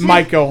slaps.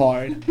 might go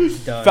hard.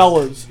 Does.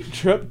 Fellas,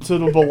 trip to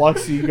the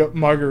Biloxi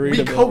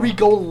Margaritaville. We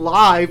go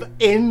live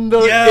in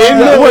the Yeah. in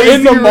the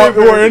lazy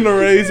river. We're in the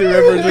Lazy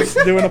River just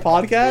doing a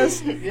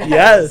podcast?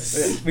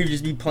 Yes. We'd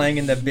just be playing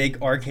in the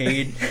big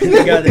arcade.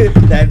 They got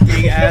that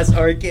big ass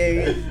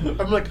arcade.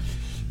 I'm like,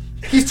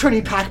 he's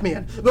turning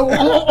Pac-Man.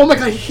 Oh my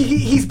god,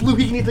 he's blue.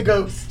 He can eat the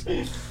ghost.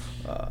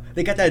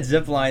 They got that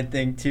zip line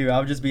thing too. I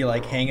would just be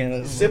like hanging.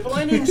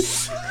 Ziplining.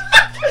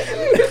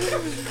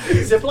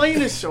 Ziplining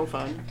is so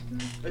fun.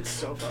 It's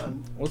so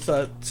fun. What's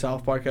that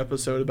South Park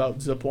episode about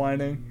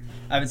ziplining?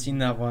 I haven't seen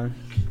that one.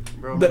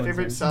 Bro, The- my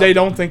favorite South They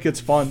don't think it's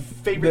fun.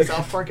 favorite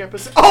South Park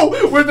episode.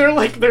 Oh, where they're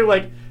like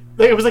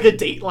it was like a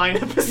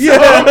Dateline episode.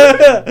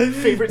 Yeah.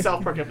 Favorite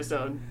South Park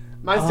episode.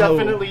 Mine's Oh.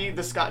 definitely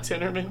the Scott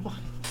Tinnerman one.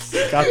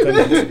 Scott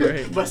Tinnerman's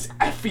great. Must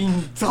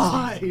effing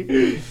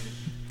die.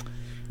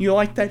 You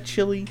like that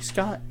chili,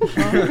 Scott?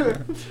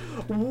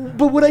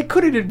 But what I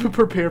couldn't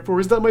prepare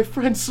for is that my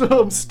friends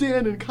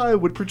Stan and Kyle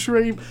would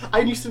portray him. I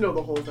used to know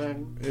the whole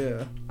thing.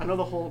 Yeah. I know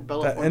the whole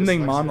Bella. That Thorne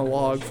ending dyslexic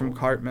monologue commercial. from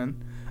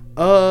Cartman.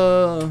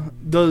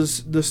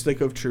 Does The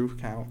Stick of Truth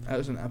count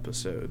as an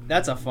episode?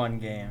 That's a fun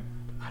game.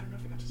 I don't know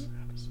if it got to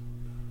an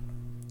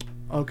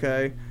episode.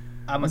 Okay.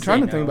 I'm I'm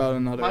trying to think about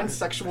another. Mine's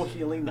sexual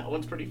healing. That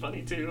one's pretty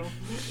funny too.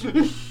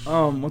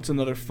 What's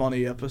another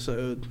funny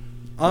episode?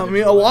 I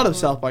mean, a lot of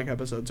South Park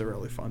episodes are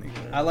really funny.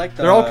 I like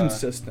the. They're all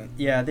consistent.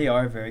 Yeah, they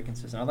are very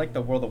consistent. I like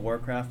the World of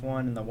Warcraft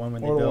one and the one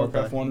when World they of built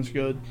Warcraft the, one is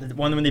good. the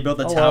one when they built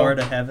the Oh, Tower wow.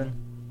 to Heaven.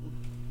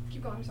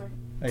 Keep going, I'm sorry.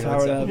 Hey, Tower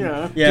what's to up?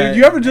 Heaven. Yeah. Dude,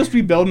 you ever just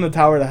be building the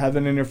Tower to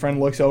Heaven and your friend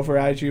looks over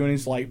at you and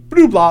he's like,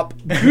 blue blop,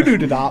 doo doo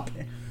da dop.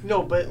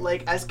 No, but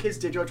like as kids,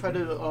 did y'all try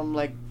to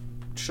like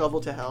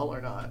shovel to hell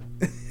or not?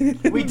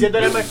 We did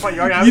that in my front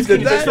yard. I You was did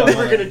convinced that? that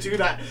we were gonna do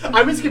that.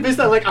 I was convinced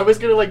that like I was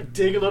gonna like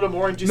dig a little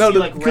more and just No, see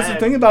like because the red.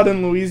 thing about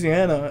in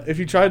Louisiana, if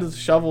you try to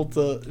shovel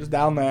to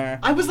down there,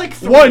 I was like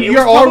 3. One, It was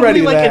you're probably,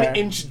 already like there. an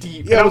inch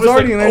deep. yeah, And it I was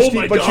already like, an inch oh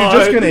my deep, but God.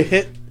 you're just gonna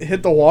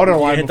hit the water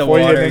line hit the before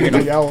water, you hit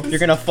anything else. You're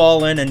gonna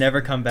fall in and never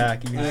come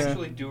back. You I just-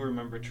 actually do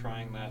remember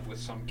trying that with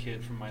some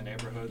kid from my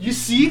neighborhood. You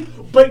see?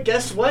 But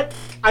guess what?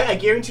 I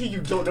guarantee you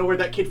don't know where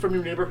that kid from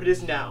your neighborhood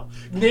is now.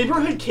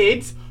 Neighborhood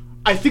kids,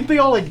 I think they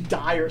all like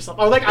die or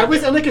something. Or like I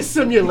was in like a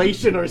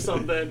simulation or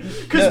something.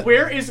 Because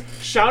where is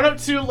shout out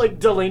to like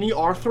Delaney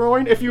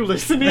Arthroin if you're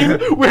listening.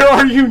 Where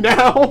are you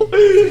now?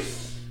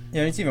 You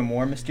know, it's even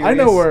more mysterious. I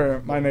know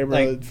where my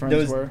neighborhood like friends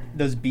those were.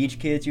 those beach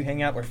kids you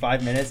hang out for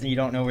 5 minutes and you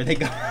don't know where they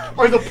go.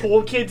 Or the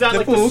pool kids at The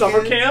like the pool summer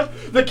kids. camp.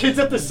 The kids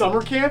at the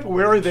summer camp,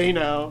 where are they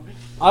now?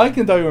 I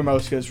can tell you where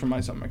most kids from my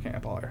summer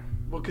camp are.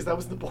 Well, because that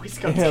was the Boy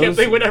Scouts Yeah, it camp. was-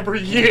 They went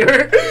every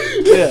year.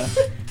 Yeah.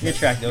 You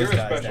track those You're a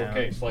guys special down.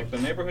 case. Like the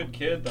neighborhood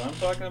kid that I'm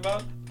talking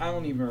about, I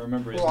don't even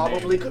remember his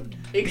Probably name. could.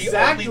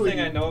 Exactly. The only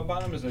thing I know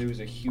about him is that he was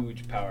a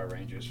huge Power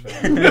Rangers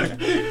fan.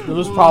 It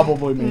was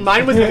probably me.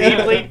 Mine was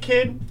Beyblade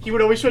Kid. He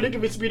would always try to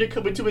convince me to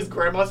come into his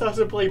grandma's house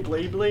and play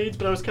Blades,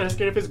 but I was kind of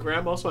scared of his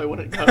grandma, so I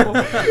wouldn't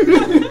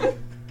go.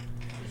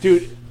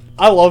 Dude,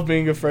 I love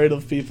being afraid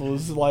of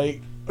people's,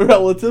 like,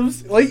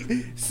 relatives. Like,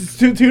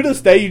 to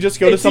this day, you just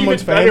go to It's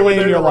someone's even better family when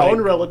and they're you're your like...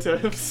 own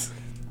relatives.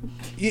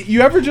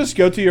 You ever just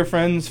go to your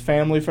friend's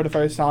family for the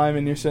first time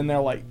and you're sitting there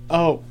like,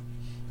 oh,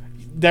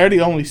 they're the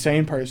only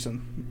sane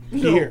person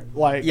here.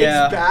 Like,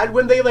 Yeah. It's bad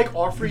when they like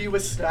offer you a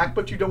snack,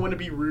 but you don't want to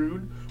be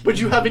rude. But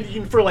you haven't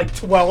eaten for like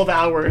 12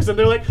 hours, and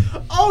they're like,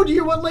 "Oh, do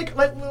you want like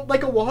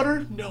a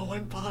water?" No,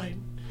 I'm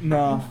fine. I'm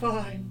no.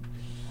 fine.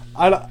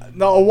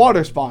 No, a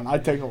water spawn.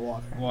 I'd take a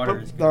water. Water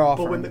is They're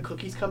offering. But when the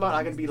cookies come out,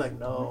 I can be like,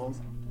 "No."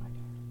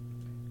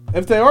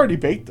 If they already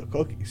baked the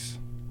cookies.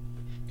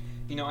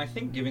 You know, I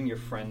think giving your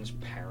friend's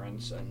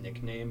parents a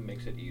nickname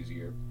makes it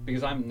easier.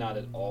 Because I'm not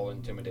at all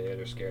intimidated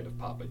or scared of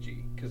Papa G.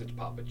 Because it's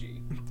Papa G.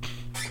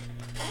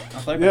 I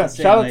thought you were Yeah, gonna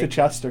say, shout out like, to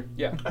Chester.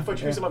 Yeah. I thought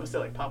you were about to say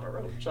like Papa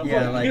Roach. I'm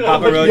Yeah, like you know,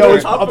 Papa like, Roach. Yo,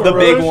 it's Papa the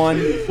big Roach. one.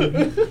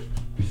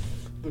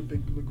 The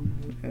big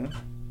lagoon. Yeah.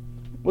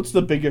 What's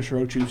the biggest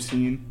roach you've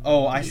seen?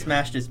 Oh, I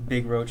smashed this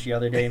big roach the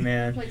other day,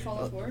 man. Like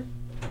Fallout 4?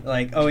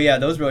 Like, oh yeah,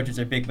 those roaches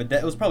are big, but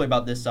that was probably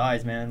about this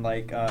size, man.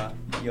 Like, Oh,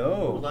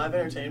 yo. live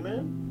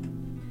entertainment.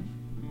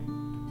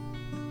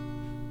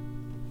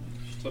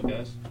 What's up,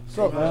 guys? What's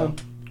up, man?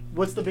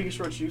 What's the biggest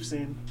roach you've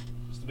seen?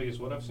 What's the biggest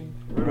what I've seen?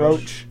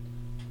 Roach.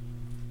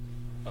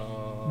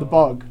 Uh, The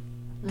bug.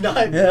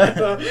 Not Yeah.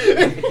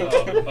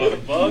 the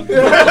bug?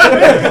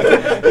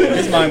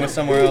 His mind was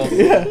somewhere else.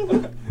 Yeah.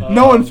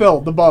 No one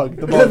Phil. The bug.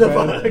 The bug. the man.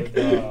 bug.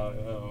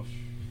 Oh.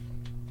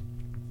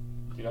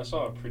 Dude, I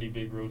saw a pretty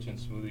big roach in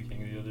Smoothie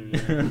King the other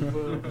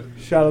day.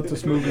 Shout out to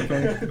Smoothie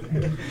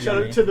King.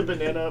 Shout out to the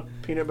banana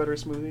peanut butter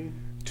smoothie.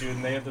 Dude,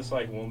 and they had this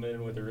like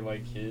woman with her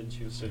like kid.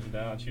 She was sitting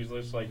down. She was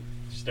just like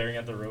staring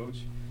at the roach.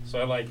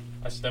 So I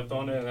stepped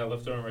on it and I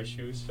left it on my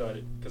shoes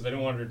because I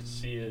didn't want her to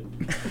see it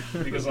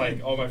because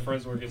like all my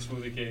friends work at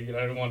Smoothie King and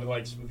I didn't want to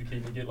like Smoothie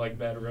King to get like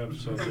bad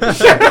reps. So,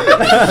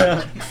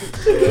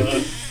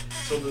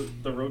 so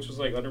the roach was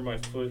like under my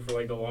foot for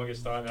like the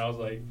longest time and I was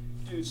like,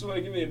 dude,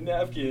 somebody give me a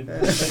napkin.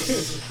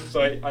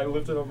 So I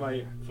lifted up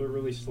my foot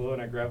really slow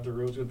and I grabbed the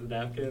roach with the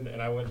napkin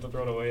and I went to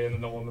throw it away and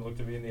then the woman looked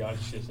at me in the eye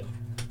and she said,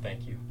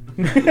 "Thank you."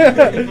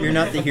 You're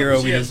not the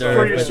hero we Yeah, deserve,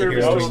 for your but the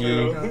service hero to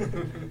we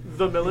need.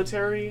 The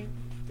military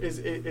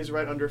is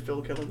right under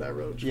Phil killing that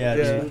roach. Yeah,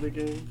 Yeah. The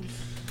game.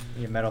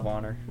 Your Medal of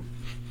Honor.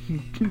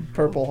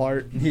 Purple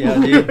Heart. Yeah,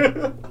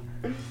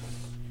 dude.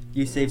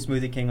 You saved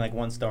Smoothie King like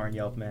 1 star in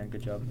Yelp, man.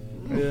 Good job.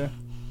 Yeah.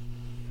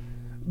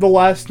 The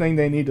last thing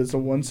they need is a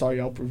 1-star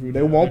Yelp review.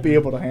 They won't be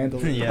able to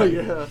handle it. Yeah. Oh,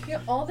 yeah.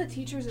 Yeah, all the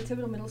teachers at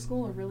Thibodeau Middle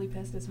School are really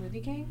pissed at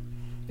Smoothie King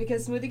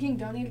because Smoothie King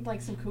donated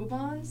like some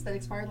coupons that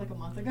expired like a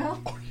month ago.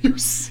 Are you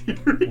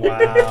serious?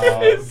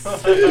 Wow.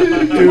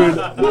 Dude.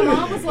 My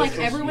mom was like,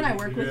 everyone I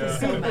work with is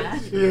so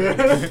mad.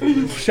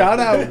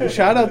 Yeah.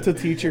 Shout out to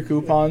teacher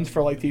coupons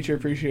for like Teacher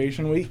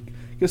Appreciation Week.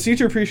 Because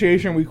Teacher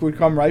Appreciation Week would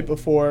come right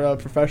before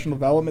Professional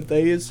Development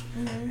Days.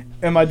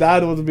 And my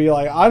dad would be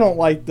like, I don't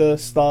like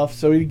this stuff.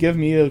 So he'd give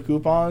me the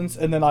coupons.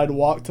 And then I'd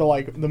walk to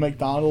like the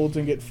McDonald's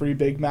and get free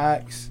Big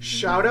Macs.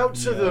 Shout out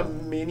to the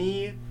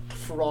mini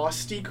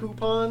Frosty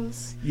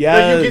coupons.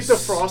 Yes. Like you get the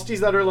Frosties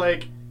that are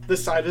like the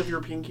size of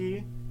your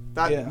pinky.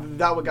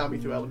 That what got me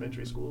through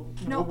elementary school.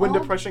 No, when all-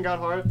 depression got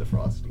hard, the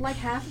Frosties. Like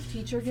half of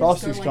teacher gifts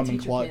Frosties go like come in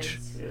teacher clutch.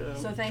 kids. Yeah.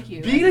 So thank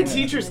you. Being a Yeah.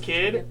 teacher's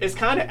kid is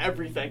kind of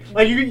everything.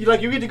 Like you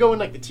get to go in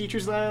like the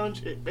teacher's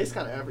lounge. It's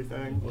kind of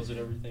everything. Was it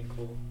everything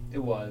cool? It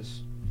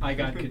was. I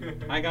got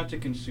to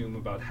consume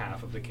about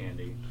half of the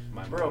candy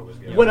my mom Bro, was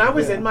giving. when I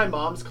was Yeah. in my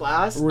mom's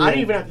class, Real. I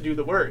didn't even have to do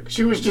the work.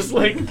 She was just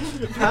like,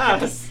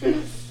 pass.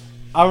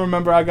 I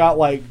remember I got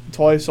like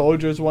toy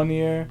soldiers one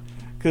year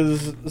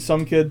because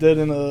some kid did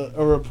in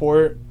a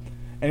report.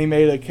 and he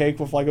made a cake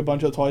with like a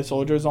bunch of toy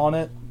soldiers on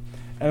it.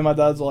 And my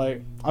dad's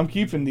like, I'm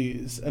keeping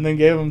these, and then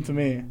gave them to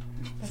me.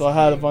 So I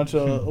had a bunch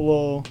of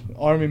little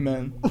army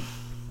men.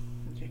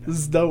 This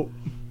is dope.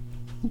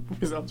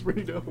 It sounds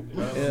pretty dope. That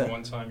was Yeah. the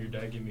one time your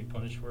dad gave me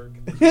punish work.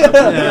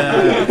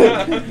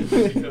 Yeah.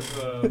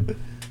 Because,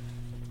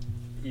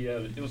 yeah,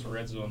 it was a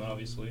red zone,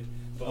 obviously.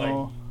 But, like,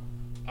 Oh.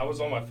 I was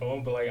on my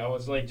phone, but, like, I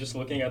was, like, just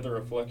looking at the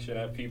reflection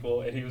at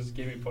people, and he was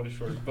giving me punish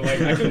work. But,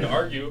 like, I couldn't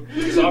argue,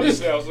 because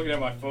obviously I was looking at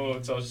my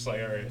phone, so I was just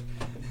like, all right.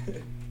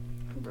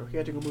 Bro, he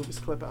had to go move his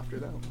clip after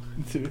that one.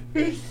 Dude.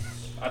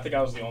 I think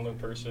I was the only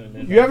person.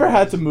 In You ever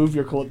had to move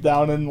your clip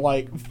down and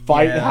like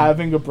fight Yeah.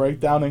 having a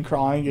breakdown and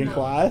crying in No.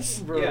 class?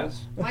 Bro.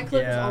 Yes. My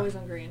clip is Yeah. always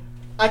on green.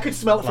 I could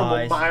smell it from a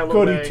Lies. mile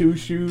Cody away. two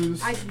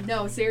shoes.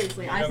 No,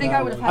 seriously. I think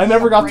I would have had I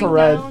never a got to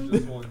red.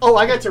 breakdown. Oh,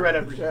 I got to red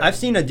every day. I've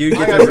seen a dude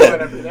I get got to to red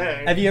red. every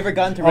day. Have you ever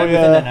gotten to Oh, red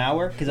within yeah. an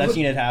hour? Because I've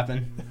seen it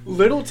happen.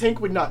 Little Tink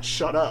would not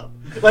shut up.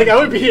 Like, I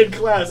would be in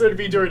class, it would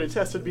be during a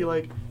test, it'd be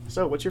like,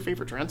 so, what's your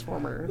favorite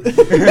Transformer?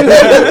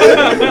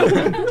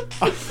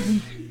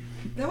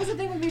 That was the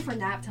thing with me for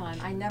nap time.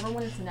 I never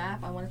wanted to nap.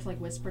 I wanted to like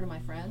whisper to my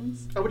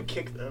friends. I would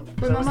kick them. 'cause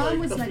But I my mom like,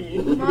 was the my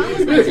fiend. mom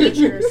was my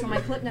teacher, so my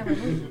clip never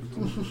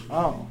moved.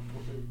 Oh.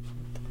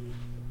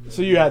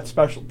 So you had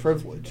special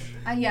privilege.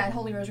 Yeah, at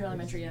Holy Rosary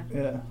Elementary. Yeah,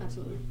 Yeah.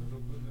 absolutely.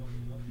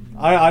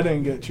 I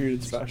didn't get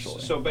treated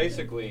specially. So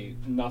basically,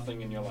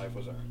 nothing in your life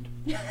was earned.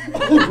 Yeah,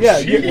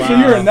 so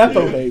you're a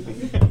nepo baby.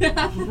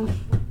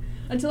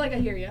 Until I got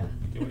here, yeah.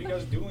 What are you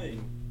guys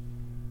doing?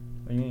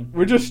 What do you mean?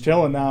 We're just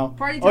chilling now.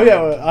 Party Oh time.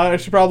 yeah, I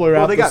should probably wrap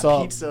Well, they this got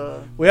up.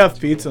 pizza. We have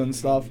pizza and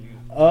stuff.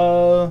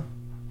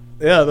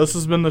 Yeah, this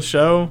has been the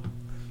show.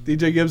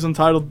 DJ Gibbs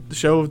Untitled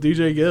Show with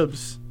DJ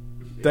Gibbs.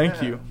 Thank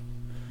Yeah. you.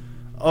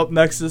 Up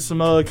next is some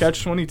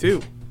Catch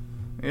 22.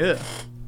 Yeah.